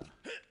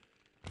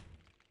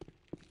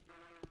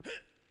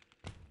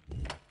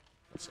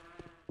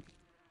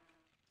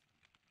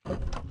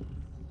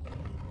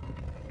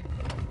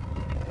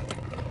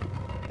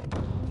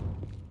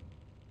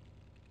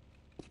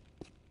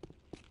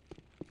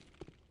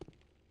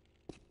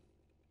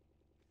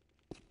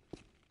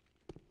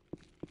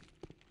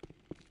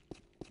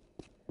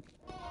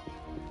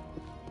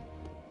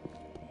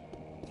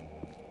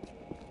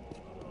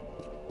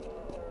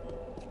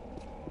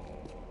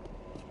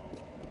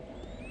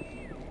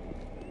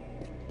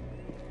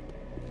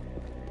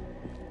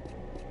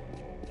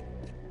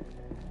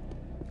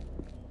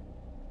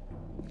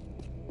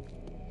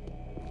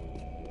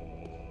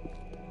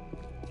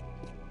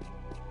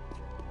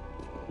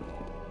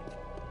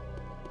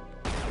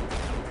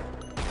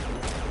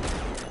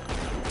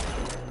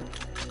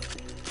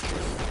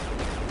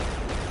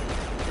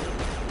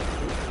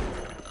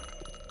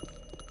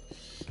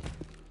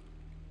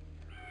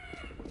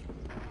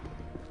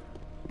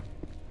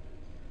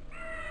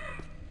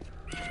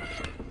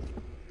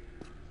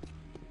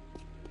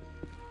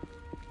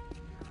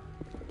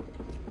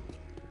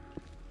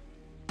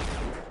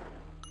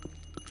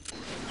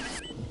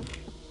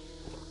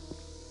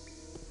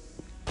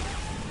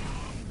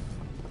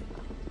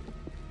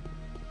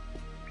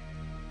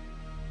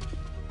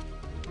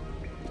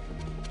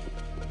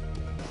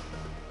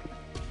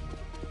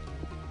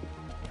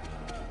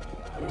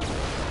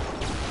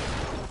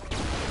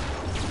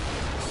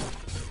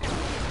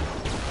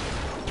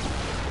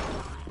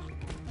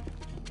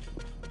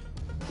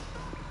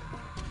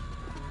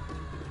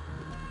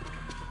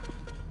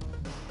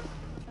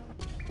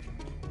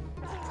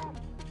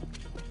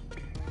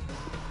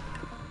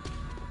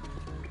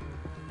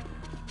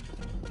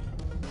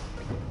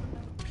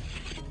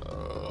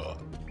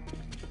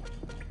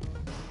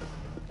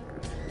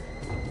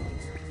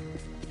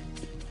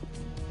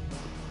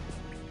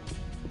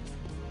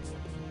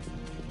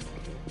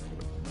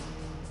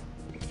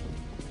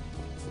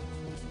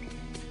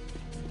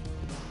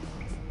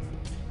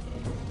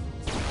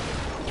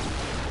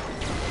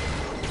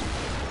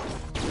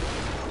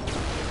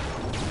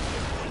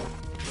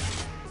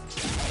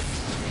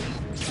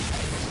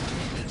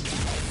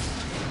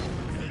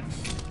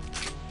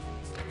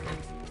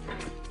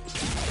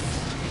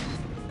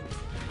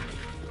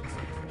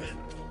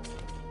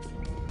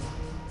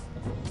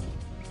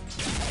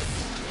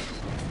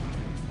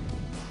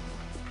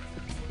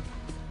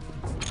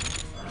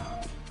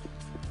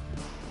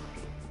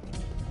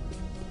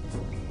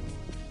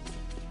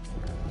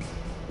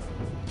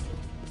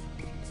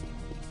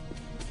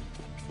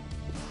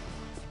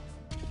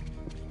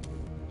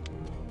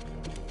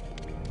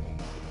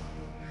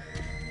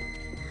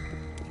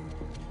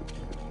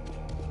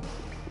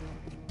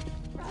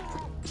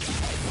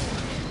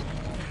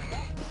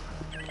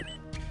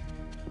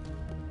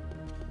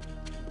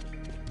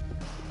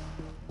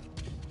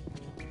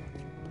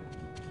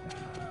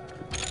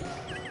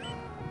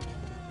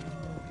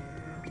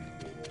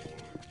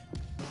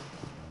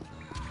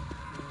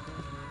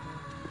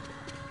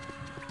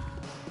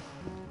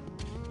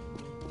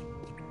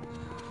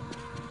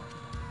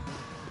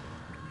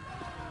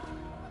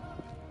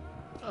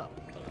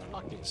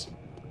these.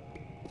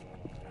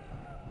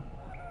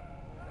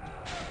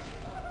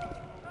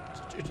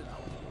 Dude, no.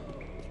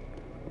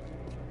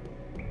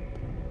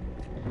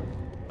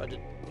 I did.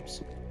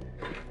 Oops.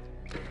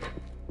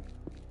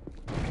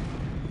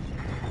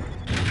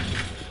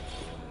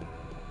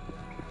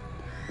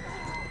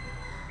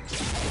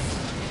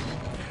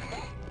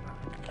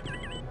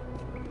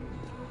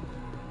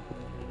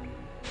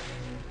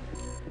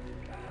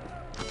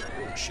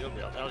 Ooh, shield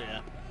belt, hell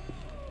yeah.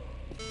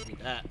 Need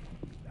that.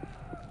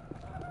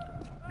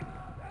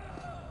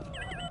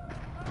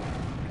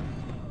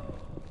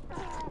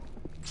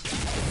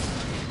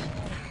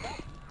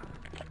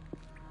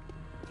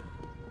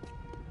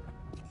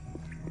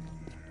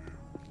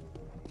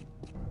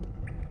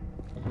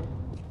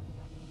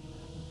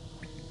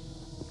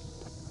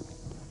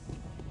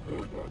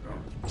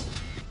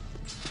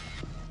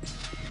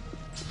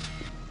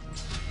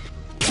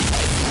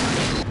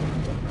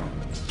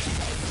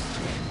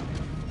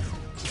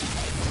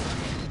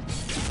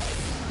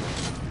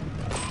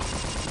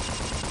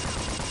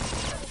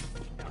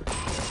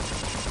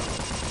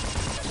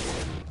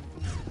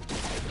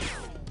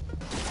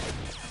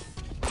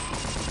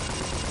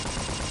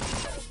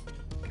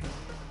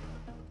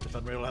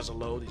 has a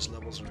low. These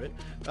levels are it.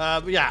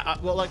 But yeah,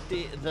 well, like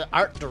the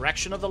art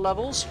direction of the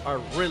levels are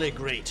really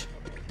great.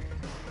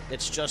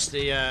 It's just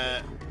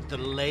the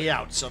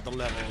layouts of the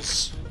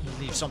levels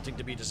leave something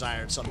to be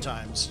desired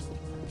sometimes.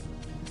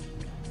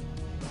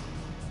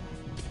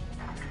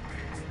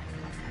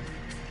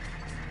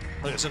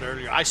 Like I said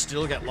earlier, I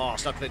still get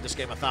lost. I've played this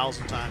game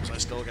 1,000 times, I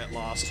still get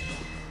lost.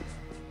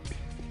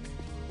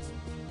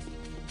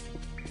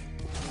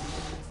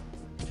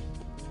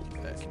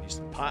 I can use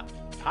the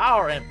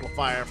power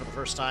amplifier for the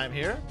first time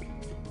here.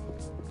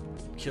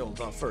 Killed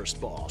the first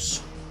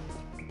boss.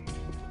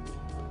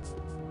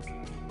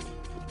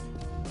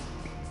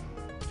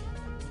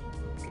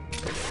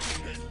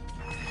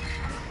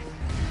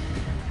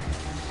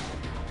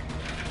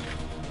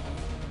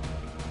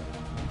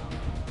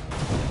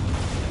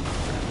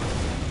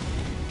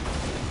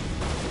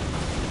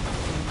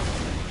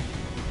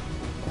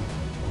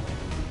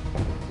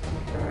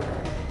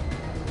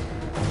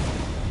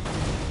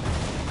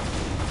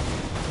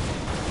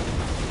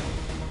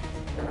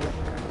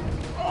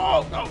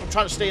 I'm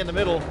trying to stay in the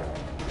middle.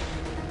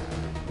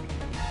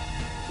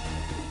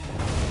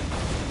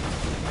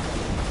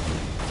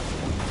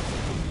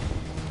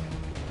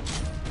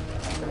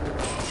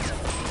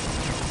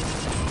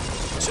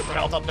 Super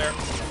health up there.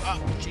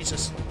 Oh,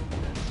 Jesus.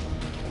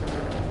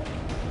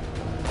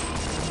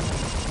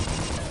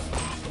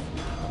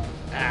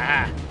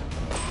 Ah.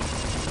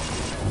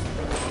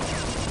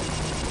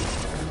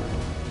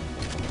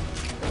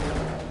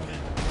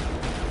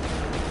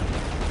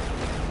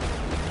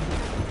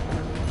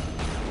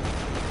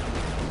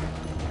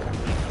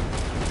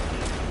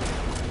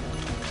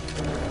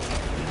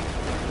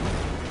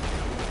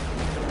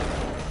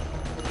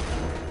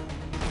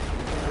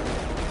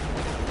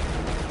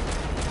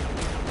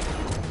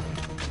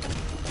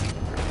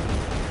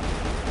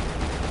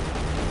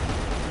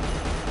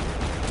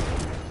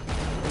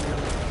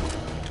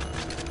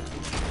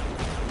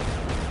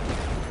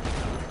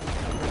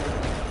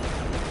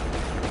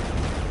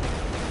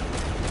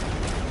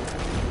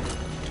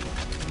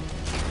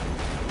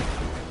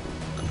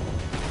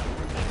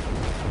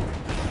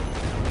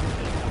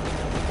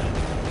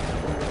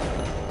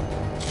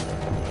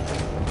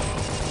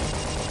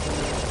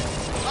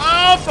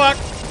 Fuck!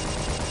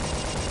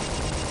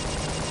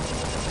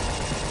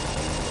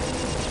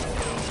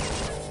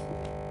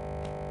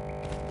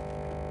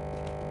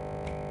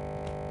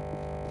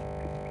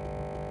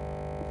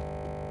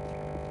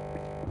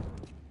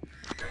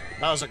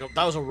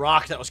 That was a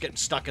rock that was getting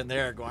stuck in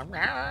there, going.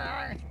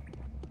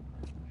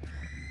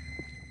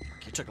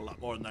 He took a lot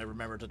more than I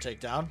remember to take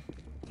down.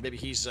 Maybe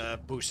he's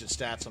boosted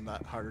stats on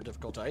that harder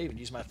difficulty. I even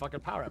used my fucking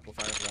power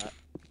amplifier for that.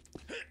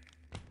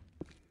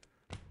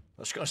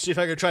 I was gonna see if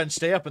I could try and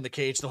stay up in the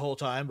cage the whole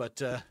time,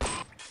 but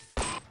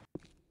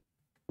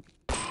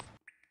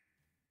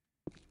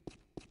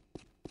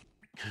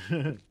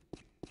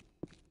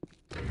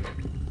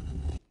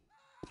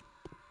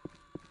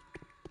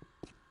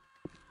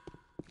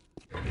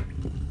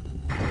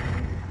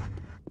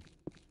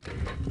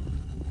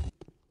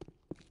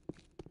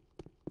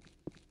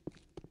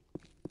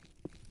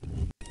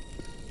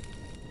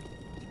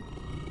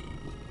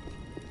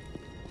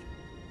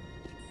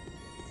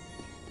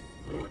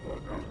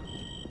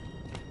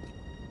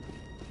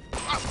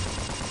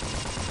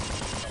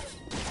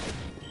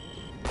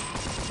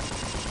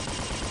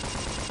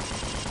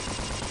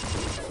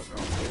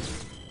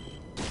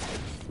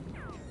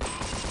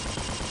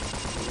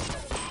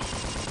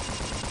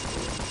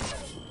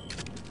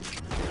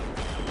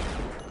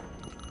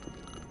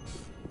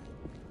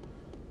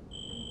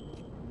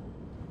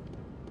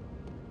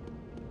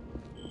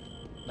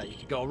now you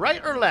can go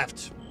right or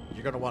left.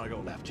 You're gonna want to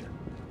go left here.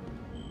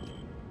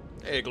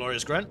 Hey,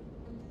 Glorious Grunt.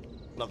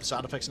 Love the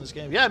sound effects in this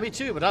game. Yeah, me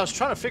too, but I was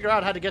trying to figure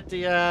out how to get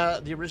the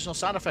original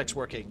sound effects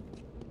working.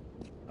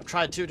 I've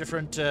tried 2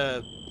 different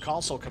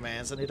console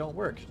commands and they don't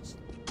work.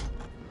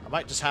 I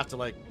might just have to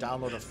like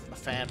download a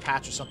fan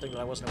patch or something that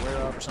I wasn't aware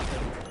of or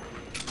something.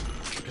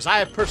 Because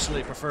I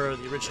personally prefer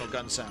the original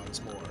gun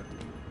sounds more.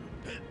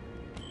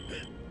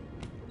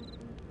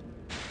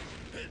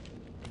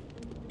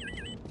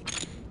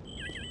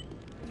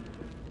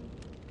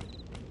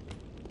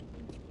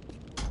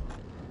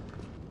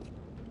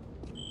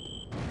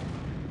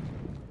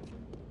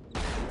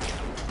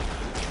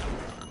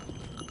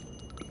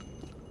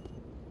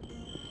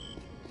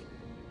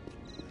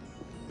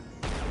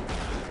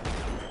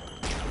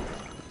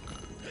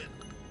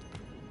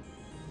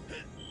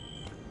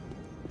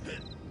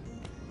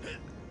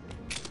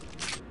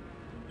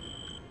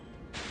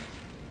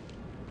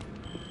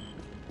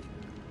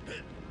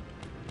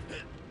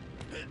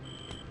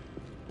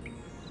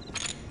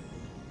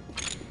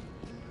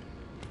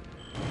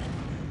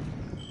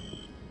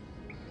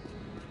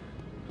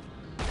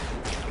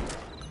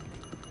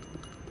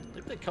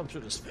 They come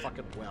through this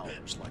fucking well.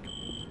 There's like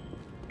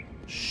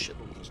a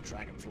shitload of those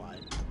dragonfly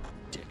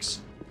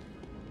dicks.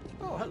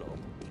 Oh, hello.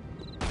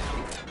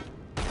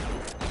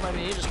 I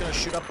mean, just gonna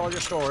shoot up all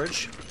your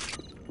storage.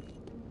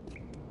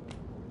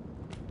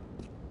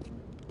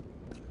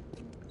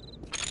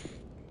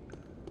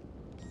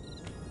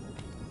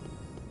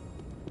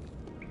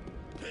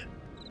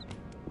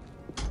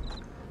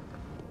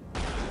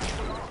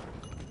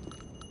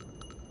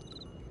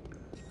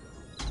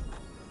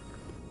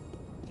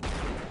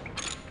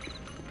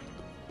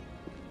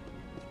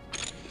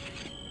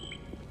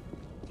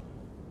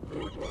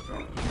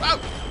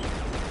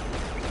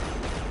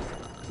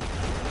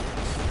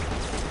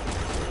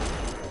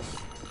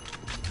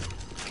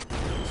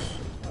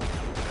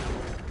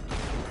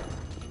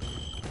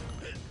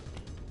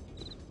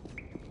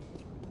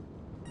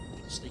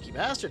 Sneaky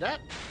bastard, that.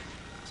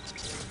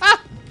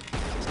 Ah!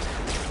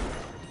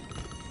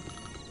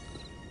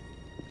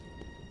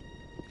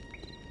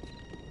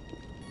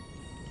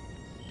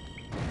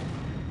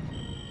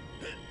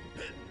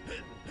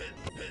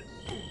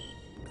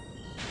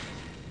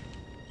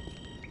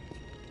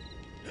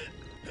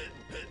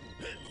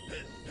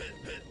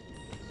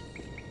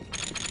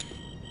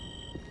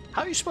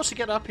 How are you supposed to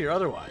get up here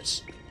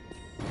otherwise?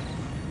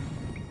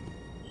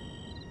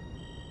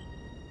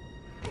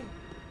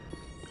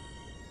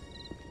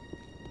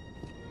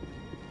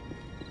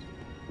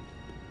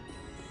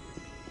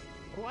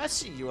 Oh, I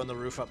see you on the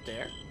roof up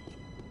there.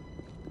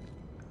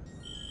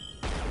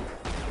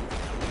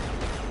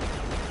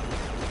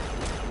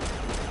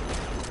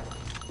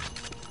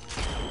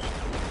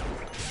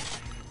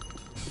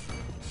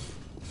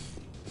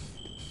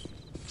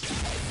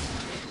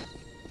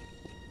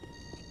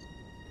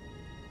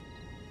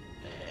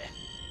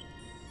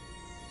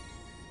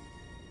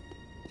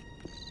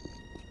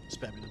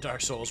 Spamming the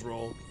Dark Souls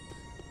roll.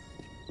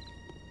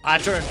 I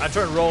turn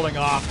rolling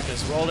off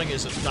because rolling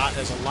is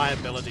a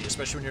liability,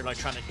 especially when you're like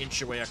trying to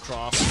inch your way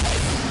across. Oh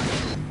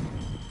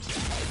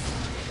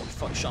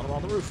fuck! Shot him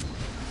on the roof.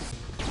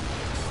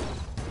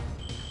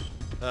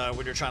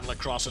 When you're trying to like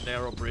cross a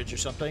narrow bridge or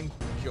something,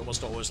 you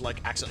almost always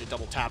like accidentally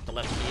double tap the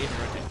left key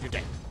and you're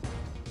dead.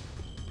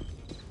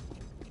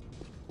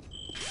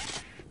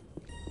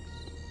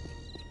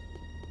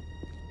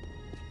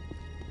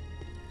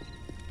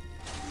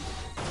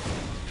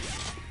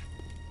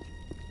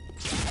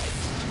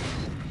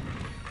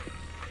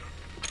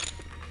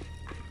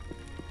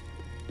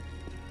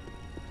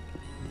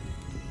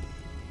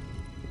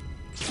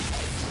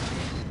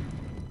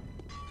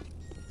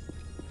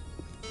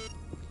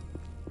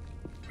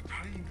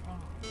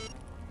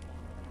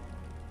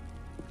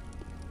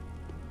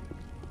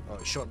 Oh,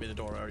 he's showing me the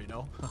door, I already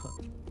know.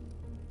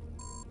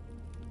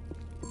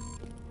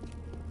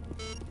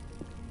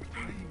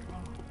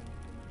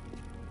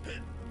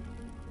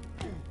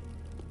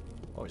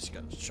 Oh, he's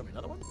gonna show me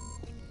another one?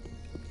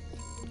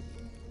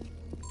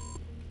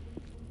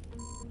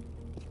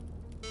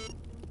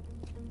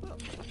 Oh.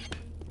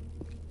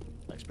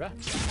 Thanks, bruh.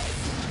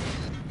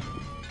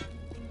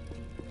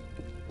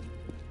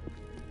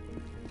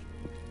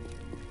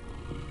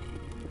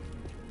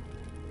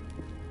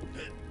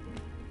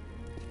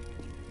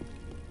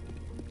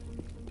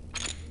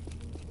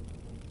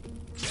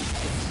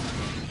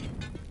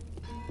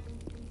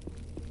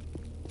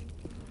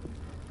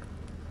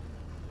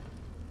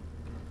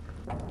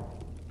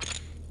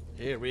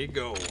 Here we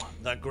go,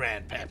 the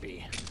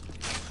Grandpappy.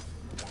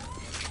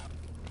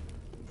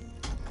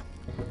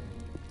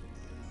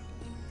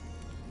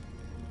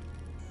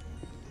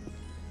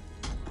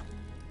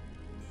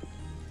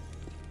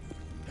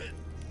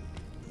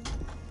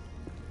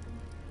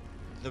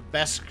 The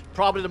best,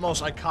 probably the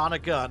most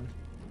iconic gun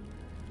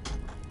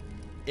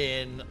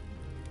in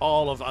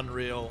all of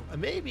Unreal,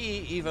 and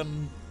maybe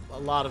even a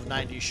lot of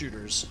 90s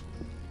shooters.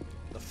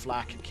 The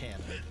flak cannon.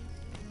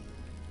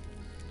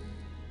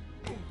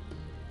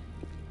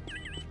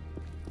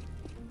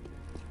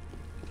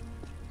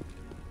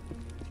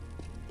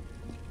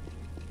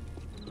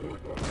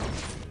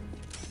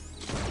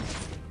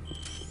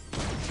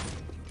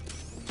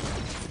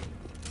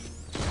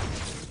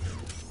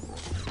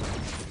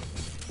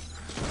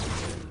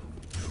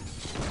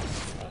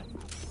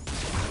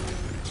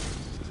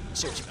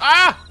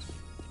 Ah!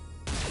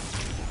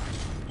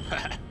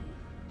 I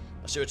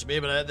see what you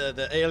mean, but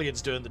the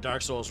alien's doing the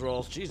Dark Souls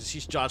roll. Jesus,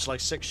 he's dodged like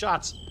 6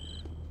 shots.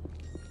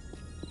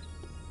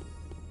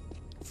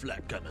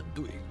 Flat cannon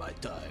doing my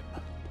time.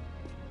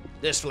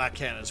 This flat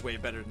cannon is way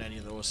better than any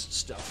of those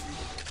stuff.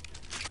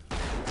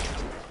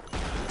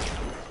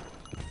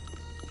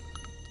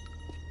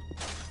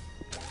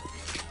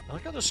 I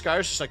like how the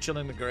Scar's just like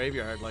chilling in the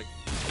graveyard, like.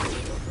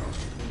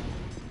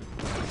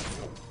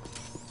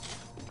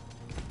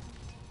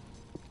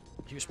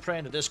 He was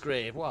praying to this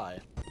grave. Why?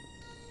 I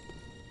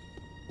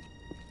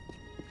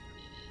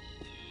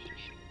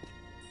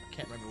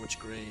can't remember which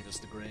grave is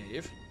the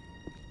grave.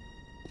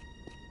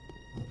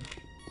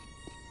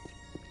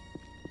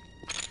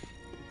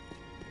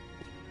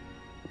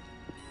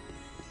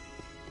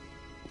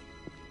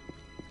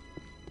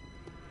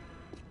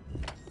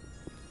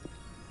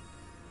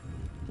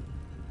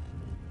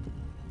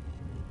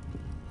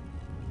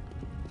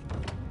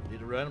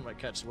 Run. I might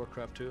catch the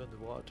Warcraft 2 in the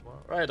water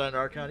tomorrow. Right on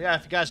Archon. Yeah,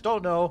 if you guys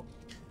don't know,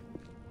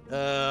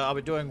 I'll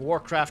be doing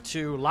Warcraft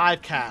 2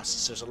 live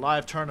casts. There's a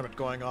live tournament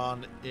going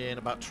on in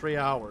about 3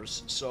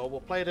 hours. So we'll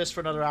play this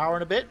for another hour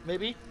and a bit,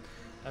 maybe.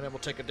 And then we'll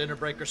take a dinner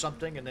break or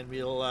something, and then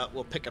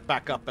we'll pick it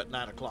back up at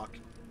 9 o'clock.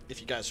 If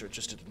you guys are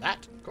interested in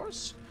that, of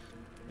course.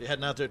 You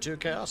heading out there too,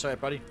 Chaos? Alright,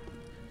 buddy.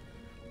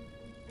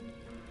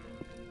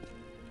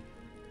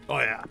 Oh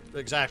yeah,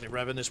 exactly,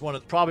 Revan. It's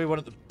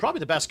probably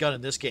the best gun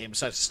in this game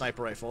besides the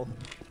sniper rifle.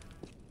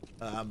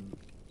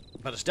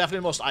 But it's definitely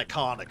the most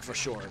iconic for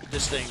sure.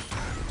 This thing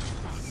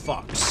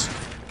fucks.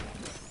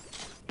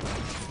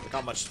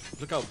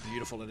 Look how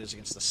beautiful it is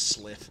against the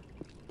slith.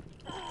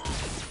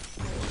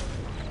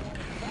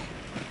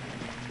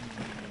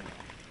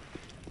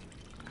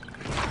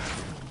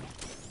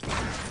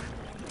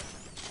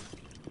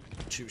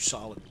 2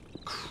 solid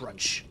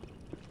crunch.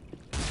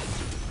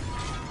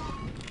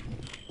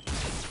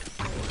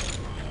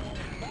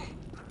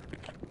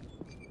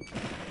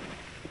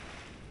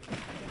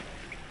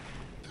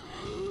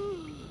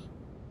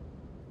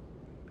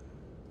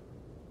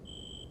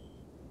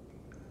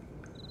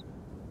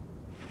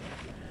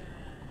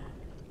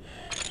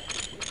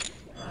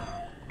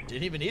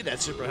 Didn't even need that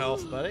super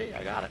health, buddy.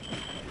 I got it.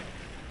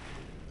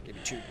 Give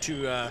me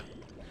two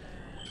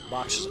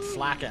boxes of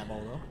flak ammo,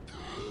 though.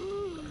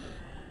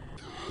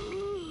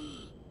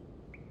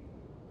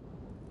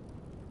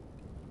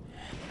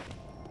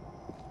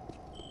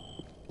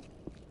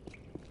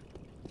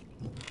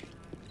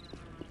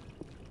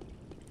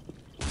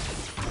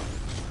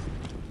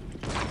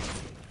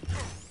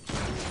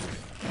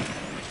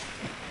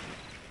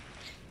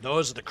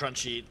 Those are the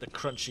crunchy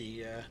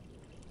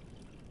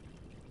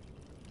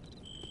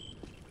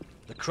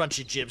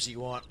jibs you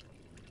want.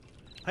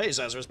 Hey,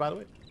 Zazarus, by the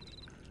way.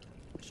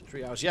 It's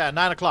 3 hours. Yeah,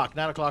 9 o'clock.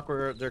 9 o'clock,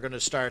 they're going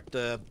to start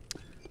the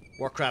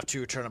Warcraft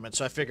 2 tournament.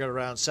 So I figured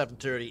around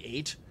 7:30,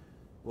 8.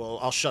 Well,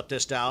 I'll shut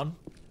this down.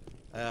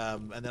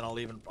 And then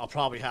I'll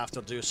probably have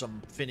to do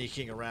some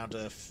finicking around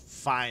to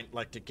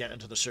to get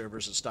into the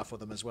servers and stuff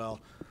with them as well.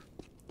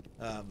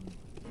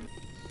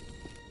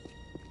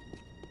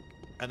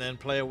 And then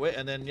play away,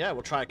 and then, yeah,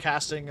 we'll try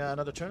casting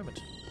another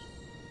tournament.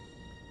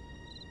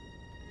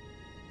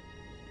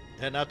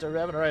 Heading out there,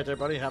 Revan. All right, there,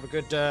 buddy. Have a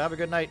good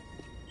night.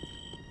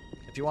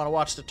 If you want to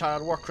watch the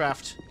Tired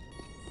Warcraft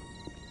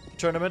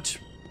tournament,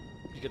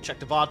 you can check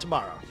the VOD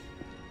tomorrow.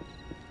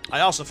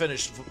 I also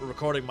finished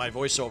recording my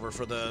voiceover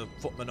for the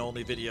Footman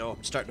Only video.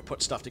 I'm starting to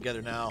put stuff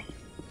together now.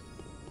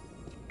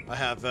 I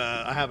have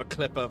a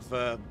clip of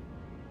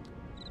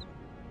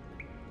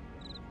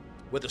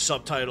with the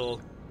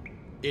subtitle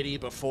 "Itty"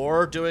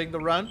 before doing the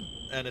run,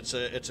 and it's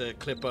a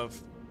clip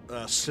of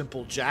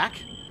Simple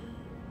Jack,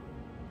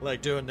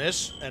 like doing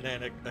this, and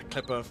then a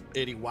clip of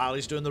Itty while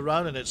he's doing the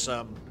run, and it's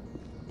the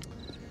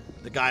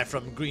guy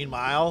from Green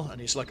Mile,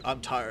 and he's like, "I'm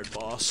tired,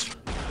 boss.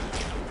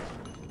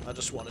 I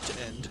just want it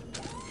to end."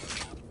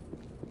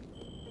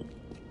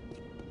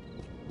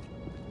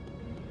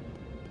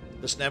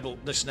 This next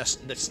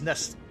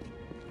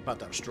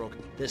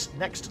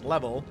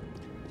level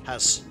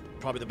has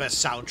probably the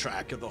best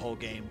soundtrack of the whole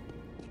game.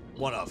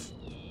 One of.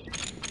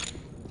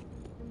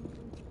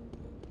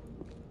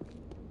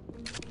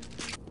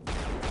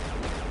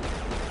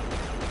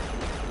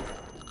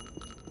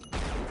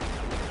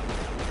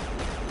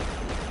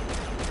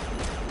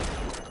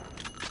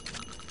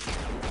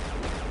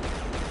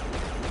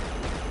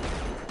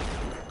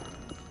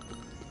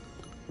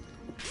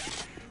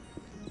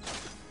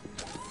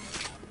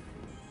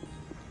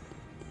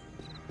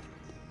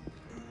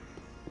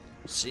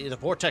 See, the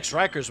Vortex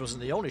Rikers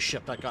wasn't the only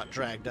ship that got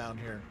dragged down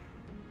here.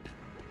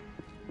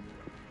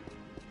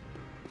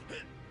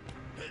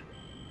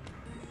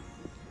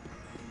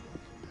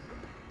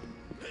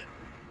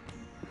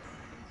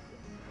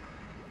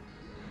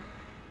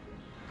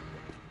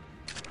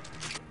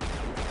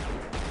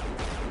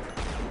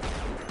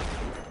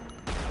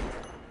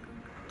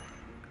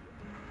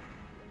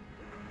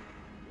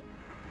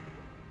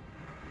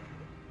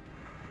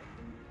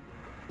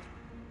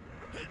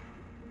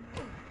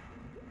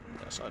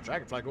 I saw a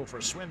dragonfly go for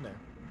a swim there.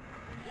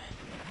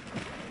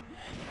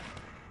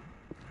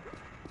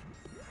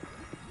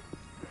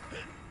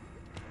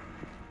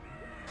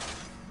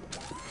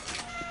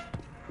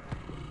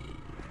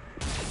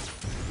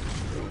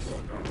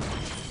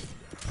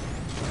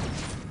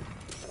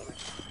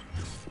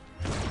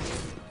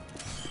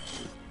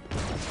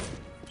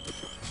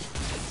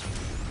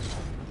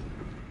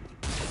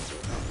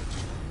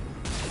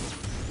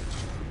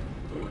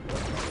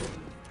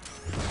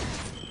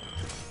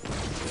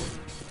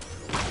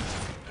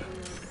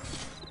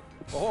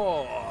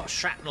 Oh,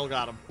 shrapnel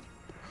got him.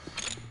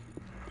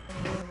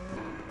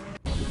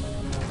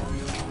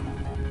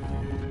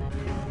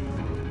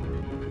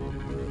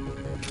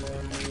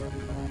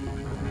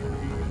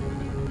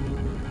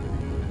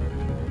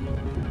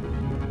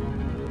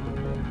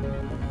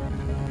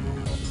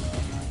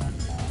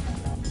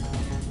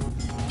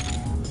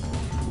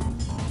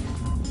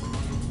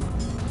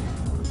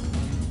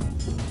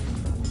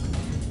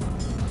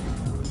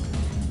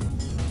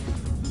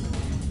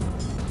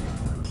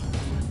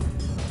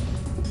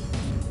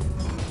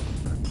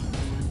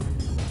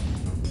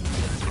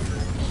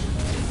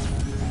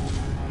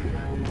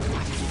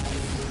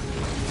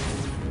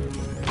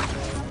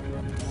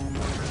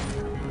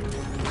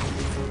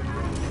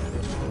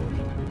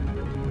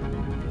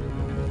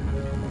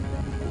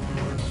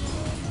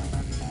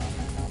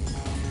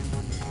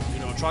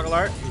 Troggle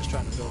Art. He was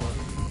trying to build a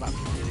map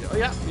video. Oh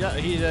yeah,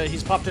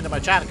 he's popped into my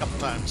chat a couple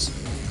times.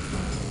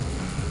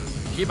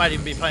 He might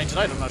even be playing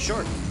tonight. I'm not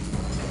sure.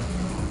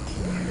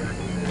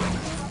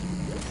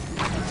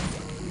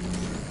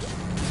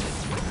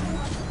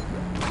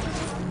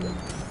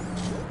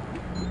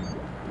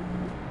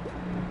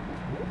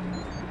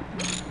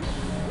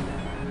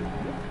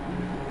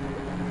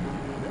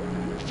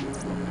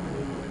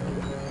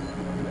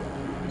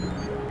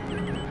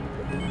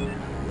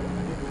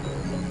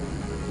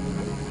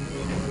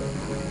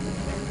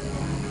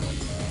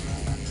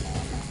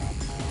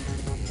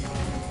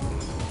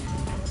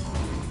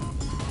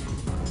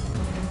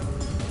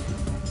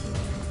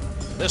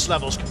 This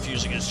level's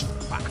confusing as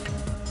fuck.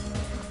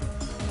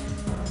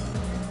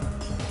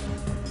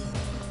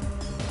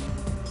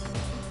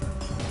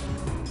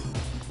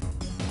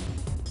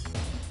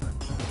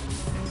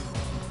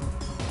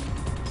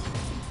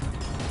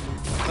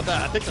 But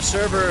I think the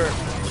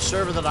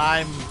server that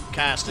I'm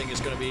casting is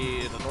going to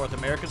be the North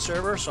American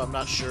server, so I'm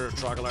not sure if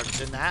Trogalark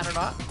is in that or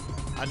not.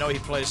 I know he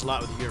plays a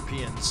lot with the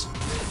Europeans.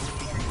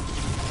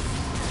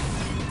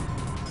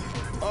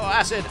 Oh,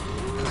 acid!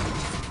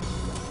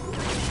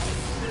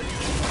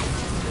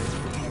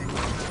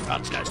 God,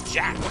 this guy's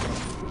jacked.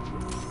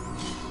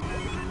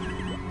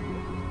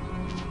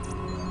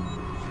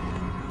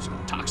 It's a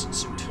toxin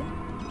suit.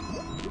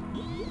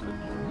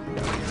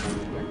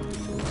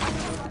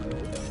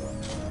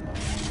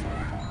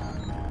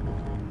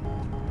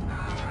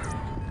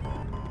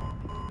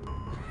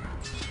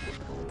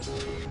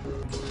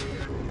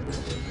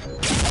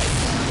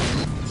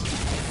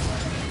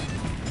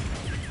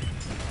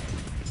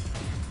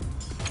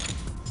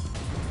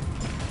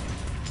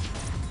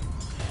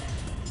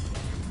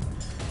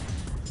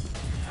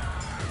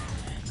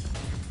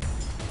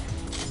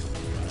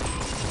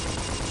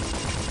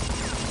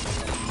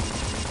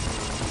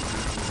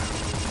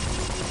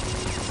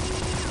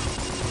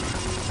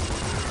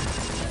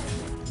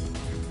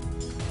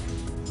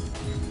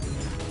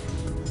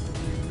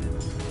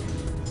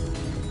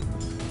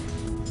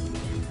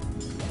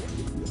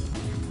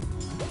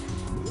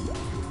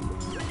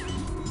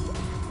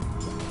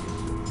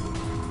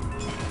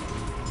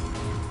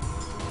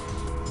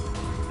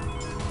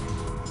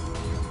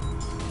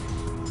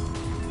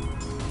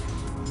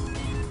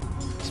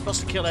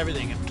 Supposed to kill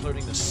everything,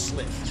 including the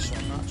sliff, so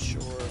I'm not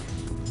sure.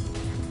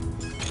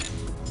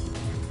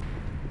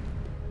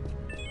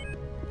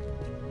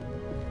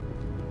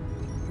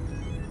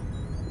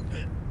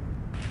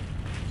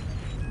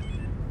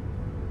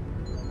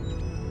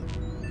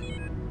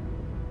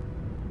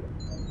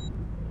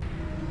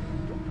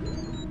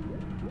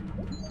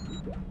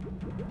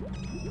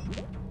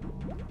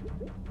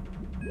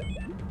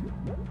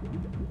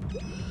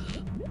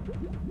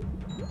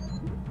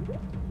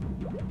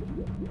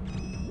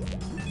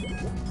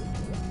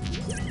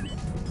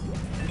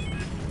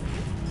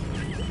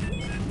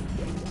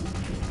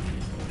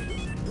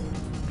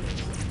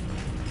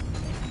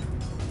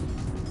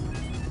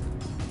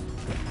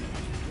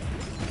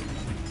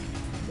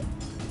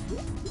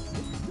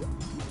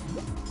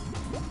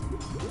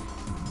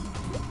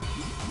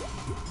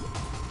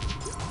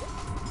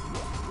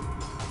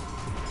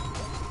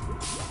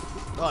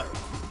 Alright.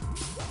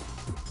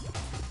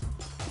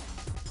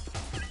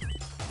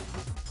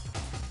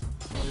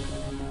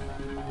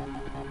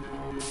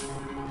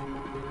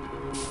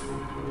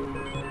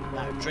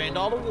 I've drained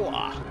all the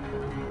water.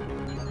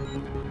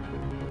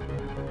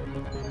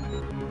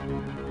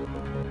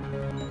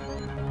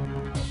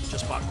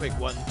 Just bought Quake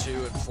 1, 2,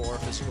 and 4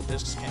 physical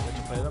discs. Can't wait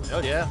to play them.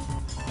 Oh yeah.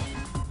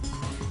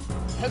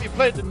 Have you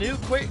played the new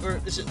Quake,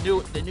 or is it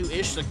new? The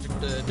new-ish? Like,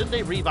 didn't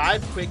they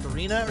revive Quake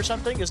Arena or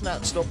something? Isn't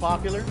that still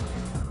popular?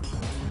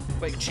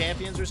 Quake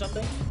Champions or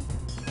something?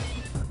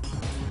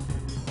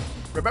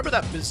 Remember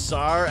that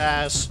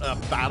bizarre-ass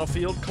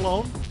Battlefield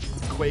clone?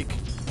 Quake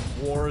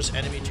Wars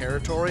Enemy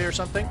Territory or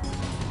something?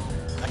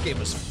 That game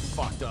was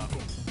fucked up.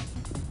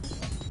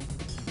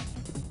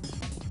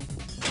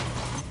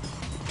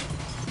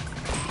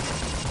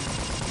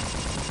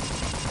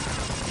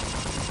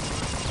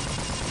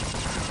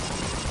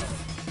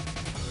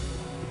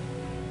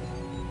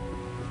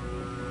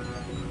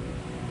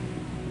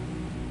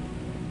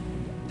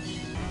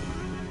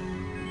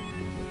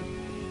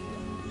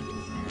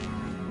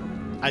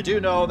 I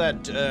do know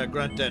that,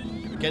 Grunt, that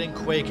getting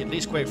Quake, at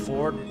least Quake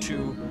 4,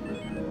 to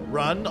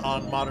run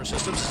on modern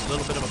systems is a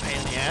little bit of a pain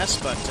in the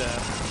ass, but,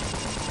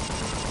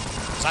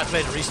 because I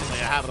played it recently,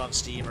 I have it on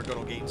Steam or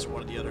Good Games or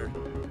one or the other,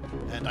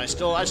 and I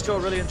still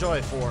really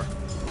enjoy 4. I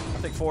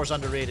think 4 is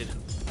underrated.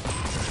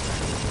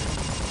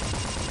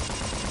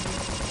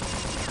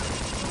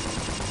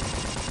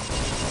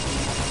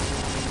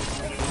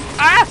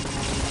 Ah!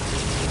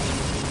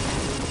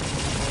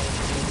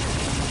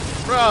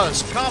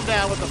 Bros, calm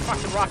down with the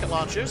fucking rocket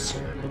launchers.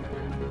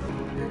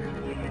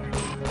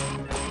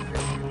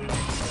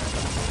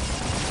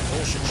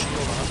 Bullshit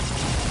shield on.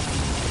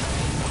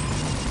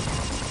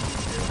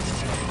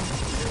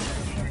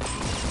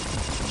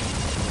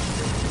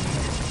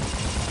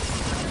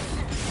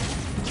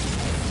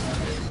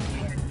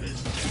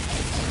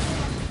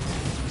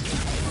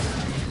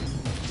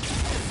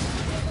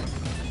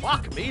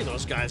 Fuck me,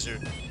 those guys are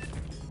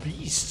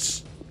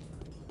beasts.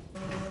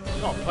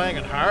 You know, I'm playing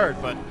it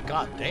hard, but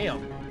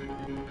goddamn.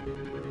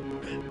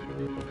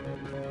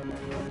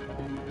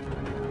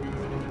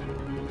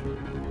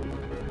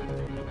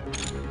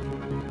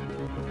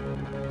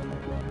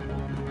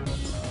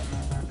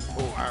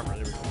 Oh, armor,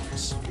 there we go.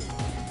 Nice.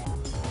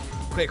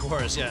 Quake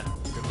Wars, yeah.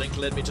 Your link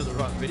led me to the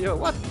wrong video.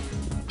 What?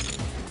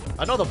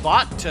 I know the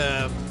bot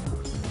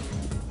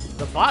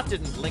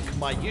didn't link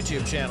my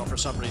YouTube channel for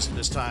some reason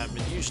this time.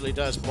 It usually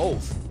does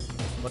both,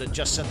 but it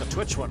just sent the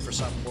Twitch one for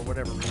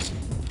whatever reason.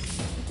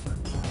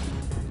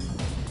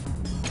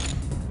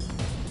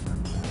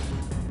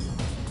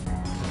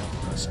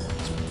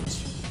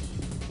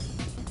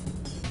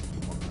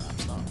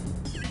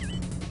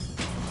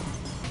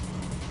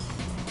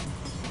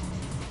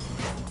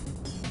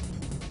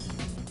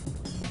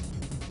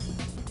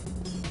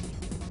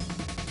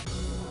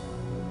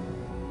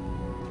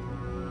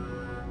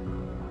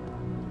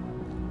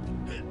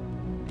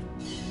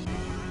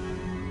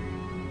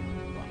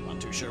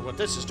 too sure what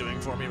this is doing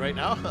for me right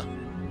now.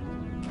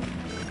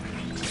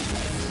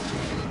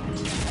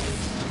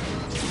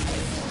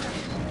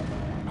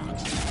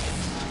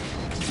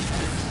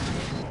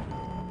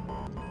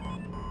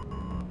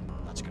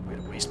 That's a good way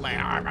to waste my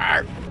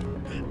armor.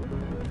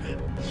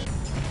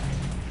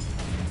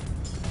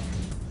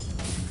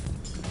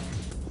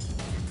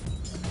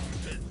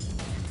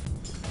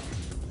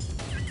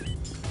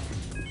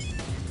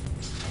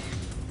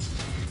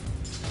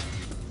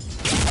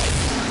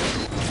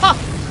 Ha!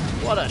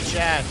 What a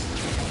Chad.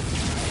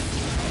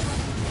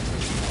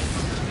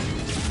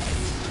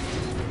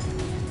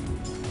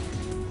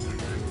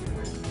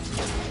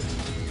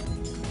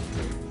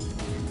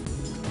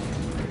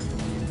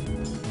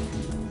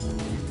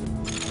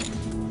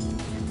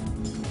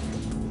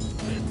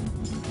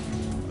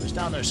 He's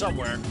down there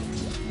somewhere.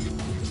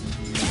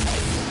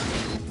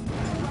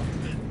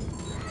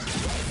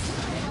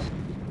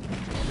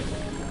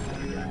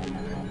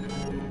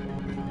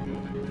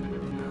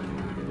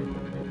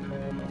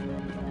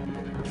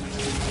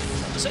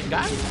 The same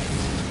guy?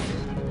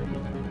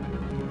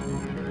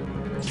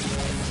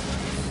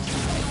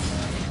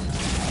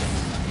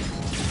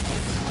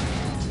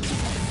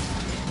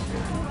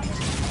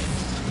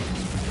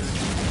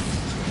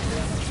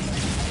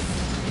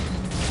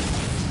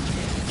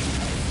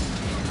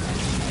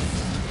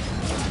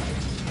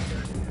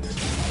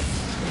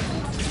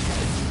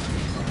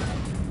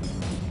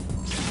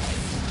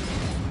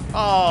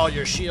 Oh,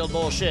 your shield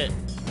bullshit.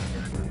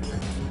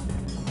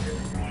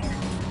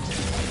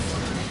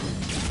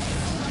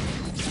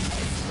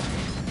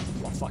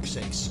 For fuck's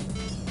sakes.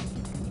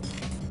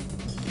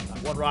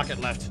 One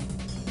rocket left.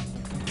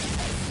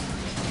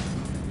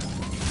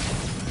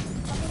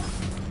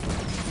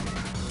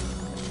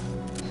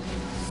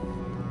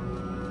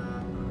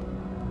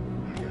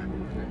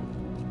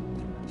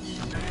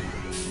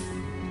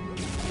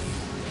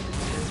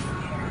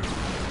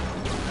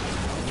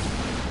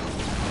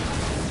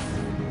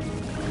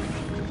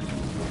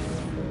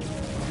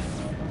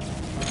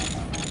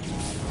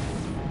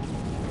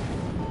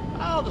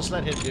 I'll just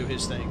let him do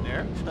his thing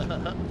there.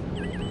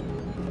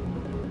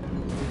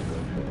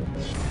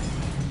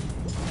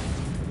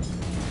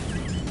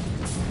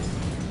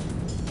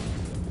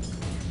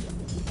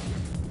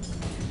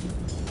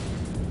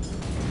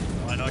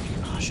 I know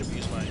I should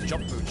use my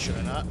jump boots, should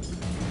I not?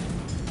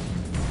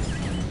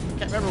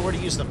 Can't remember where to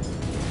use them.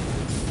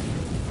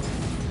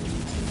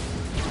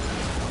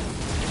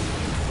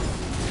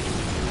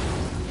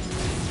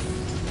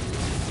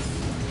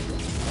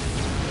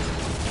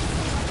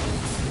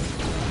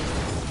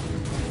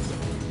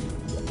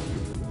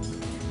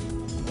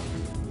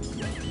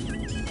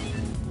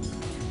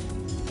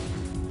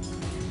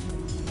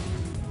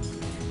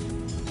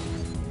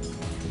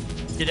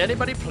 Did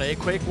anybody play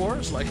Quake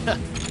Wars? Like,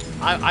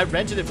 I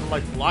rented it from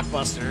like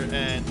Blockbuster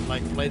and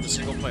like played the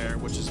single player,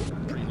 which is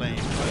pretty lame,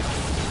 but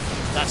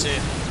that's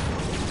it.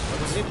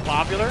 But was it even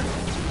popular?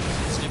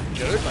 Was it even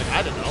good? Like,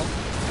 I don't know.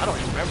 I don't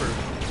even remember.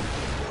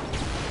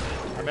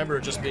 I remember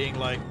it just being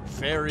like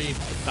very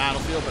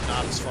Battlefield, but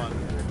not as fun.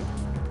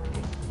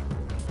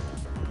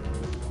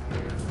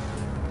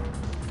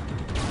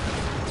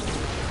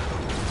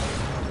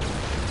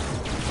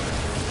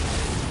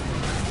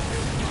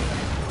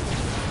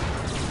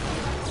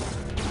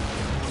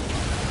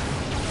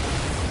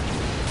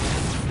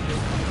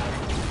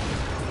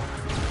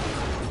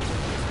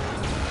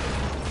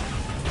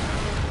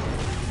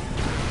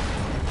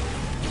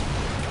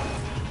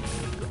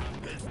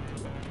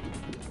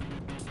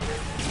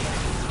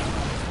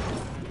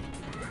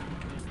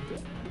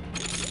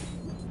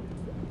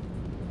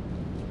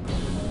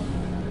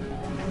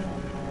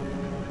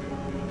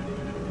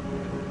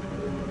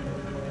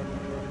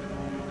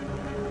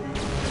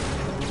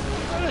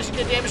 You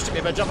did damage to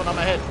me by jumping on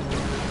my head.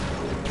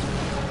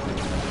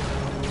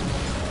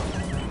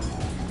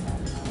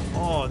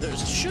 Oh, there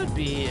should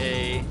be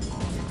a...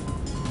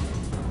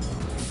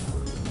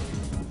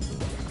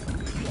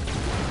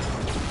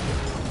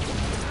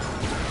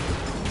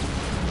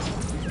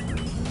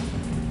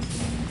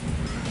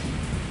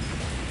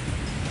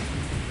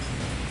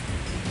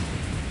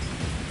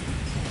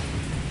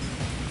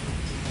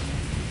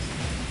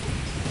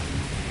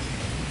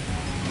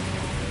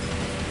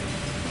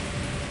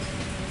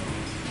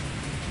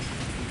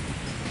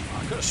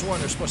 I could have sworn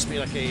there's supposed to be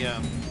like a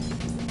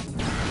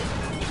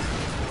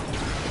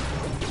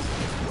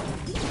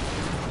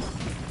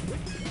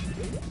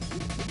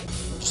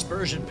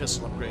dispersion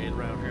pistol upgrade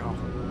around here.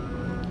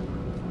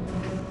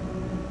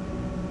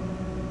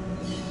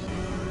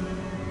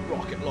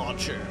 Rocket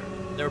launcher.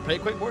 Never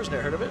played Quake Wars,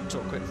 never heard of it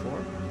until Quake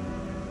 4.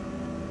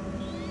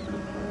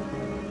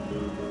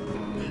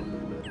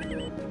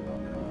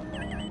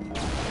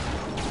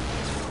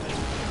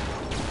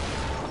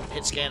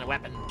 Hit scan a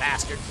weapon,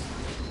 bastard.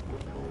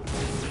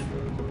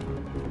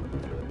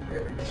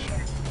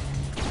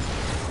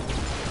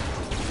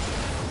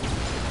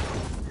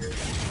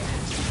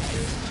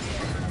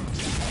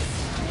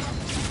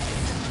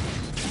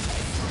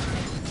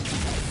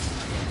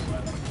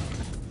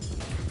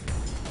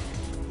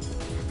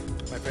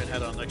 My friend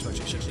had on Xbox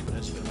 360, but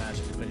as you can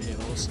imagine, he played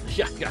Halos.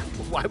 Yeah.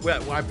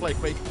 Why play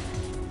Quake?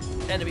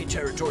 Enemy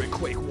territory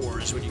Quake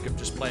Wars when you can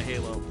just play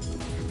Halo.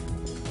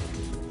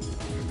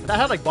 But that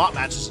had like bot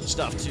matches and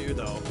stuff too,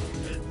 though.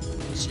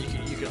 So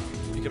you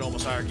could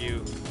almost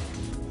argue.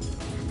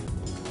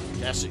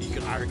 Yes, you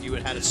could argue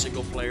it had a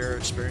single player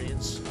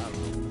experience. I don't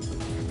know.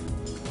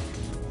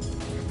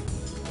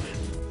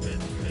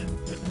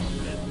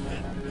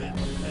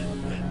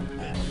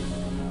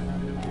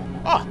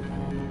 Oh!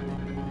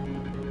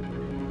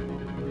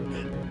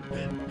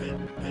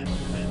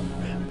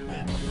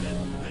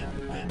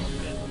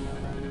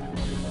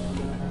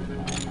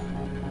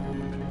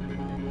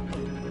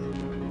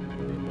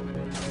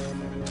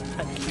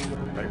 Thank you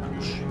very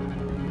much.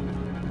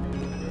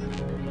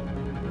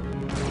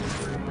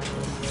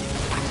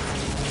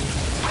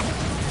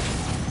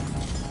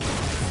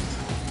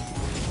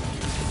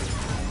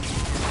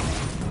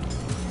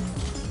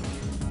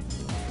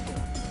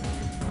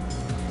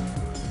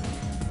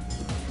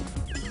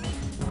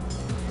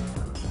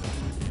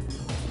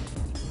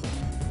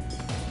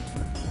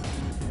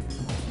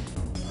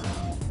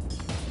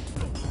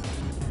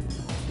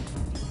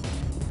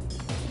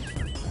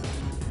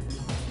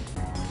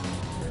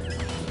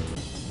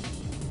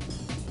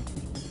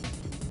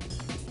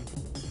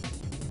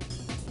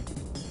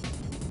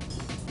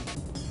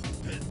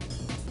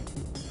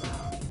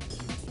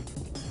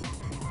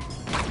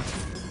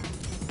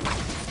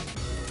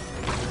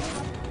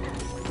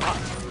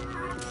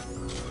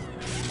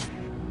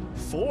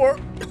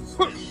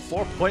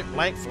 Four point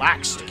blank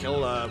flax to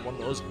kill one of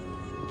those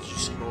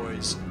juicy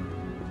boys.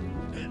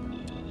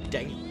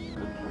 Dang it.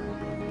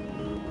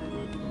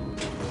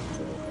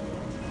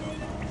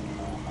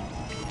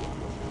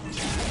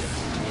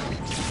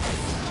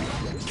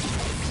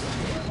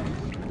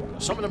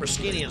 Some of them are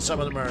skinny and some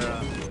of them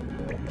are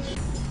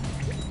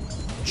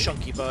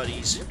chunky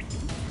buddies.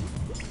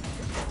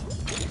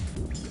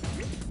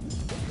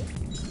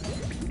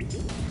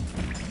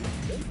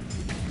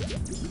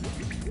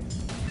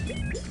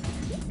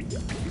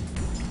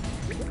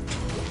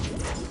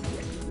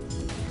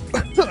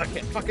 I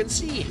can't fucking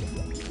see.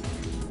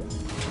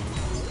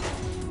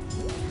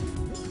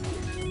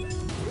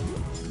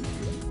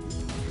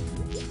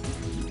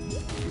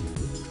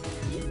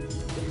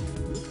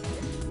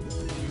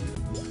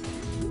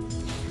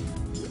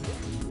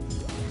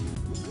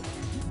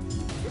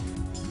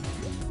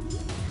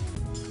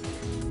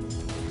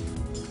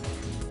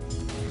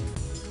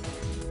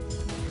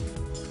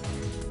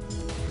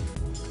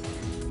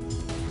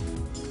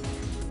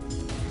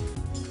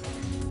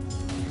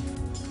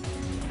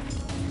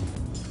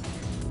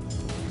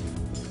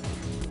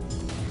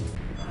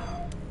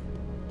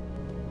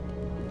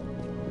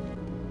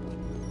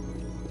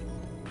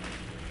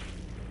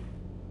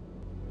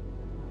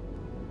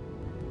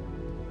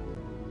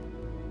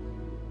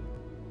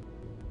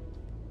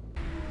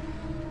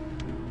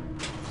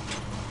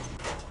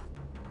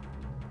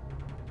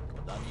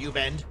 You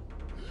bend.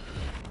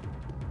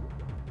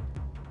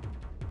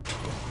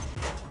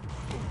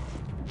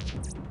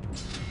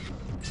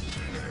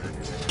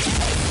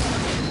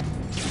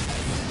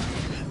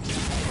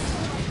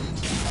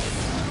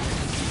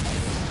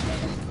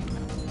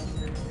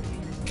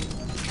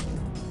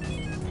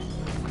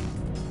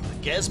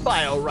 Guess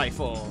bio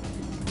rifle.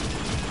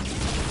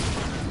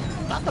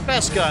 Not the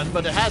best gun,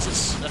 but it has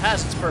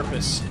its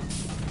purpose.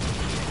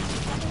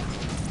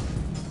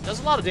 Does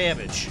a lot of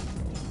damage.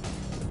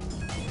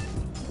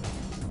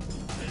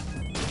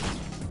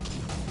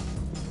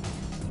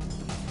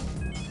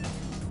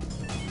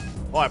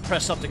 Oh, I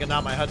pressed something and now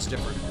my HUD's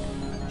different.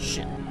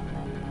 Shit.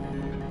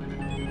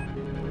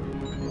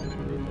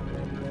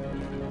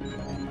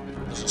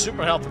 There's some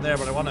super health in there,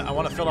 but I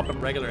wanna fill up in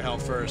regular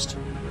health first.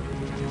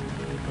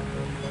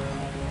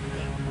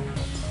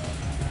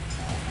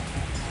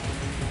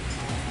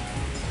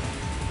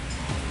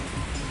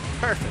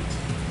 Perfect.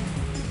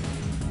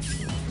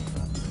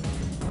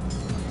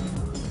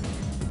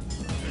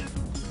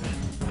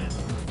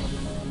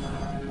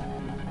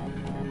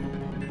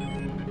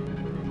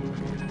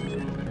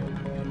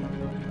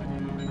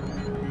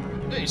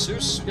 Hey,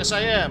 Seuss. Yes, I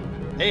am.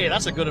 Hey,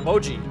 that's a good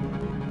emoji.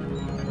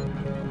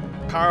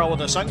 Carl with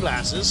the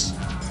sunglasses.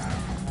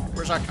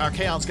 Where's our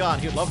Kaon's gone?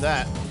 He'd love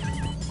that.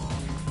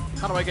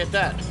 How do I get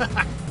that?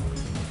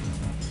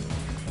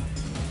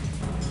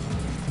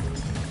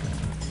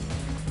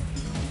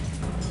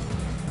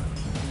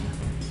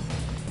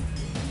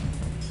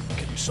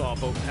 Can you saw a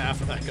boat in half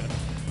with that gun?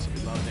 It's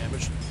a lot of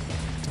damage.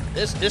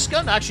 This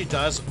gun actually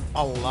does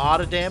a lot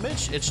of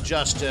damage. It's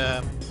just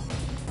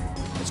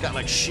it's got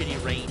like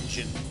shitty range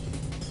and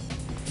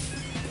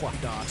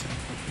whatnot.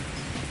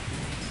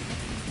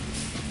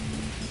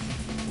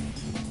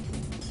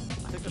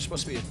 I think there's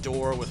supposed to be a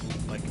door with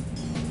like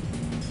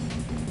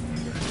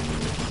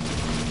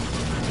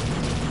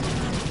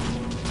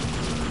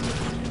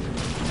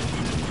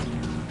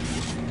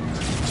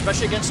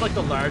especially against like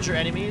the larger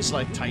enemies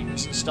like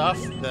Titans and stuff.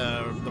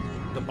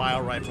 The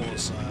bio rifle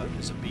is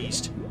a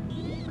beast.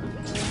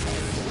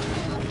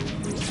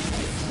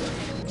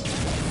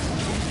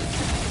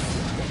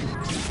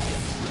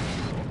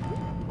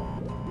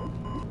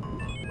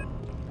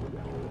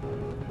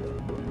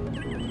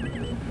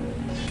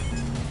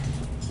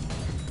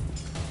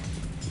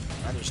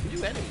 there's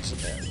new enemies in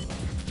there.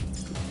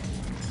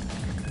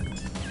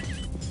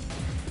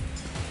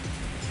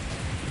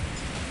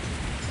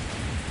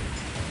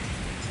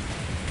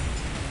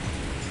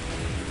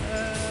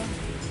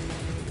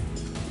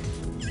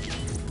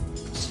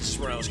 This is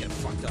where I was getting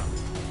fucked up.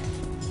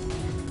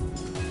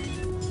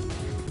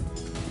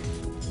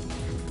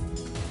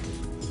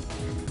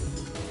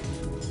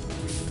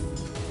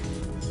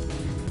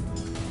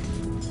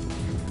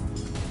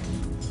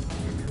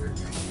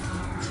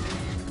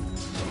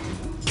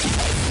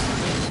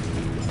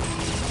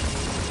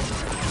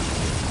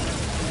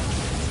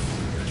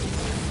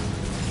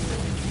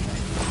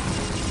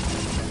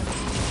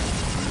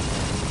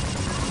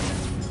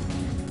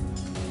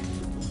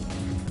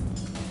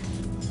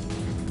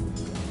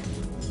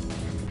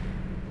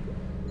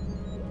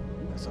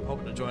 I'm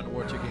hoping to join the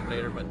War 2 game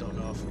later, but don't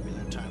know if we'll be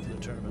there in time for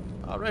the tournament.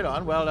 Oh, right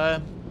on.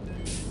 Well,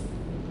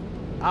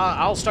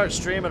 I'll start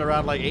streaming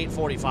around like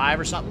 8:45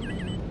 or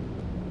something,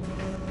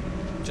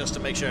 just to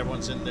make sure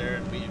everyone's in there.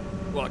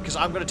 And well, because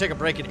I'm going to take a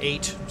break at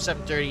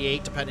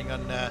 7:38, depending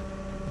on a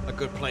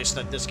good place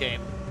that this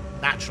game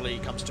naturally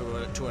comes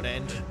to an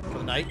end for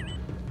the night.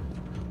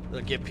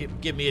 It'll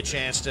give me a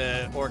chance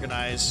to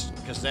organize,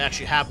 because they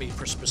actually have me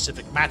for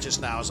specific matches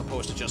now, as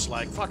opposed to just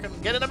like, fucking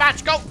get in a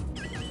match, go!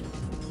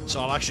 So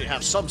I'll actually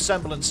have some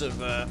semblance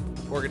of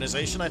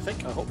organization, I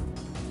think, I hope.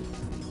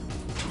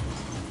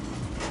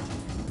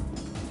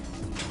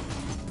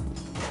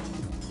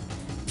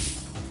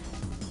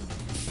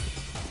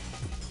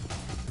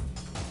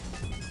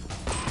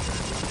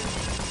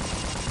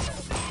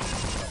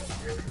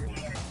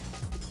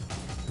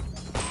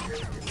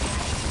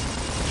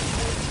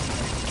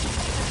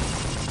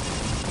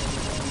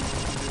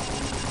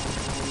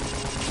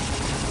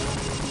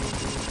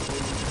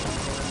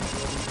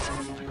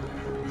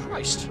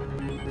 Christ.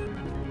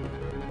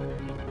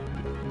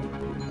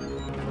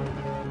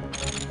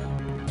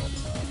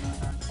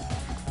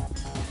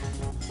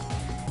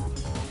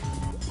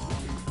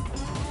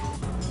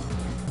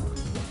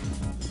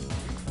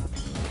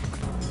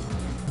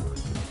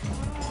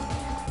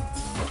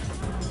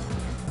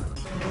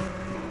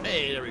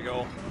 Hey, there we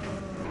go.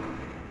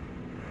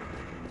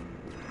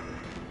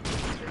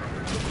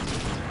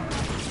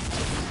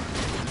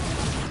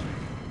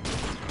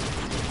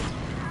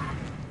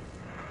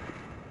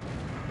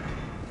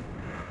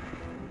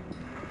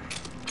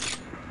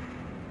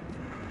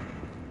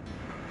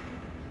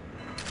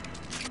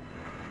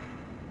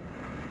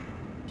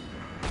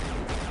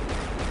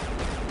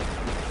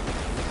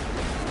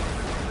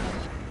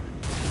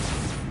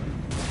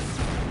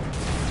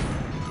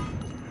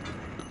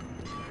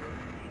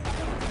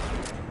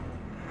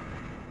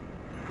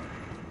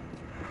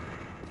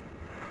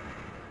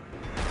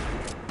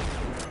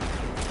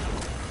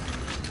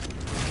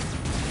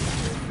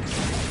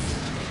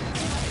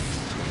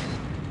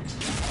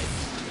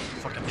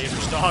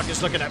 Neighbor's dog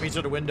is looking at me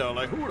through the window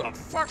like, who the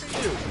fuck are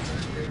you?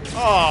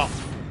 Oh.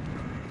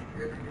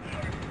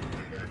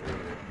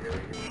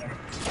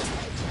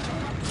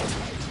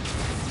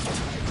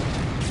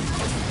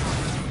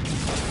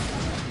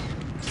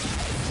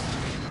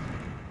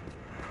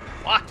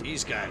 Fuck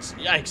these guys.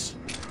 Yikes.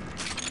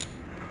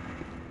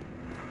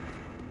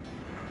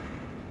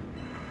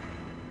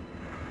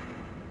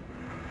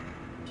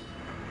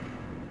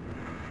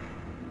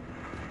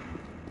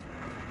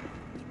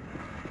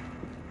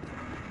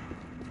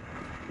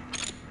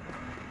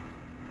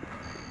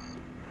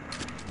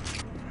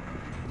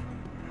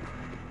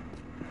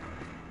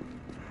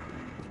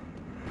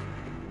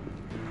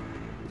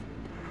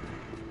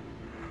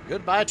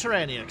 Goodbye,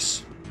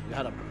 Tyrannics. You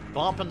had a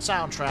bumping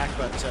soundtrack,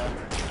 but,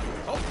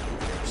 oh,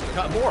 still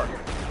got more.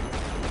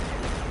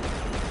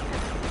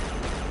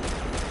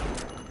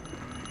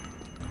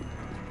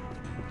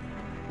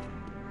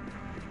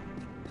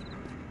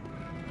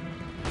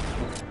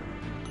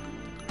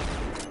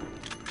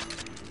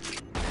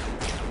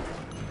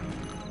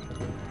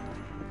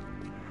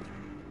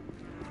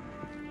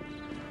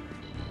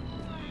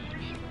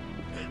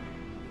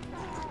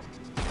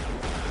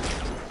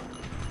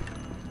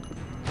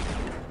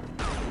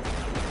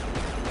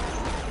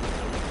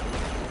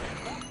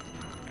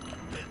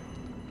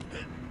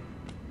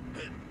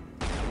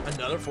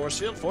 Another force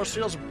field? Force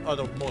fields are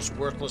the most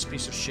worthless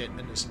piece of shit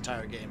in this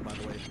entire game, by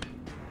the way.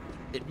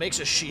 It makes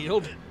a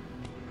shield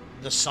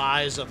the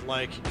size of,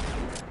 like,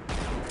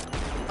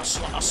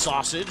 a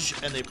sausage,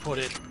 and they put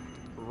it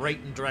right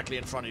and directly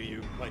in front of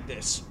you, like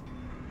this.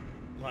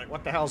 Like,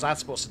 what the hell is that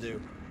supposed to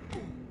do?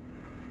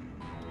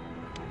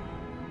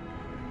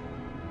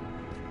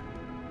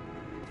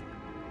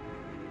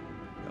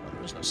 Oh,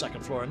 there's no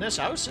second floor in this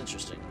house.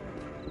 Interesting.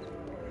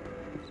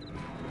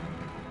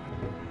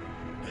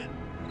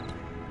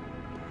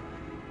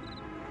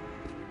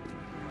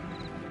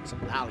 Some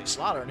alley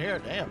slaughter in here,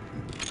 damn.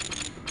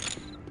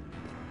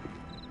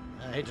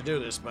 I hate to do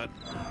this, but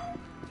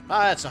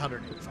that's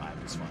 185.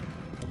 It's fine.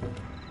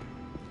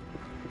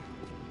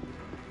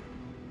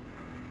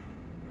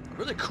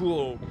 Really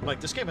cool.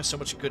 Like, this game has so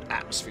much good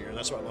atmosphere.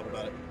 That's what I love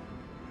about it.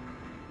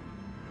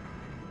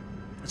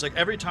 It's like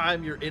every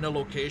time you're in a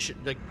location,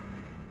 like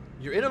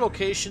You're in a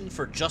location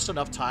for just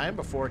enough time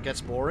before it gets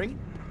boring,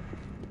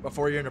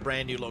 before you're in a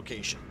brand new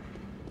location.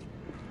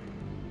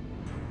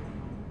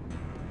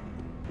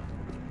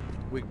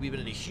 We've been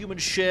in a human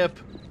ship,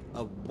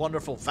 a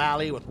wonderful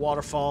valley with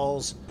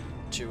waterfalls,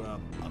 to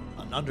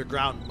an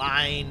underground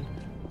mine,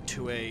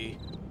 to a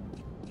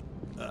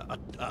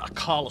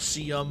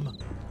coliseum,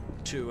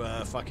 to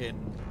a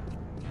fucking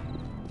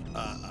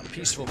a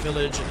peaceful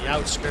village in the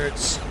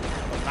outskirts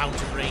of a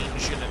mountain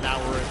range, and now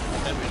we're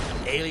in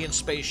an alien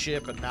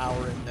spaceship, and now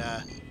we're in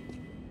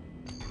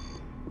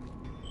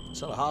is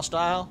that a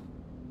hostile?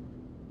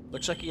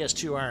 Looks like he has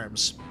 2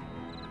 arms.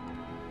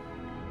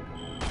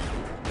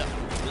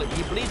 No,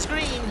 he bleeds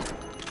green.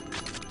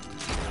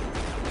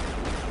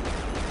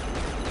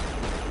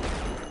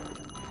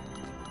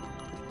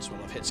 That's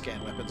one of hit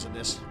scan weapons in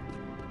this.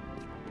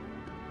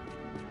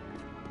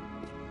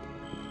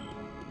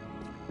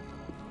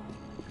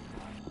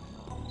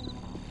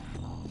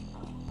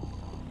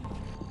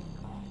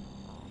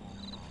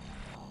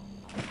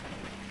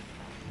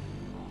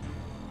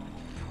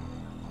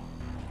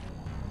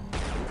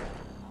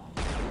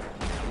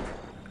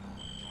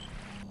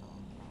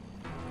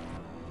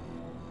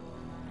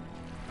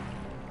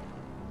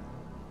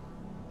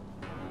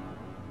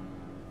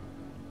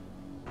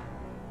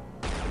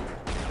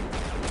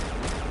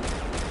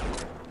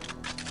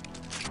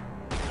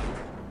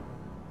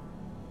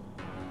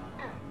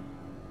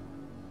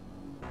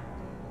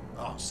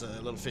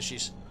 Little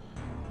fishies.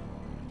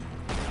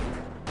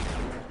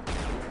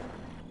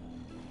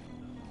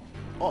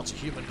 Oh, it's a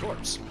human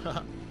corpse.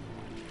 I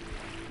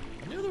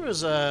knew there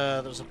was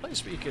a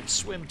place where you could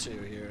swim to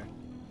here.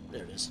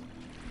 There it is.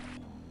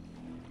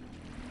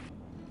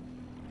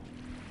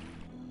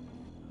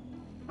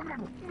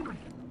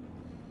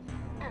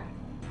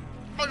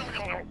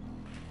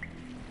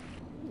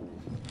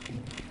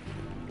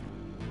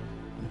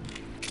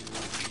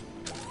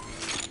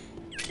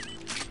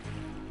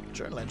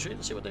 Journal entry.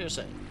 Let's see what they're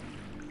saying.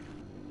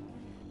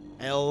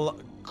 El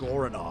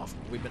Goranov.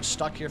 We've been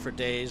stuck here for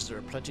days. There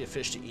are plenty of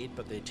fish to eat,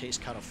 but they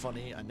taste kind of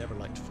funny. I never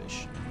liked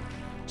fish.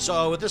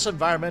 So with this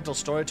environmental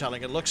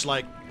storytelling, it looks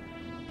like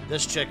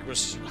this chick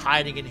was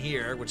hiding in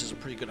here, which is a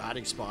pretty good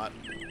hiding spot,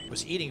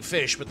 was eating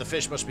fish, but the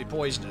fish must be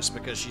poisonous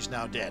because she's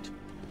now dead.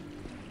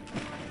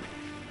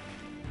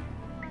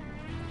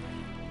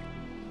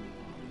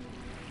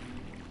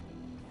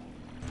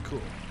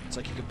 Cool. It's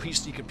like you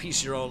can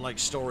piece your own like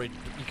story.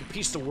 You can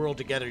piece the world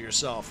together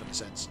yourself in a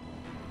sense.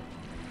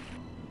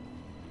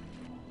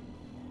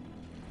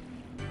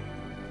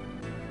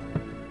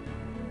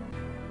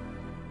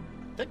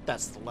 I think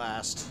that's the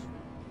last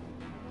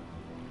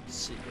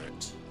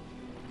secret.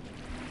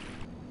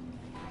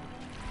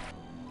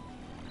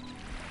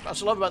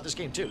 That's what I love about this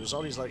game too. There's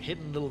all these like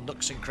hidden little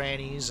nooks and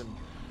crannies, and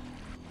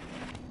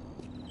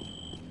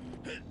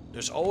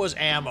there's always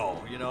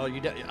ammo. You know,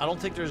 I don't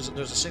think there's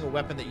a single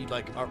weapon that you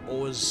like are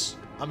always.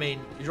 I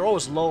mean, you're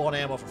always low on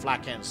ammo for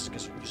flat cannons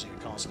because you're using it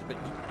constantly,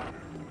 but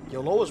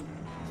you'll always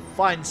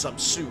find some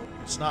soon.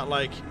 It's not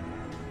like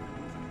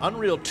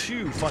Unreal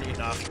 2. Funny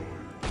enough,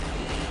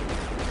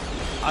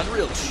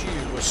 Unreal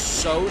 2 was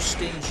so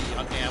stingy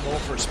on ammo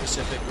for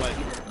specific like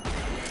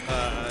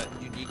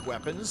unique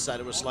weapons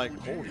that it was like,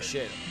 holy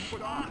shit.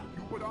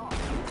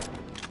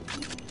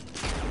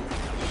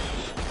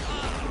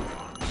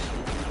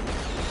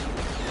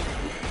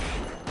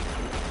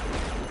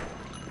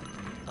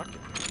 Okay.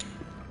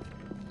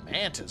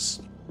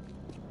 Mantis.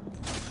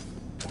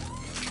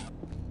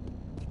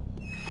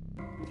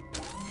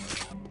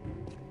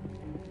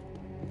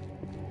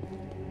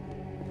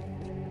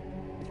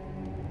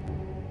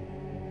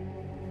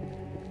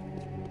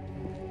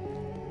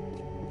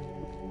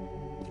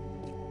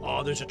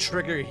 Oh, there's a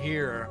trigger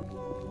here.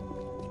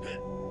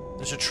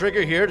 There's a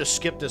trigger here to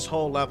skip this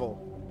whole level.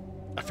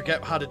 I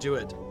forget how to do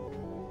it.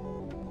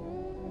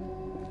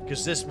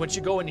 Because this, once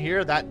you go in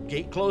here, that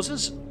gate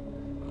closes.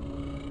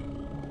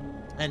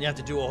 And you have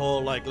to do a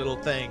whole, like, little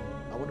thing.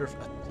 I wonder if...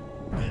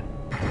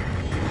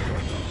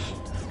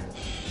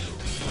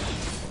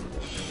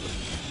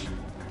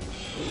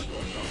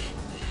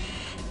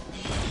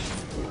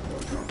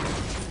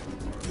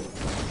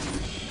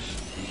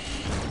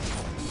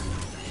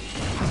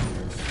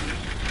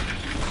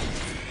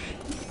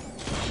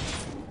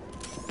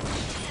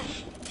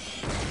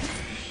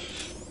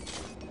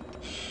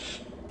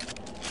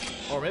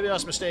 Or maybe I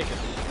was mistaken.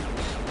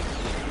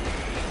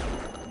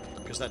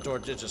 Because that door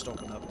did just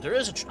open up. There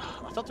is a...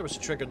 I thought there was a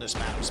trigger in this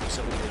map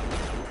specifically.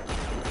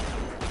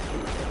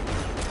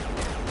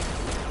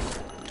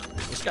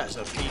 This guy's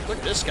a beat. Look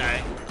at this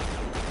guy.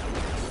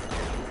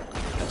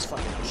 That's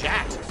fucking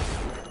jacked.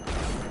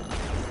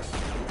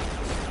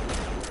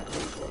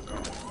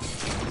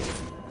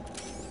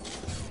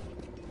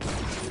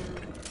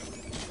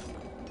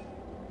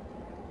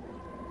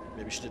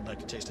 Maybe she didn't like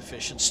to taste the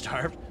fish and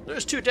starved.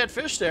 There's 2 dead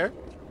fish there.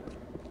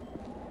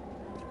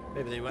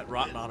 Maybe they went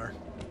rotten on her.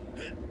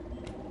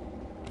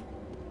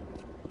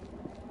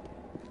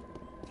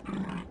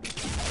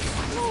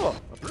 Oh,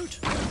 a brute.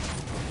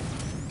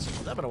 It's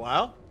been a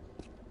while.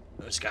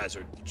 Those guys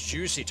are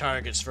juicy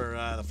targets for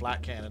the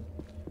flat cannon.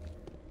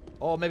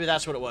 Oh, maybe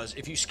that's what it was.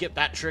 If you skip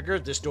that trigger,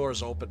 this door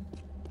is open.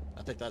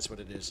 I think that's what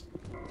it is.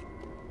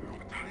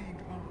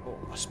 Oh,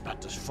 I was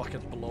about to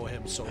fucking blow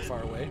him so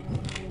far away.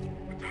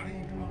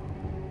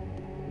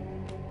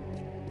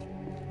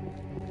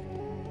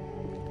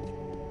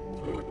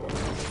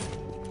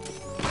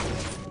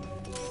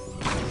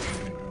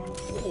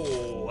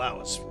 Oh, that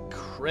was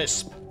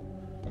crisp.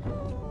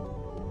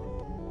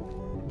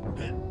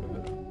 You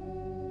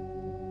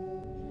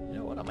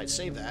know what? I might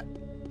save that.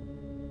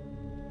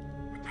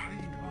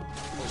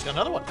 Oh, he's got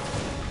another one.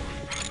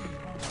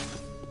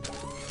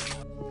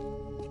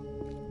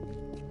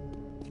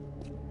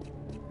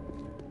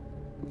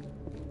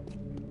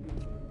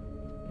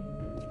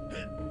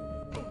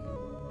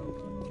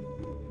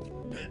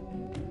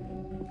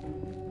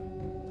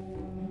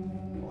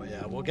 Oh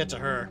yeah, we'll get to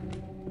her.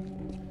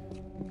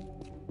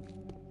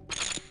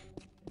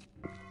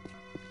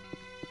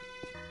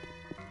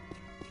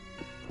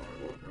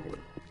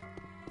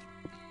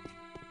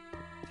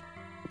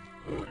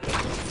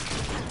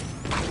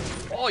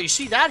 Oh, you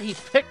see that? He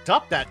picked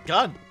up that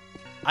gun.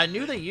 I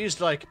knew they used,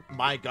 like,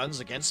 my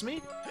guns against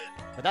me,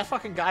 but that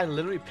fucking guy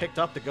literally picked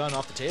up the gun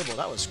off the table.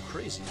 That was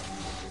crazy.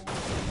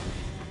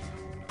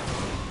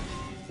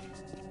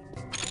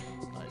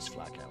 Nice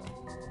flak ammo.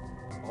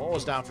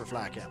 Always down for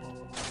flak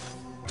ammo.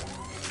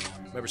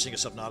 Remember seeing a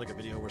Subnautica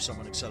video where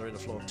someone accelerated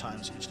the flow of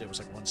time so each day was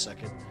like 1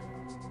 second.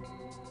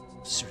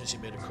 As soon as he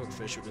made a cooked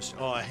fish, it just...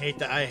 Oh, I hate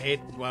that. I hate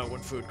when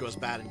food goes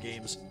bad in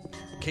games.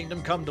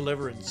 Kingdom Come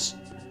Deliverance.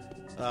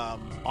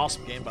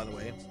 Awesome game, by the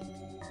way.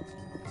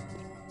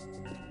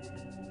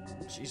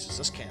 Jesus,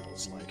 this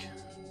candle's like...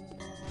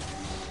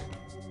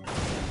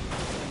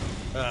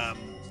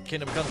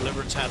 Kingdom Come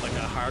Deliverance had like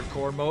a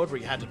hardcore mode where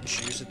you had to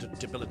choose a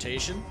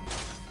debilitation.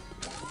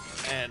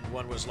 And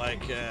one was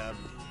like,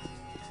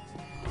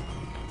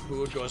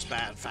 food goes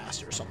bad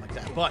faster or something like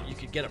that. But you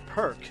could get a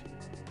perk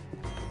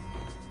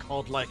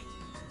called like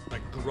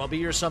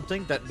grubby or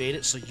something that made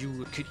it so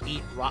you could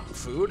eat rotten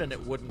food and it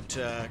wouldn't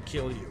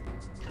kill you.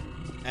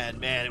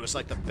 And man, it was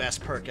like the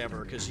best perk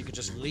ever because you could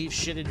just leave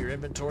shit in your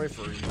inventory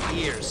for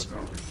years,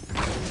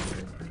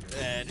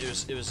 and it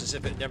was as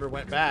if it never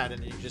went bad,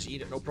 and you could just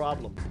eat it no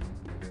problem.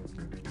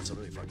 It's a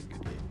really fucking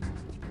good game.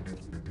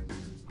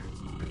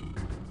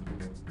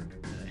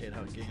 And I hate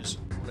how games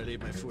when I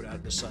leave my food out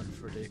in the sun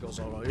for a day goes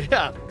all wrong.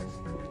 Yeah,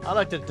 I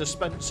like the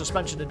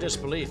suspension of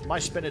disbelief. My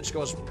spinach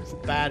goes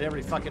bad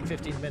every fucking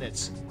 15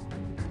 minutes.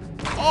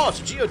 Oh, it's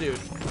a Geodude.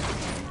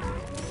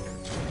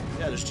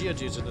 Yeah, there's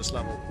Geodudes in this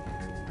level.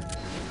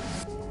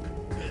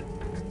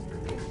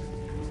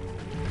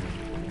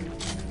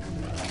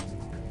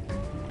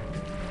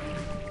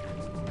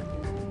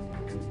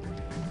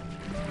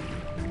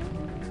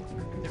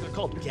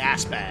 Called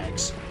gas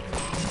bags.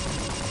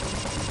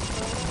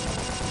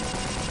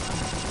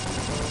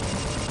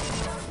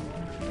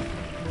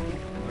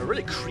 They're a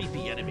really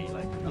creepy enemy.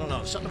 Like, I don't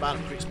know, something about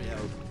them creeps me out.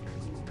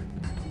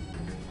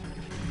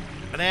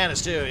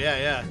 Bananas too,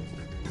 yeah.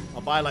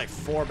 I'll buy like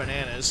 4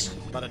 bananas.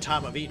 By the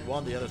time I've eaten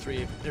one, the other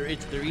 3 they're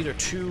either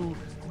too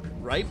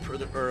ripe or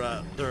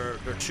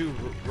they're too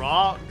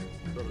raw.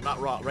 Or they're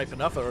not ripe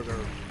enough, or they're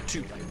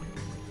too ripe.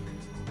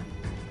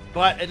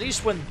 But at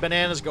least when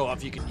bananas go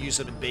off, you can use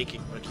them in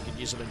baking. Like you can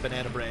use them in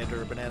banana bread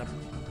or banana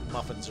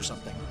muffins or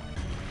something.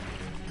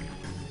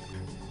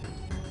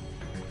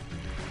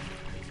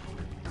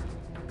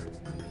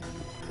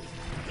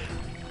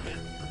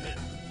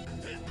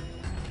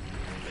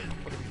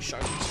 What are these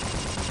sharks?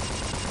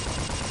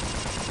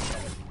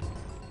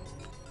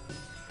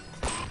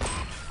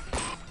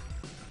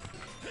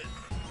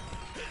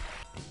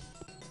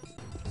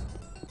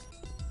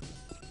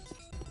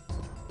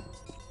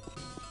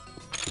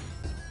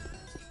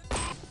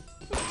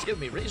 Give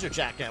me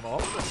Razorjack ammo. I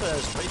wonder if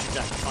there's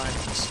Razorjack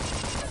findings.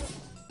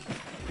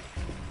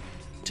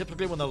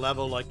 Typically when the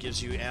level like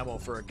gives you ammo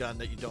for a gun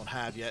that you don't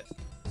have yet,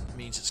 it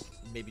means it's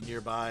maybe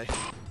nearby.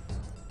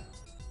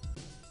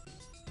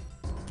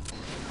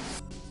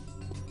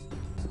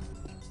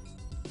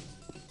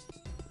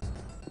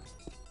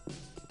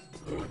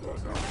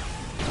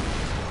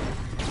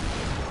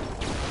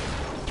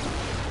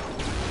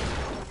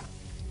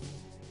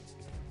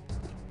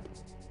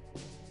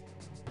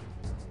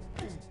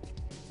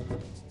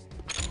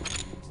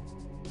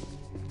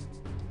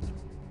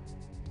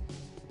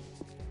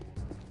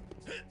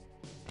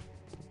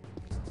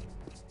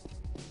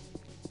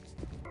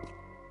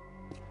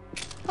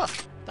 Huh,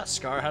 that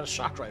Scar had a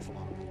shock rifle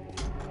on.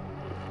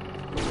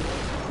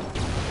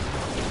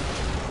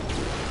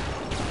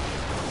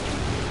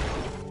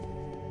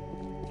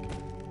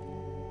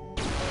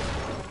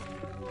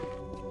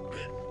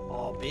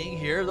 Oh, being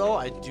here though,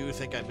 I do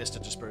think I missed a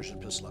dispersion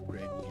pistol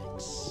upgrade.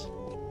 Yikes.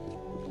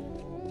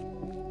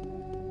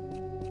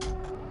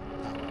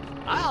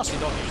 I honestly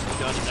don't use the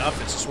gun enough,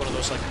 it's just one of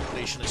those like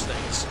completionist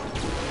things.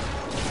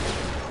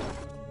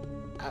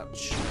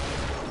 Ouch.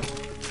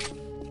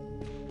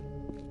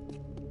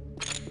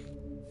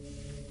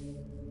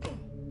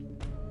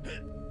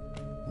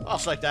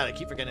 Also like that, I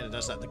keep forgetting it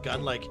does that. The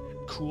gun, like,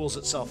 cools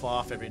itself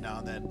off every now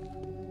and then.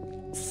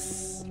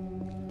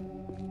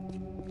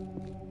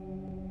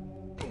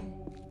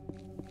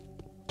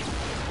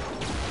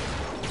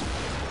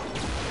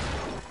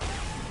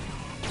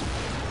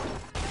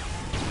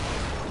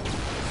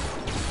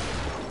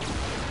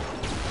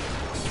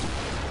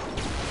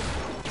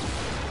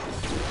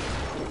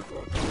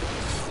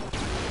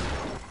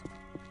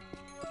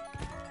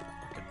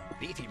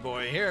 big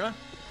boy here, huh?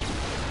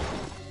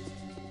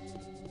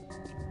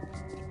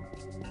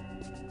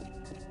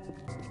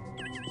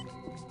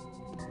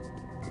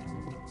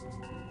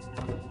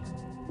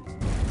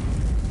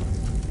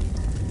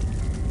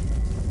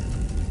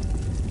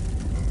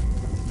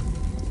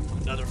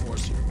 Another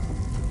force here.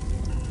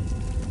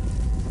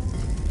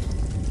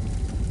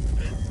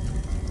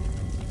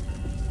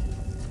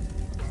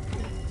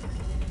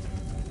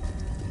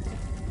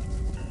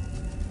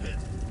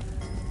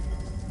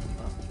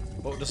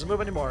 Oh, doesn't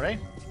move anymore, eh?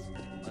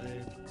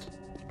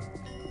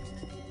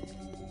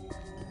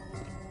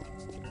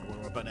 What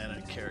about banana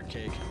and carrot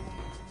cake?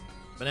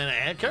 Banana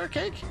and carrot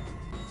cake?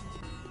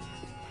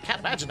 Can't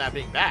imagine that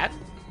being bad.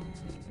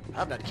 I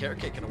haven't had carrot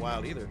cake in a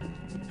while either.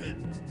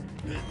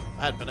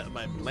 I had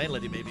my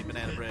landlady made me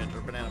banana bread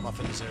or banana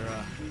muffins there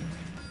about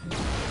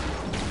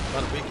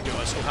a week ago.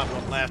 I still have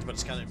one left, but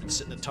it's kind of been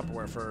sitting in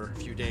Tupperware for a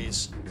few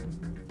days.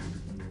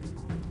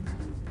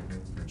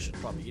 Should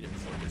probably eat it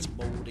before it gets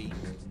moldy.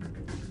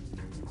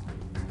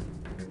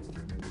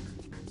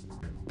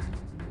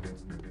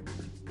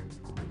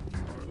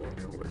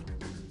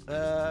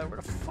 Where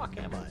the fuck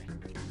am I?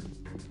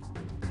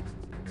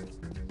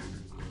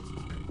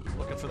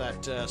 Looking for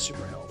that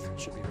super health. It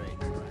should be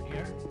right around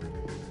here.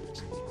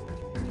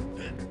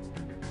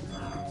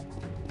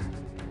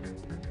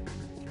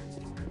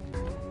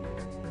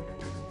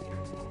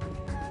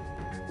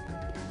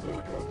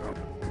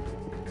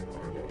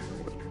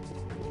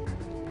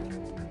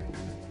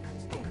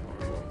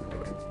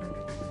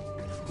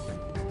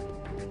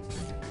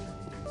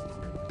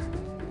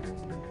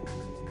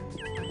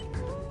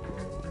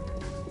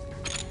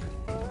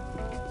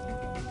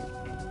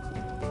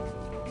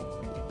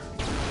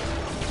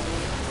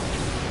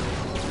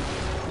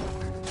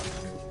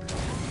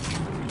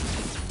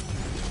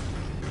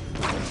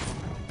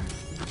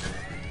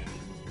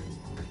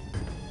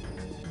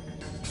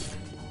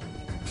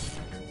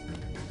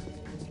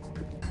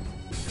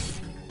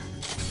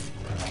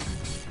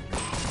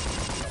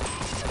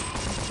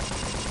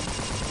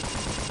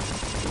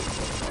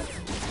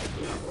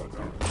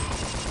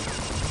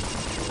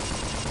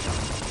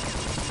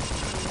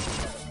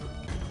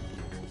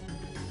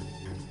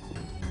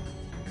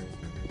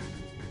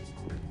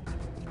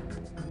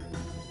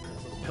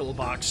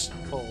 Pillbox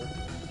pull.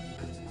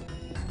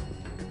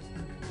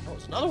 Oh,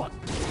 there's another one.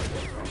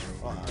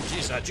 Oh,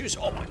 jeez, that juice.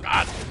 Oh my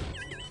god.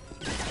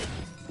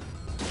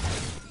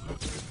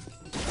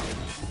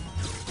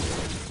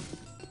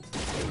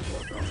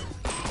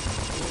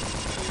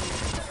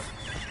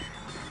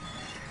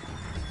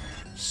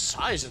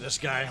 Size of this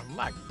guy. Oh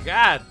my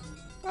god.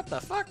 What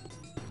the fuck?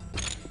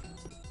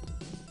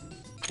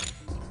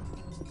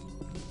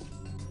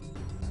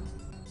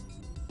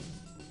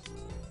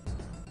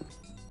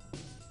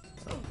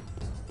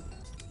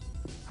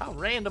 How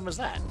random is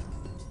that?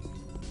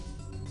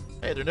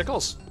 Hey, they're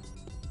nickels.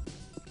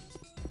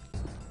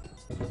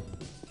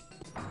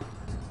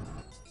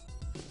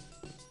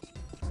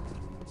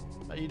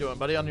 How you doing,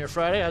 buddy, on your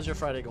Friday? How's your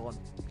Friday going?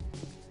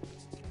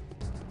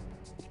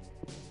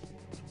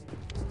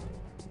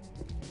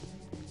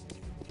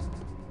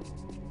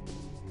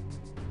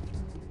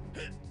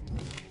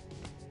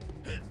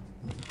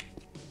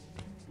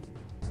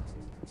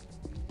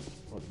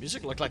 Well, the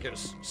music looked like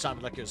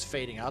sounded like it was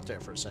fading out there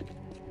for a second.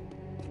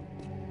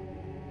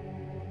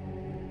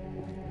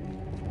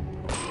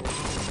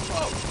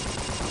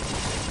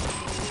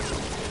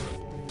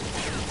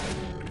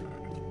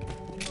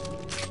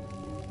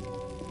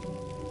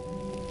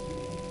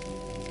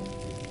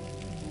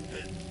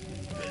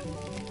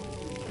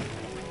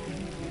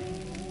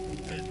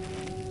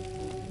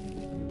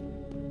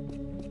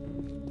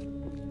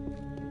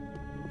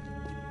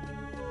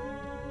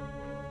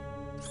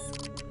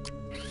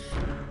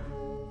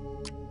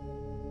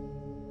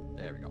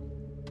 There we go.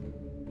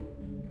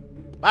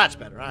 That's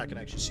better. I can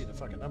actually see the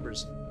fucking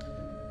numbers.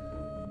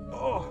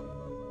 Oh.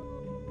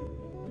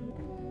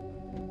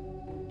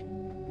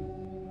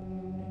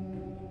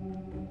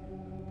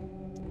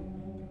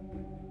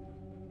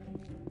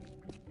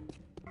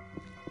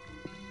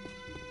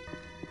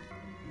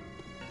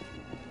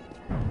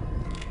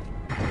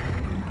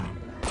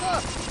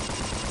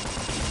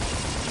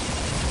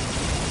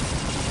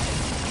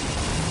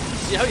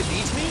 See how he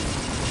leads me?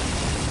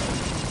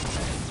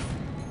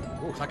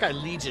 Oh, that guy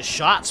leads his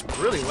shots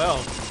really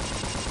well.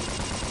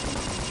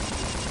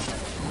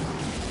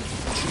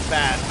 Too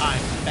bad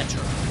I'm better.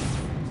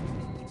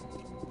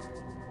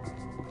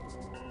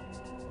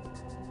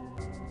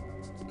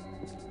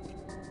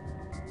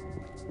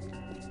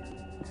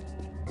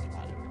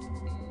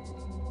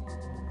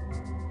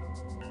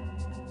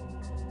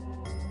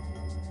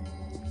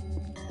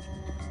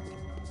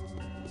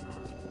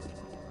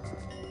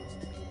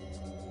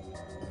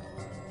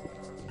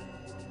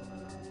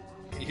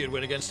 You could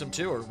win against him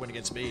too, or win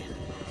against me.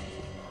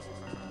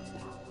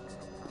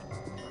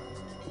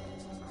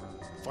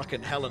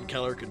 Fucking Helen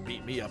Keller could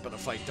beat me up in a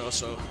fight though,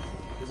 so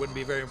it wouldn't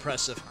be very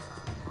impressive.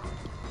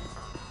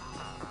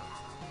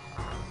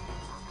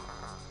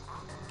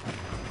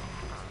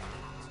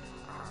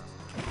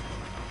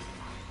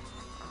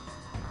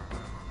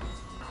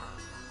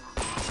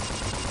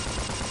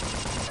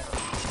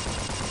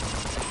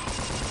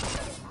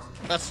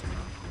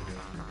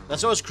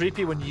 That's always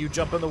creepy when you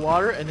jump in the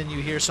water and then you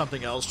hear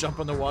something else jump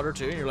in the water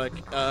too, and you're like,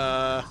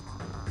 Wow,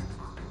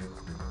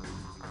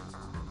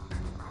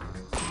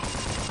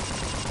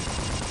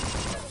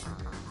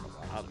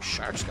 the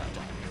sharks got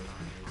down.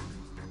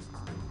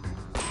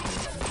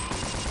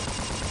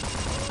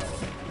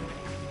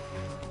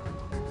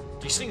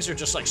 These things are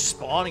just like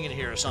spawning in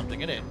here or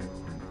something, isn't it?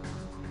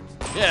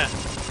 Yeah.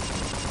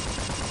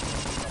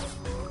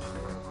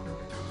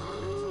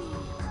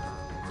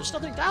 There's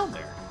nothing down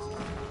there.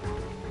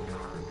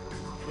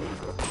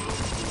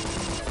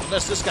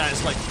 Unless this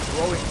guy's like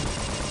throwing.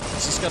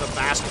 He's just got a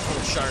basket full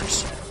of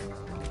sharks.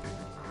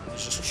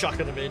 He's just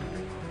chucking them in.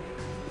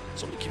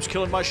 Somebody keeps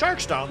killing my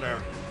sharks down there.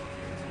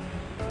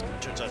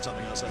 Turns out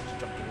something else. I have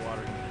to jump in the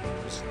water.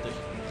 It's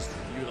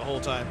you the whole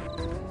time.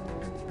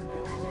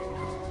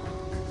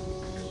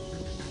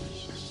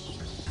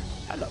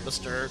 Hello,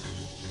 Mr.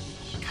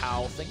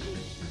 Cow thingy.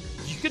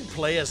 You can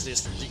play as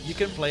this. You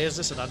can play as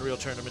this in Unreal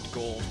Tournament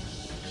Gold.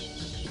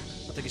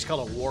 I think he's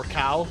called a war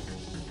cow.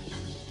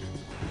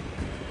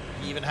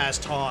 He even has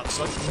taunts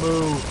like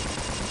moo.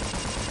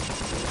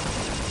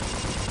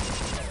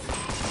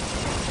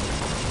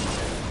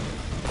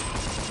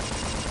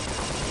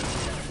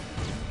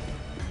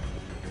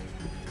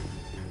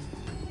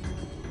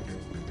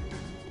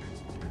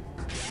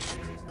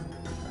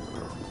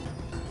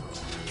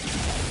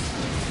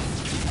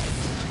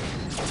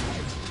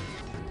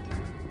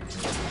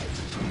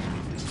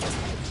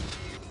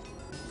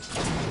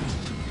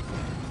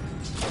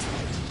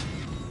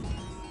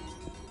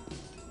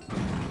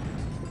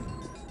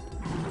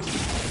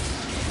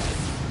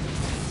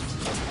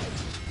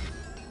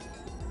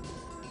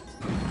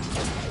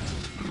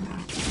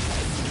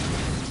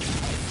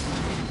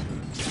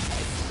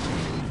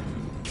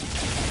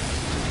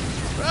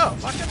 Bro,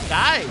 fucking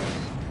die!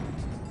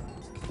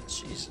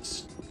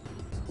 Jesus.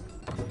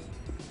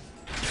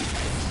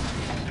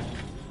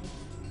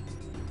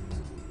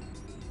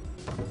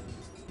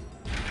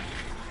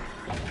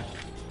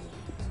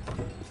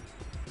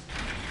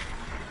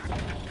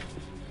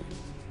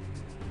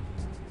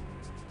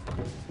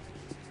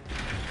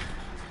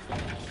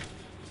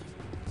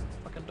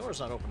 Fucking door's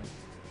not opening.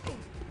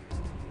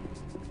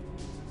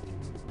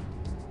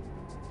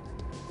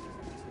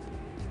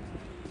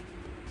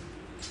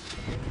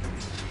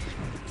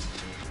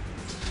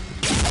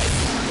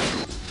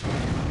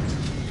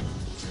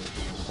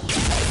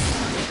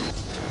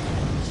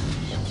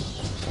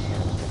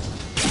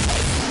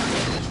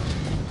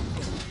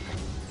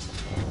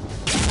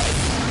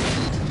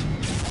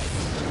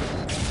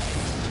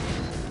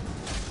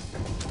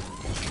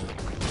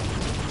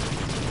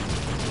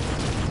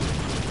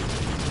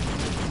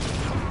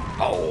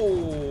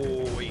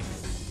 Oh, he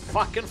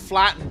fucking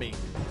flattened me.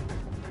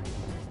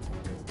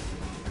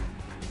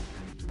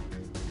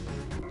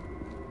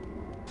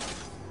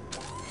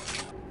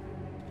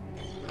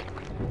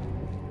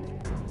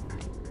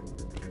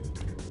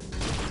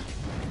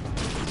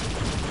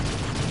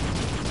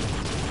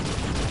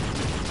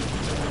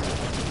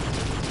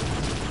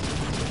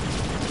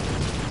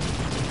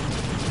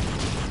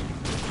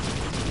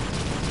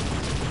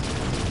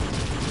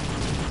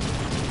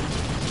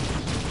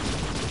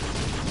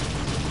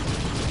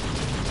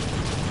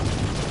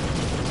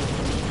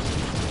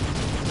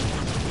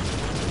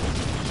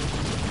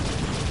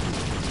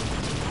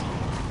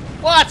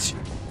 What?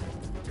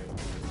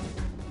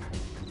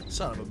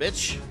 Son of a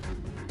bitch.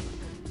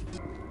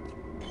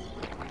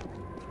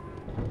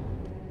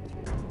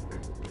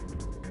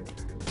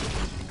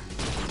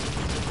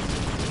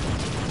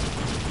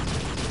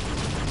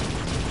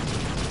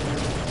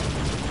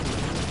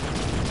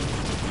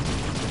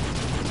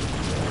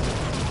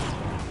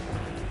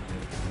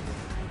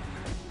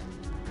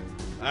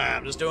 Alright,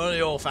 I'm just doing it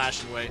the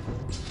old-fashioned way.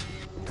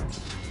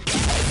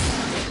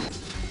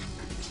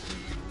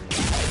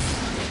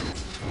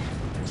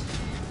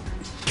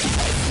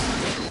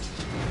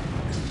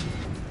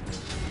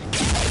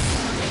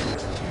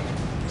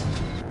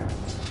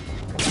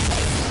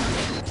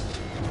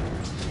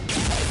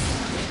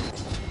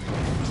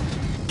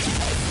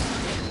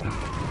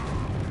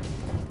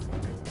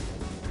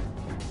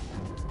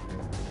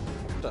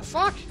 The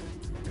fuck?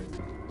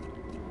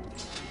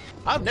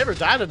 I've never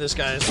died to this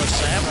guy as much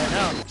as I am right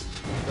now.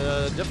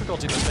 The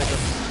difficulty must make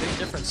a big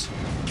difference.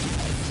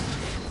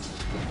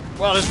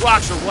 Well, his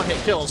rocks are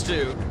one-hit kills,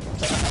 too.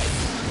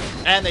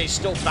 And they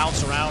still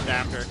bounce around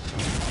after.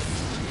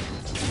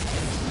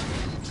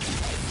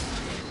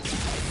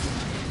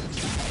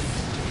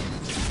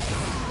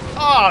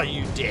 Oh,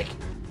 you dick.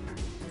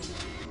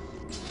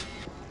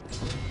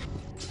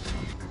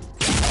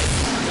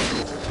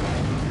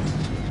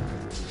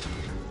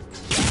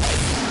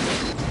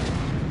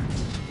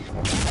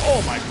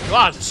 Oh my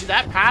god, see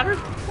that pattern?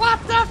 What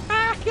the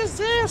fuck is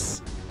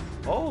this?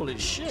 Holy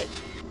shit.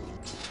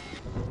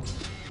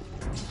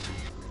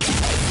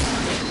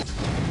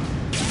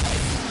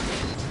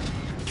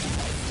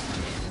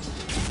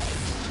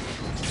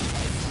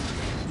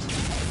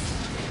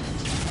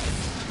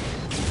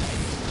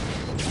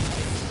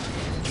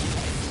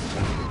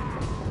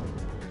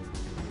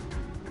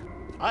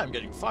 I'm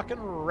getting fucking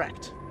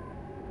wrecked.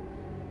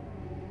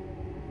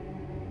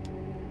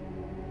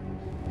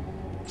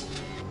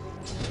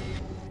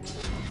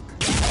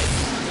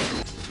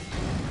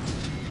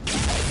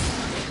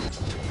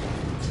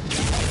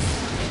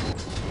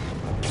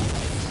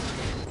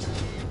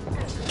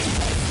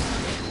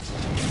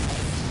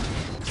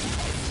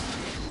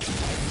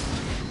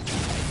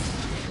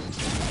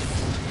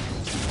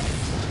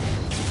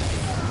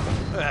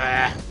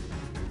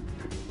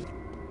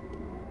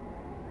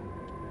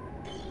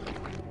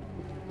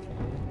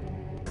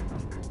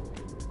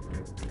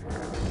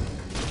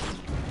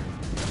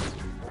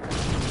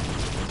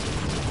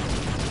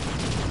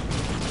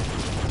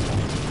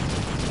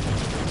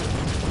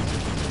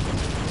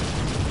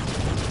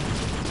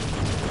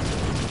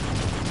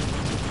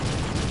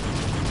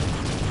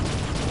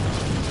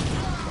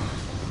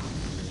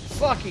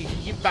 Fuck,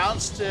 he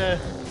bounced the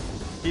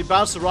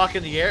rock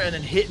in the air and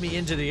then hit me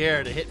into the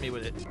air to hit me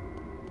with it.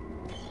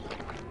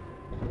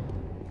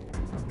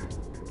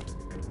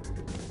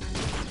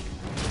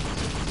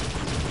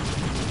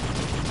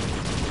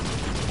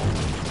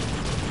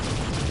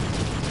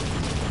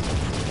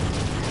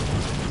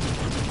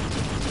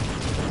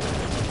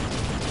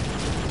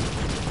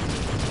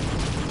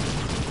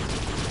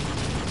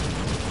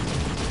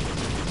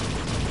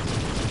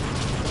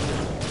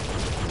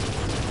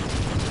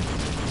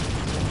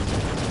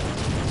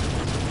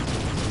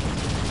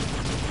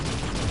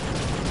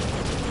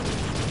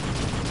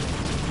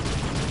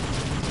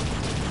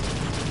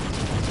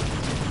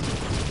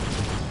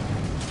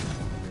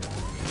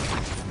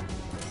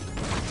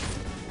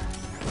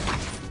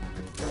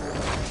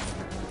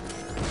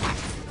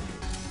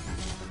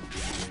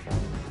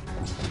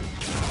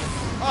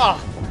 Oh!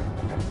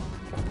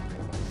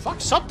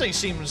 Fuck, something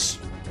seems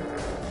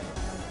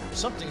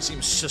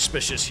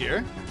suspicious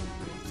here.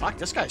 Fuck,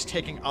 this guy's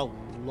taking a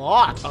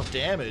lot of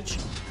damage.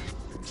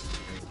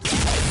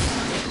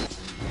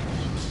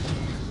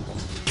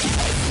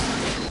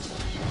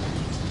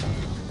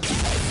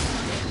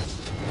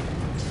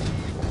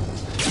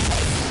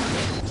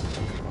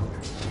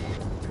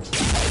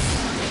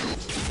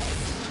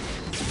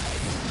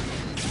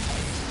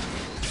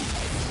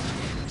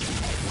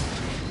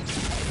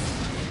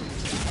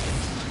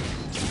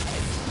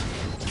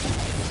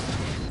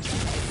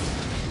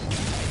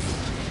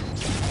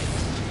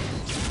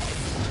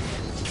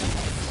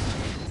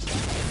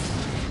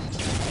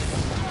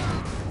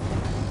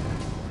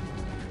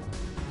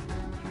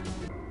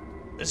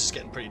 This is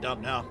getting pretty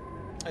dumb now.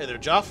 Hey there,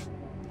 Joff.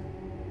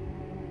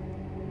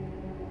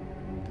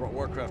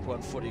 Warcraft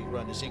 1 footy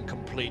run is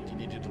incomplete. You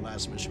need to do the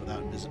last mission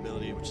without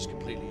invisibility, which is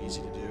completely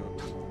easy to do.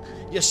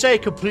 You say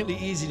completely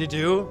easy to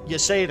do. You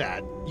say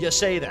that. You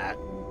say that.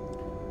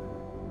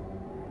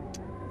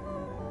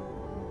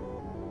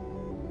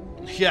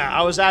 Yeah,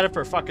 I was at it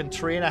for fucking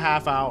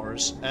 3.5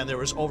 hours, and there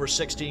was over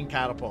 16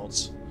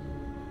 catapults.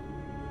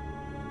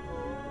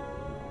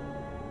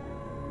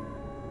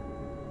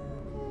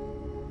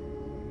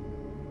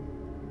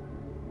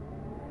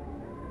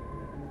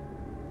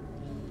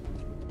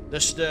 The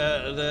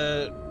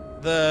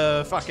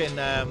fucking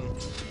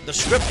the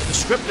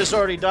script is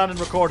already done and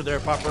recorded there,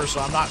 Pupper, so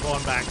I'm not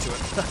going back to it.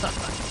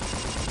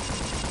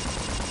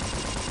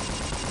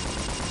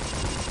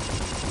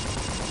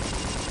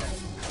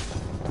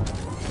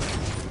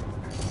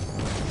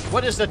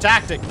 What is the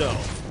tactic, though?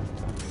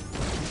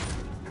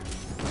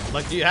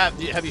 Like,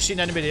 have you seen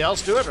anybody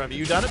else do it, or have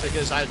you done it?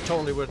 Because I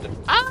totally would.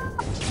 Ah!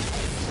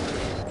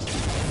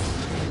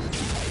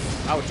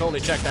 I would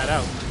totally check that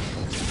out.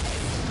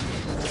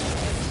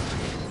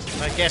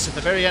 I guess at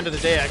the very end of the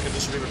day I could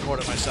just re-record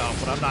it myself,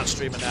 but I'm not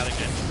streaming that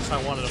again because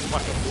I wanted to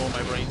fucking blow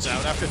my brains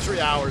out after 3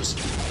 hours.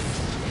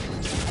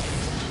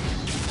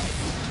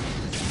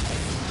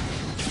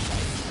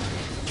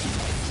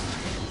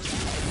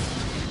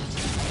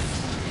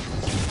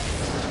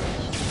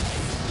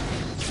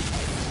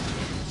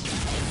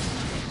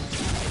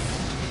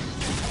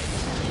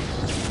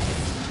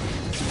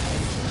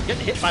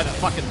 Getting hit by the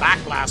fucking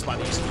backblast by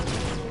these.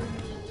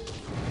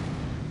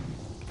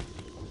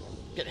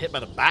 Get hit by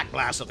the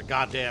backblast of the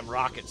goddamn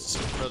rockets,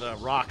 or the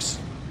rocks,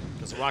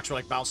 because the rocks were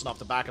like bouncing off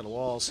the back of the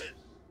walls.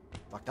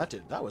 Fuck,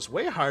 that was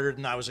way harder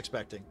than I was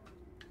expecting.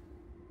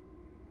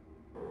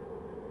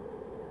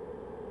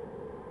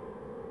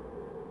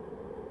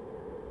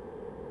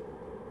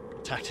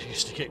 Tactic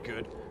used to get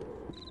good.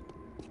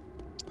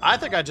 I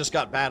think I just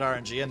got bad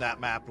RNG in that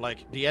map.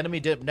 Like, the enemy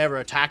never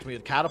attacked me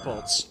with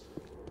catapults,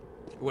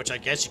 which I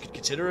guess you could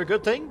consider a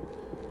good thing.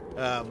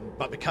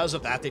 But because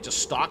of that, they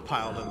just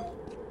stockpiled them.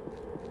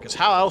 Because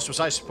how else was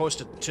I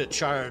supposed to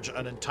charge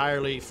an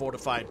entirely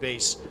fortified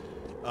base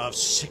of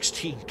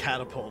 16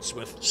 catapults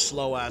with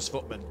slow-ass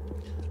footmen?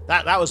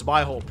 That was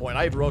my whole point.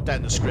 I even wrote that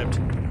in the script.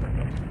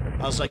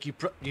 I was like, you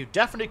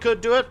definitely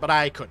could do it, but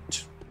I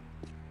couldn't.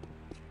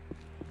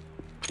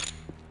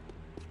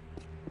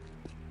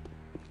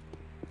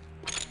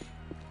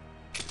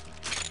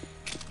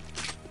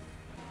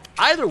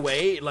 Either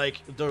way, like,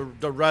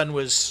 the run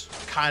was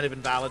kind of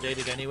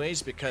invalidated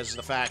anyways, because of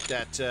the fact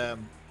that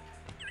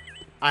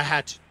I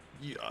had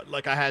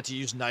like I had to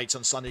use knights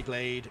on Sunny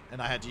Glade,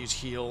 and I had to use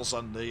heals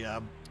on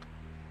the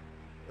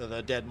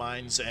Dead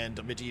Mines and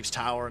Medivh's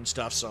Tower and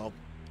stuff. So,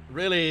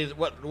 really,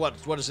 what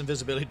does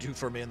invisibility do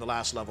for me in the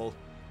last level,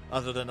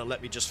 other than to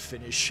let me just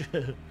finish?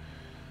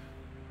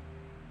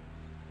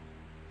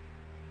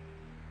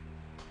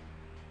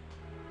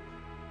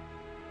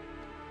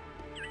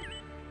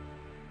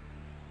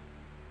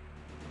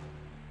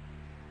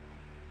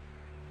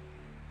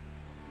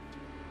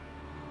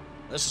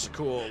 This is a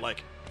cool,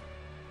 like,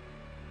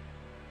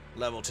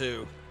 level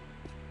 2.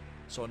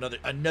 So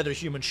another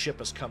human ship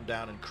has come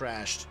down and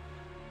crashed.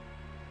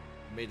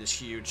 Made this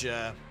huge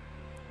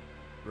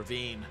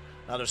ravine.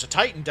 Now there's a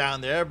Titan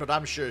down there, but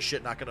I'm sure as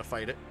shit not gonna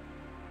fight it.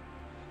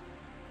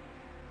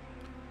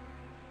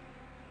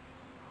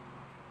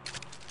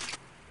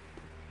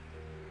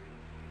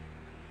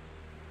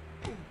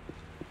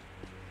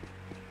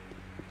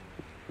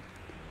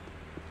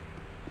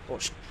 Oh,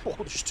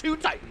 there's 2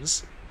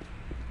 Titans.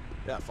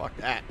 Yeah, fuck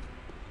that.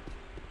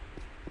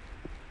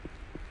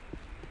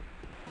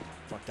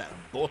 Fuck that in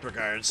both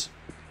regards.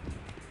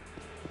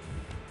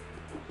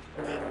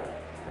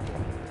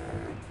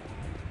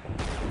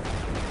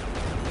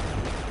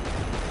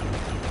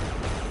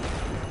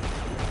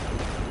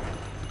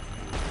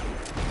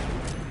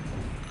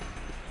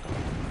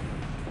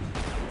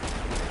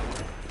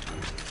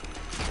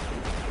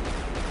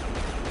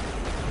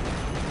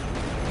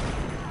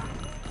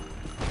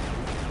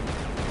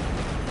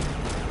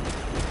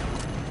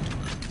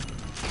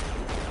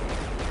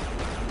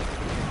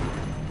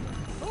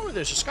 Oh,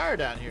 there's a Scar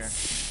down here.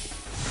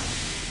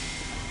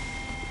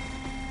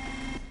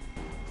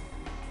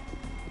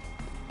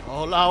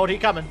 Oh, loud, he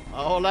coming.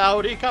 Oh,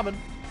 loud, he coming.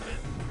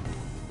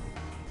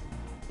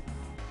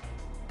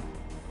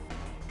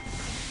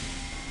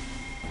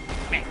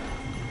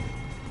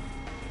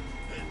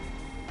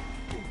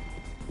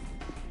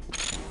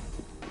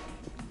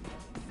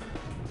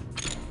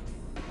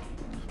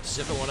 As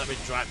if it won't let me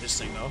drive this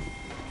thing, though.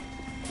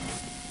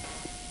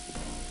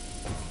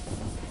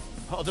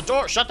 Oh, the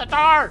door! Shut the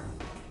door!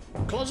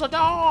 Close the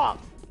door!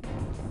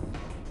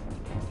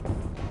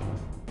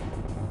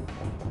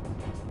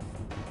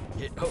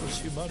 It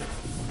owes you money.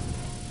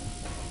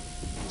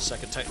 The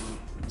second Titan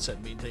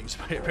said mean things.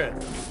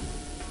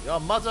 Your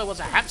mother was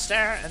a hamster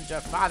and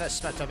your father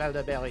smelt of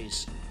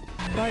elderberries.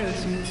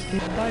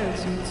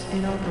 Biosuits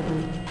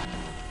inoperable.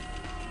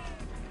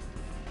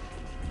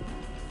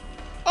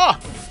 Oh!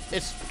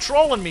 It's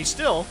trolling me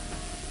still.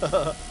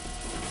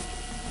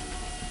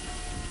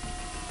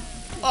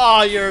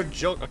 Oh, you're a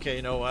joke. Okay,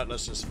 you know what?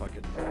 Let's just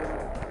fucking...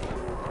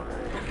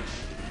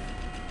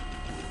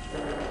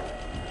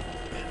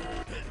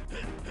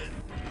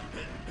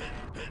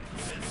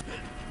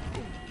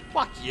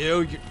 Fuck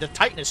you. The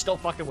Titan is still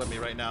fucking with me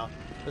right now.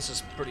 This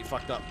is pretty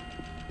fucked up.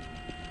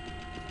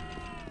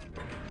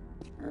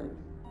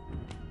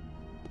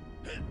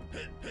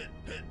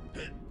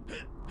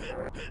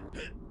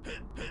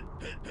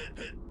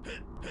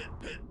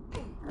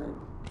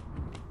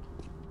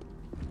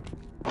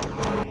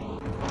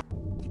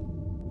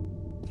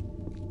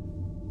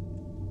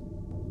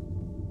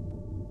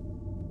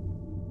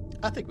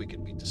 I think we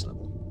can beat this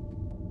level.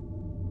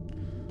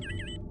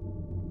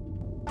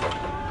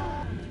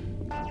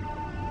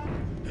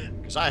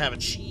 Because I have a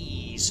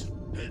cheese.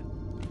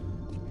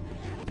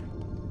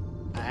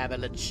 I have a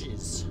little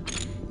cheese.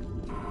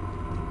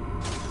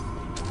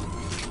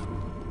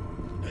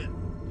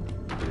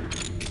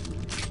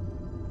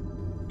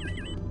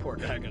 Poor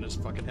guy got his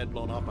fucking head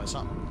blown off by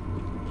something.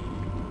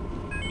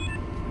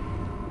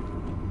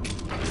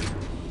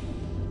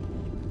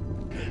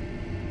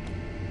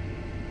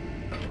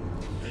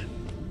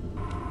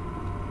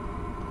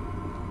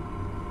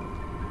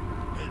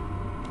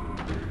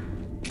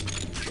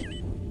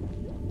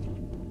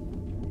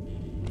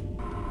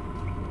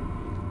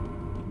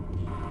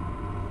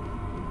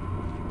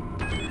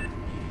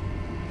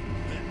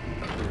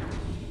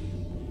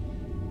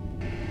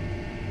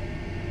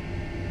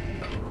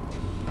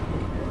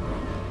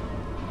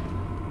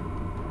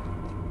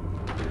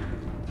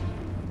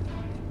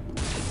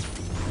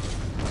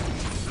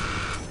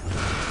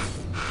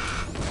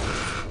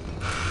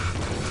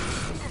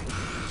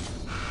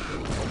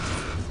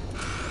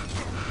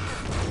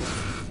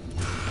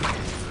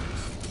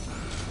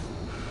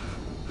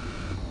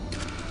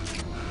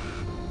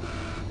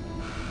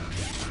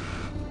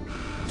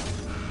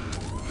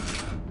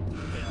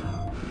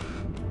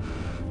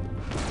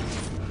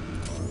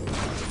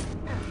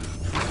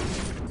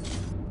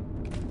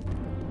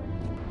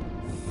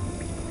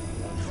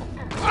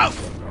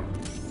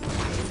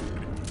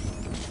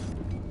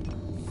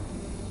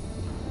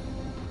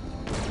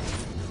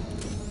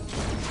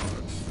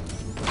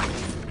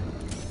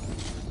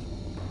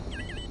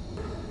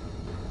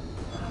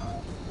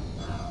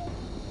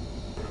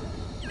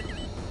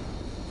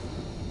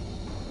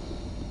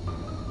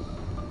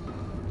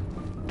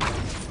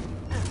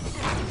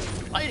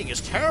 Lighting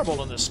is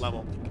terrible in this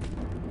level.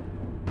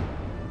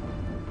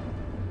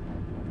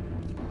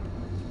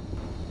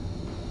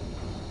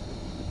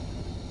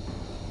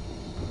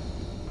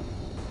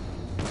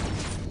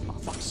 Oh,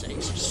 fuck's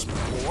sakes, just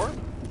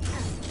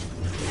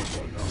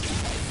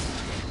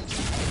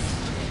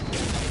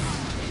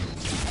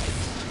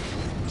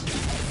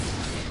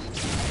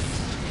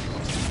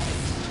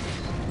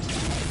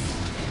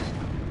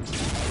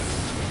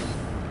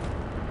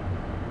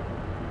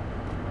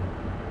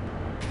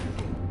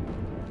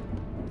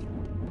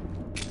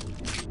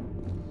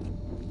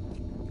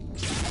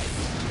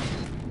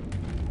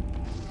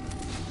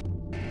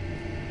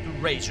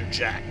Razor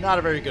Jack. Not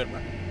a very good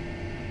weapon.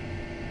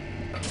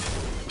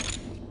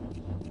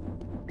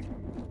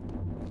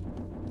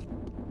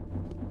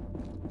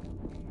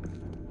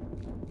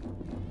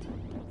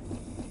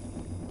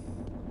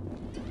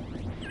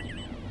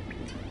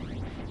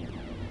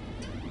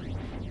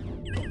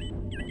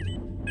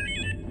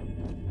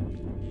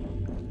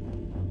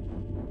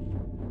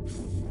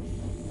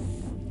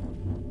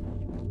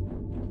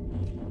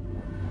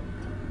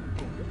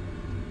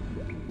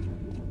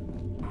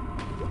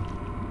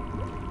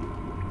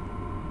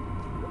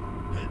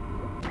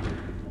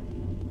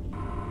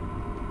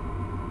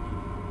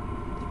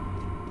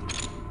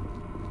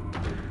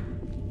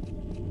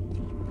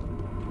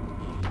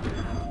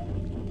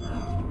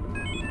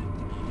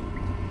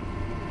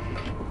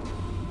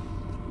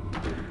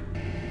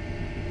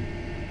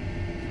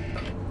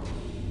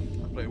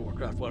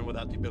 Warcraft 1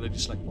 without the ability to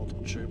select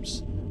multiple troops,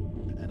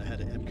 and I had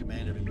to M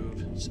command every move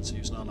since I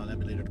used an online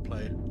emulator to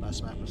play.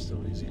 Last map was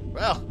still easy.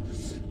 Well,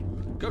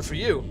 good for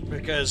you,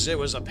 because it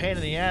was a pain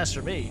in the ass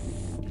for me.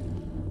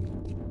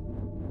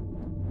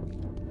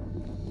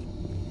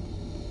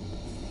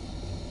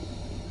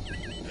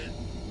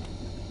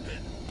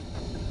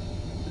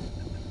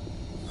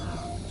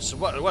 So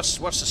what's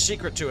the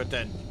secret to it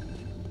then?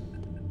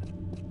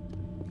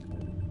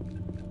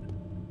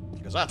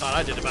 Because I thought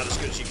I did about as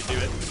good as you could do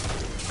it.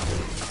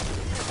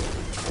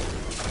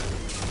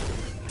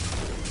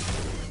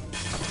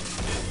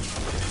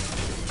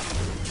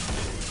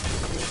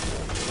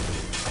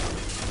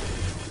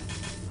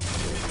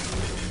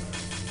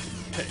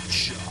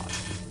 Headshot.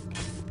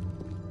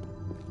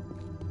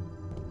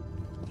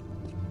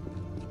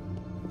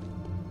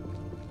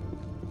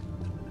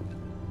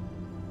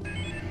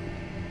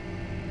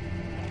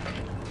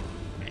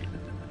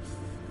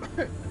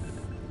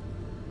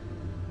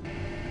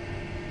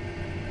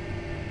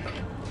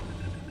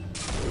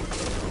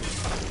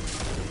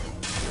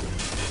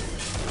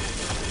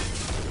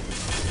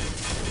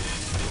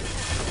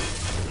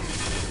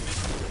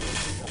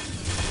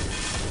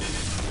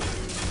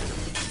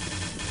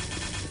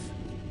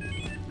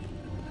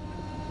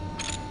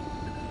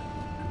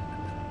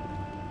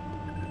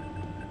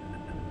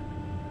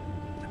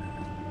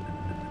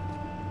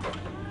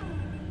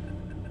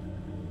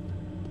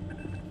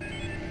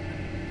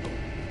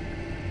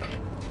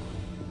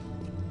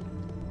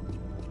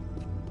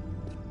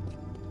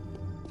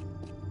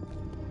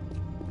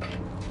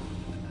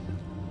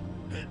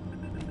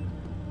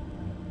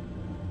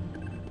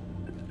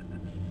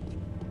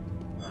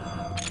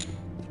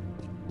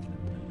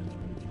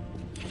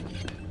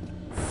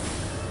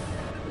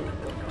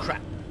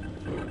 Crap.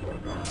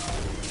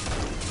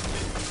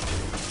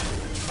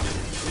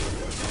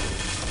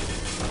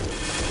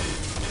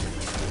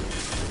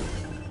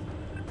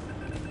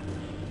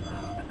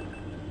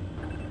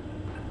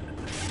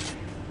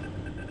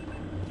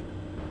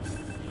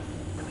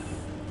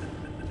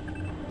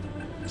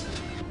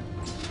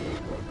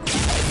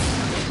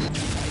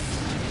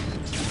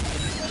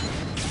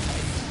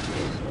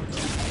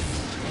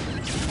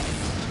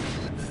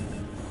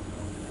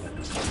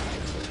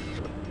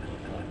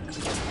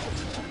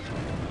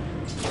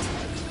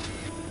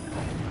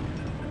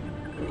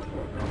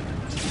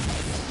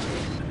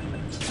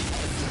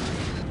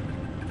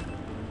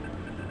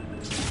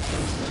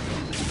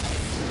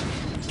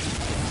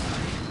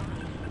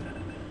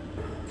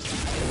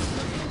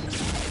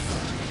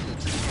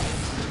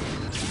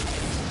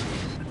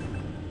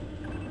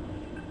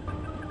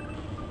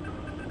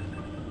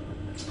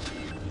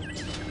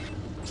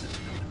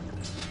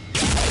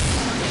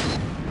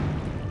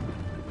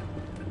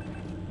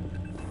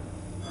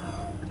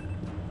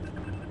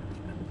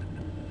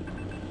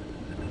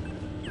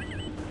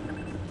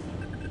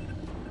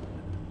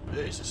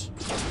 Jesus.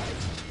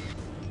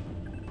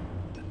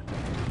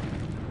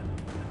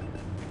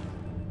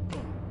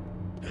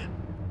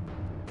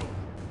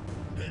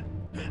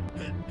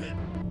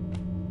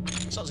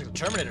 Sounds like a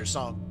Terminator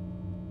song.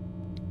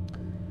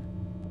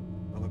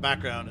 Well, my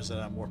background is that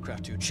I'm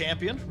Warcraft 2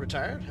 champion,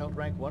 retired, held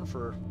rank 1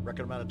 for a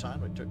record amount of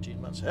time, like 13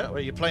 months. Yeah, are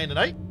you playing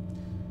tonight?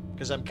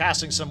 Because I'm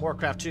casting some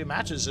Warcraft 2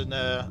 matches in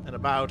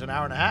about an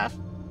hour and a half.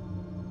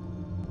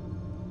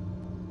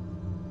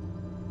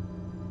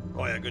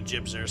 Oh yeah, good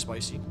jibs there,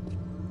 Spicy.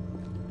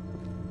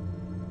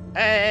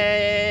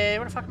 Hey,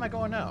 where the fuck am I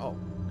going now? Oh.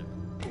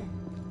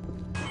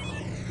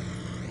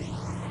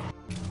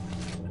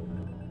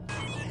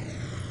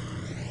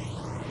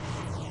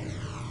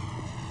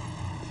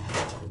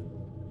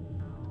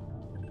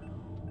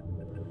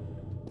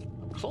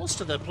 I'm close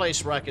to the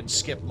place where I can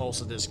skip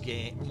most of this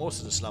game, most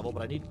of this level,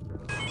 but I need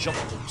jump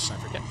loops. I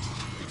forget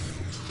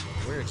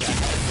where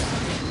exactly.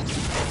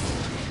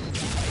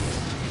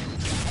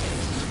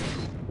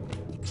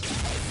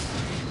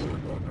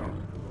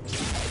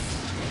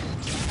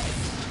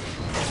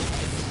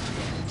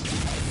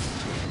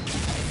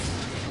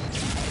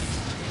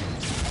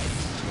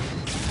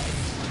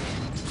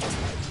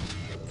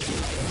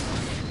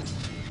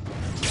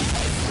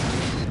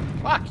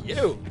 Fuck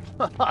you!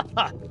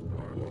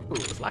 Ooh,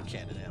 flak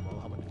cannon ammo.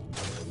 How many?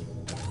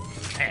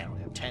 Damn,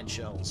 we have 10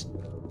 shells.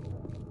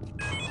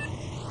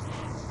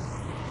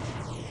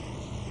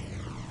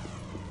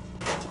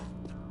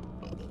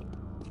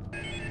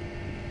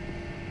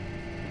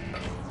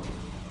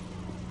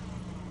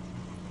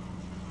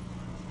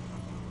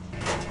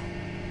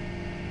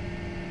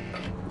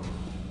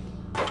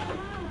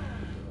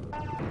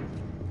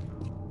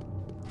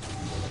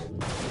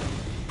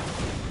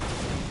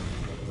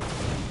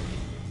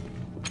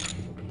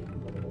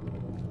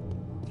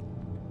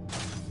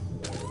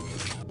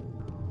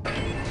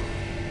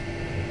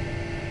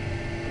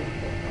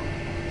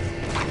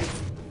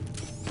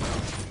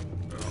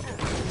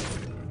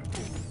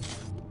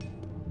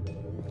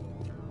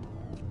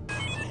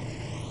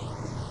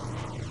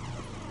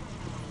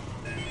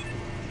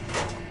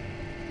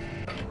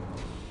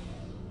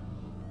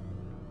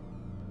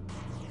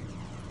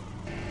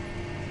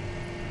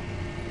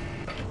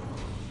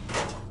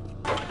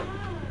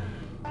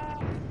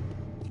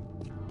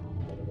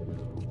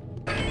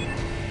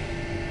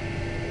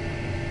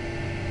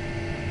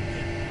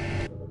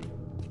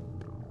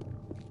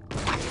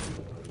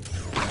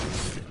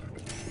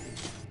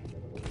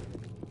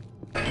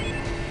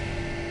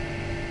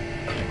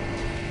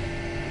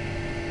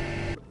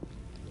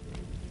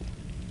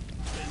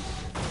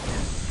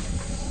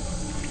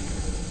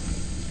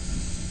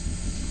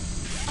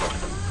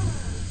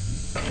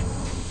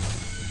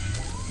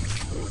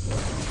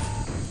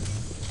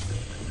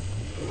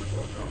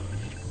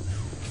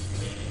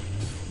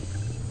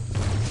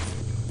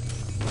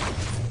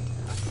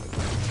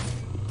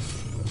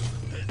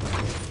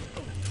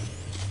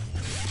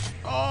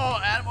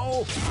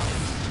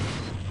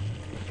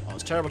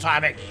 Terrible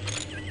timing.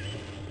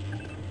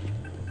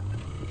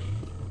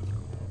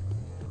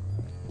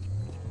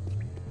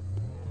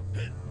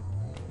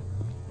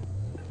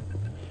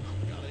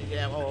 God, I need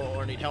ammo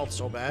or I need health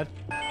so bad.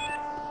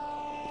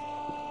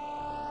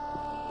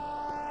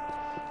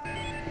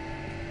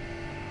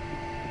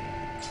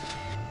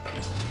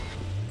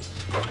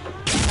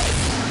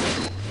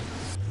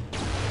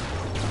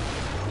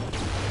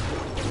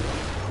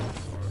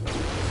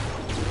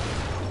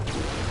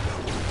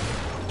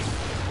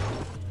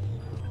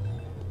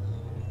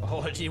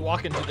 Oh, did he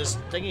walk into this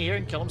thingy here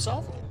and kill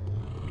himself?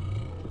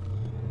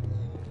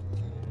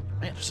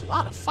 Man, there's a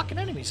lot of fucking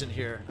enemies in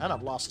here. And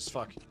I'm lost as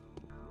fuck.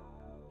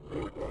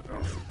 You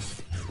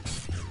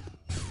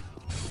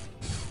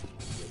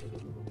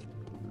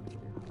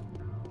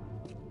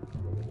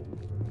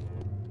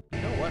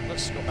know what?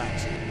 Let's go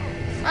back.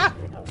 Ah!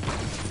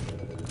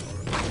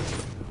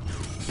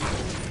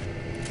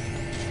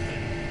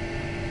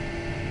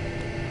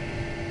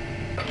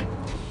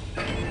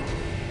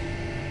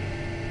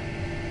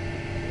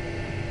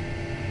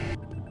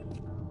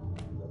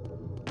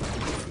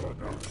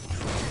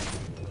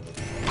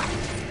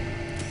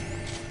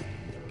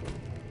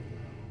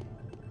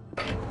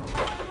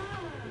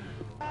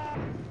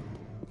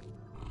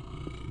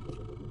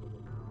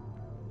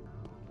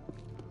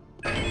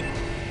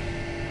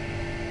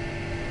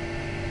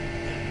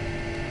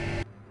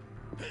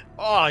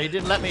 Oh, he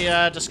didn't let me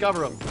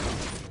discover him.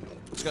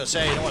 I was gonna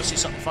say, you don't want to see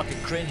something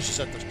fucking cringe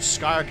so that the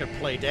Scar can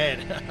play dead.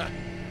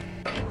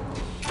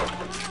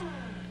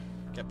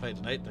 Can't play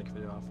tonight. Thank you for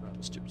the offer. I have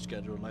a stupid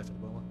schedule in life at the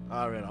moment.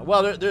 Alright.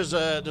 Well, there's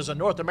a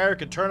North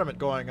American tournament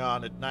going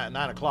on at 9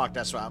 o'clock.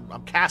 That's why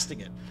I'm casting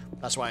it.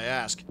 That's why I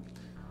ask.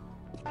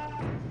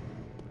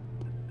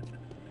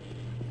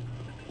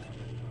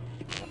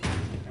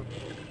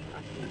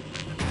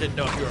 Didn't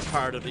know if you were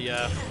part of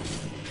the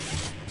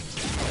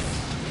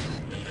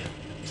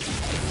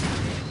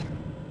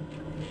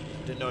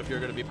Didn't know if you were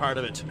going to be part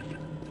of it.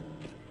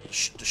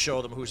 To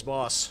show them who's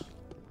boss.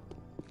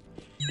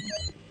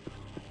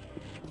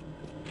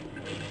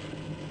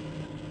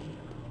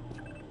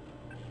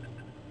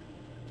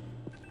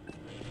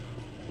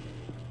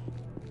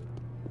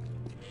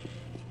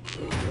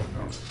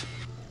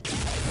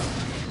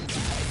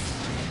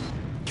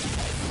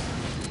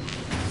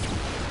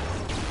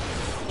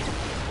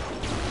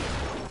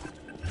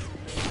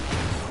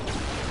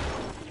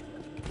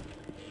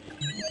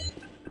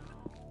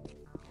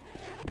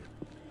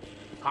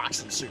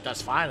 Oxygen suit,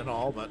 that's fine and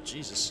all, but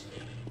Jesus.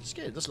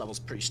 This level's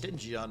pretty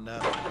stingy on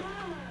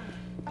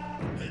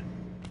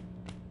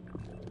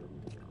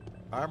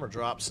armor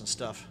drops and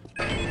stuff.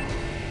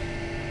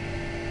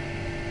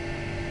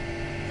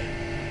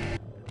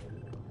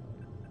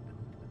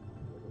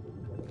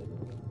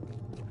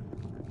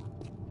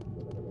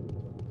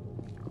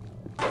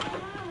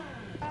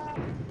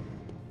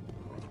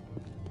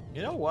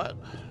 You know what?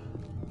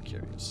 I'm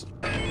curious.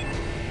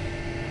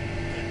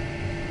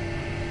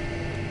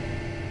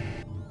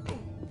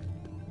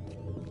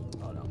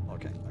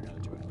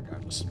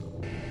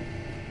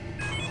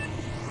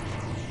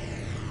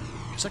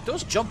 It's like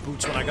those jump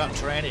boots when I got in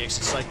Tyrannics,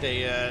 it's like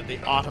they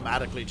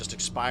automatically just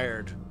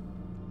expired.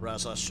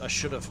 Whereas I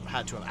should have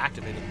had to have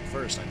activated them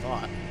first, I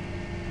thought.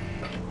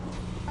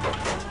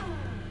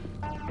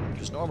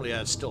 Because normally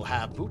I'd still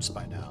have boots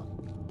by now.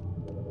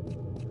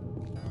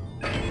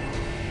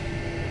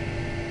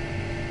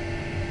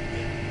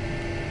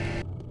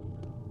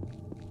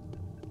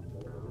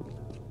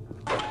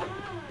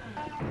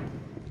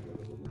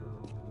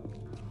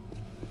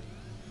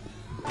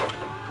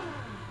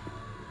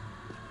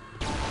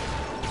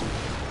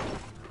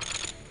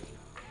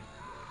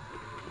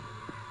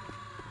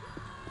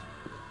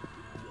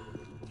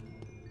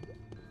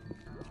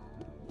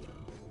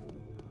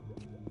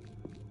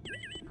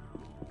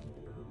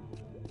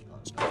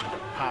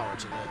 Power.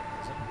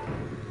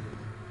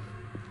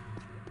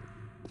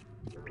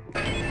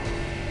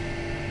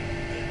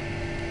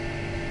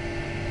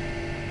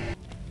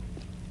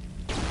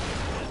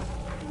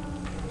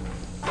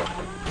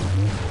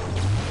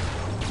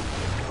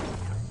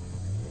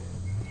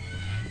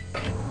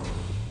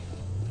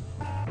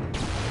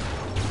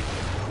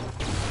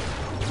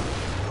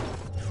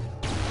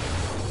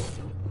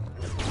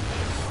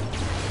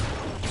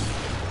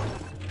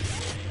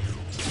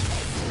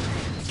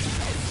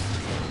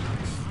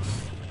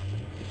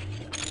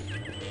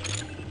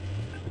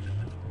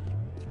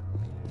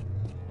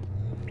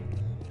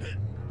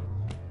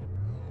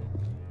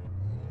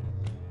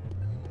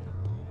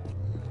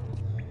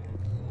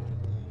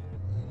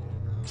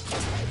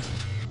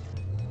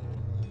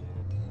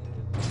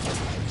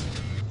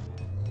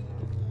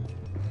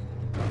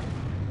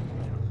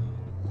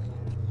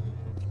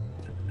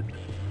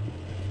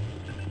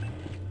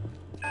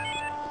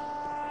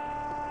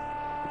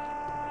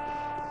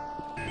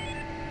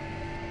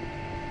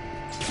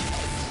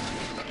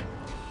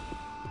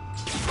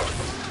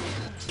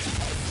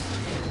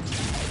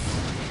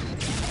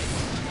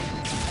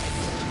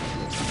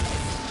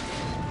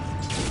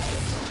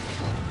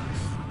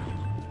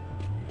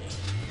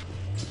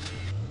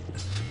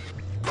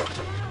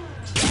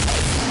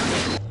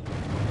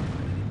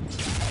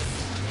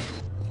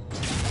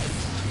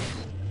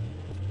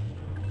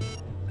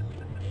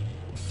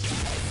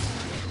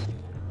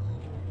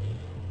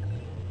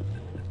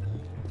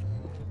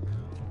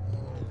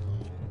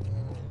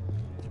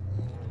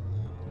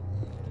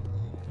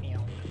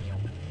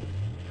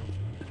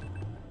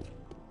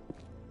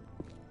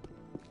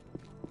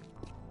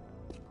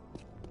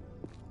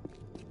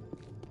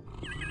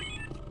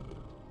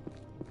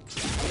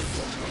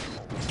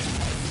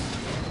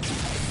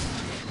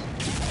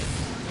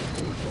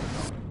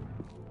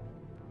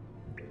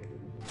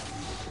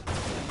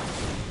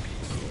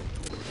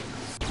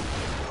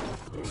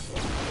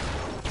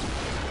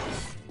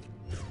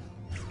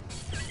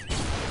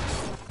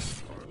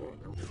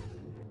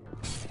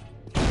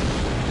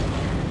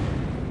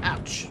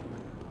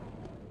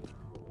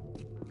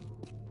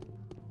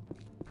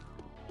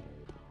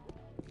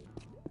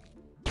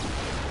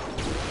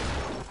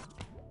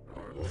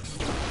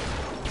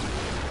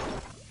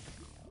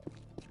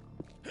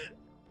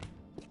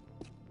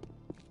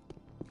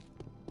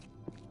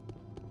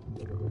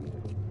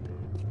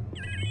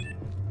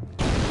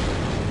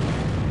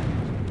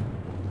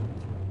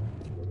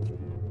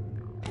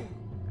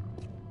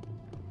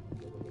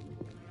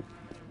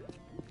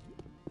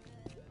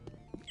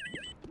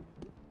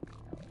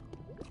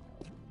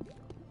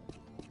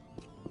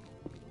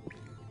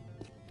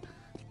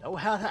 No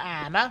health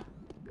armor.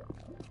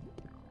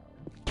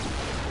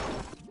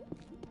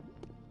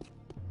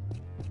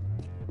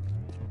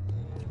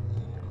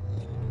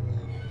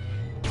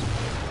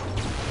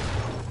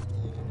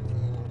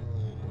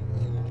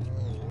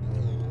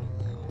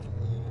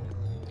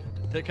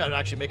 They can't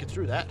actually make it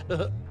through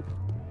that.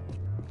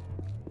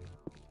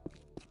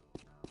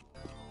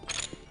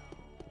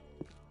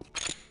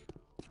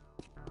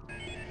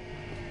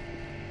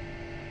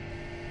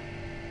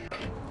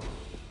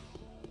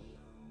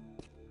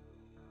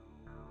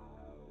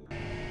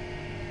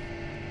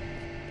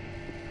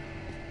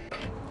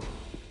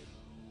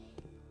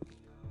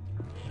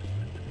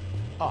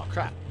 Oh,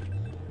 crap.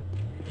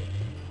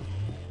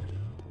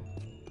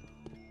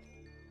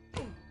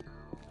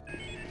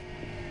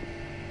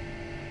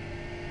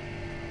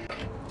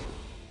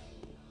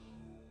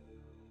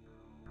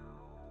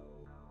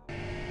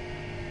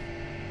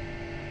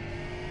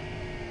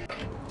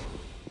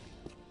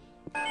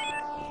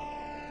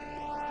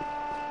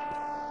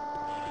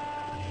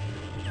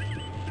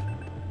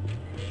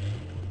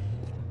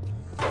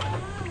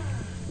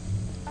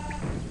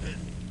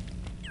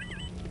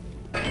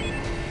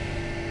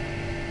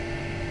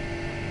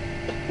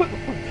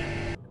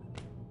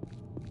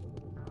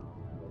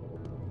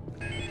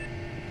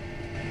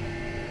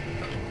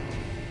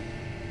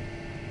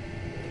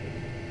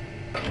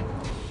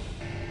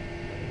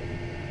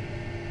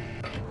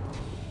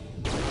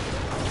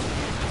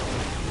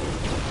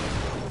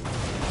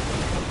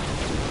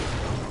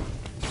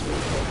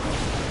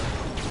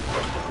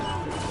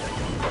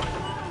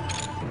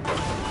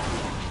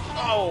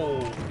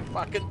 Oh,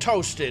 fucking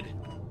toasted.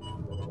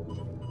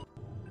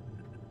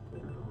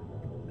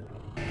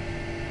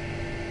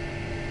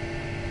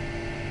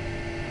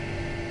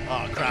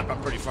 Oh, crap,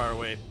 I'm pretty far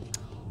away.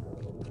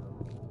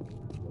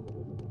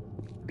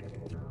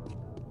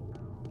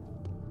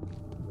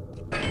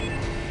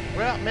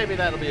 Well, maybe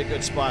that'll be a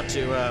good spot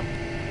to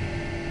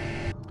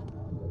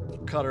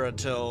cut her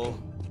until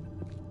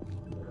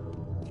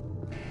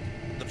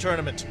the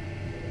tournament.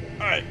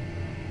 Alright.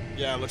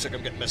 Yeah, looks like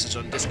I'm getting messages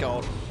on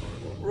Discord.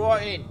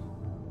 Right in.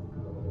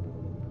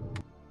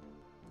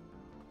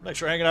 Thanks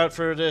for hanging out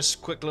for this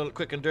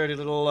quick and dirty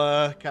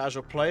little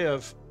casual play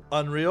of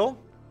Unreal.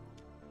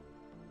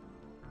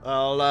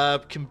 I'll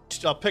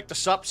pick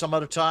this up some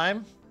other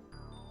time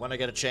when I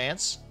get a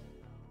chance.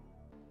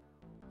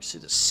 You see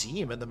the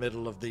seam in the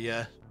middle of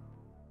the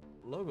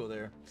logo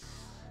there.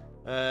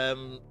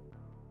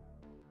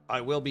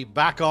 I will be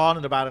back on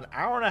in about an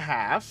hour and a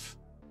half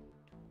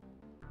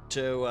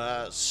to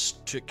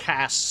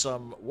cast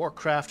some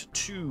Warcraft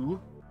 2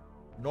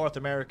 North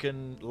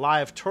American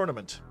live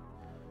tournament.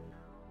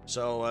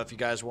 So if you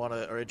guys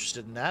are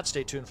interested in that,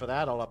 stay tuned for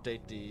that. I'll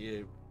update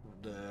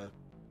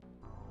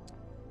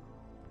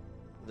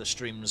the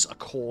streams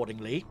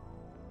accordingly.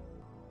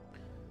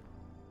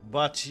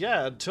 But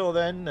yeah, until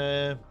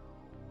then,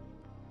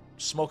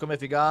 smoke them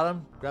if you got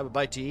them. Grab a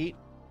bite to eat.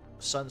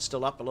 The sun's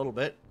still up a little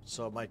bit,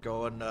 so I might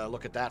go and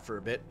look at that for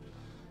a bit.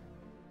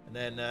 And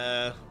then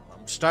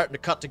I'm starting to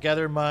cut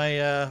together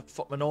my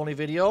Footman Only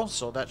video,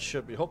 so that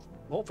should be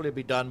hopefully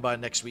be done by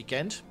next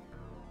weekend,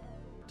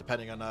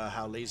 depending on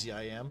how lazy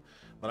I am.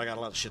 But I got a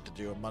lot of shit to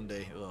do on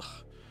Monday. Ugh.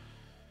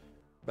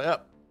 But yeah,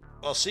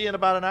 I'll see you in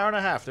about an hour and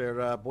a half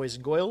there, boys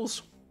and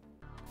girls.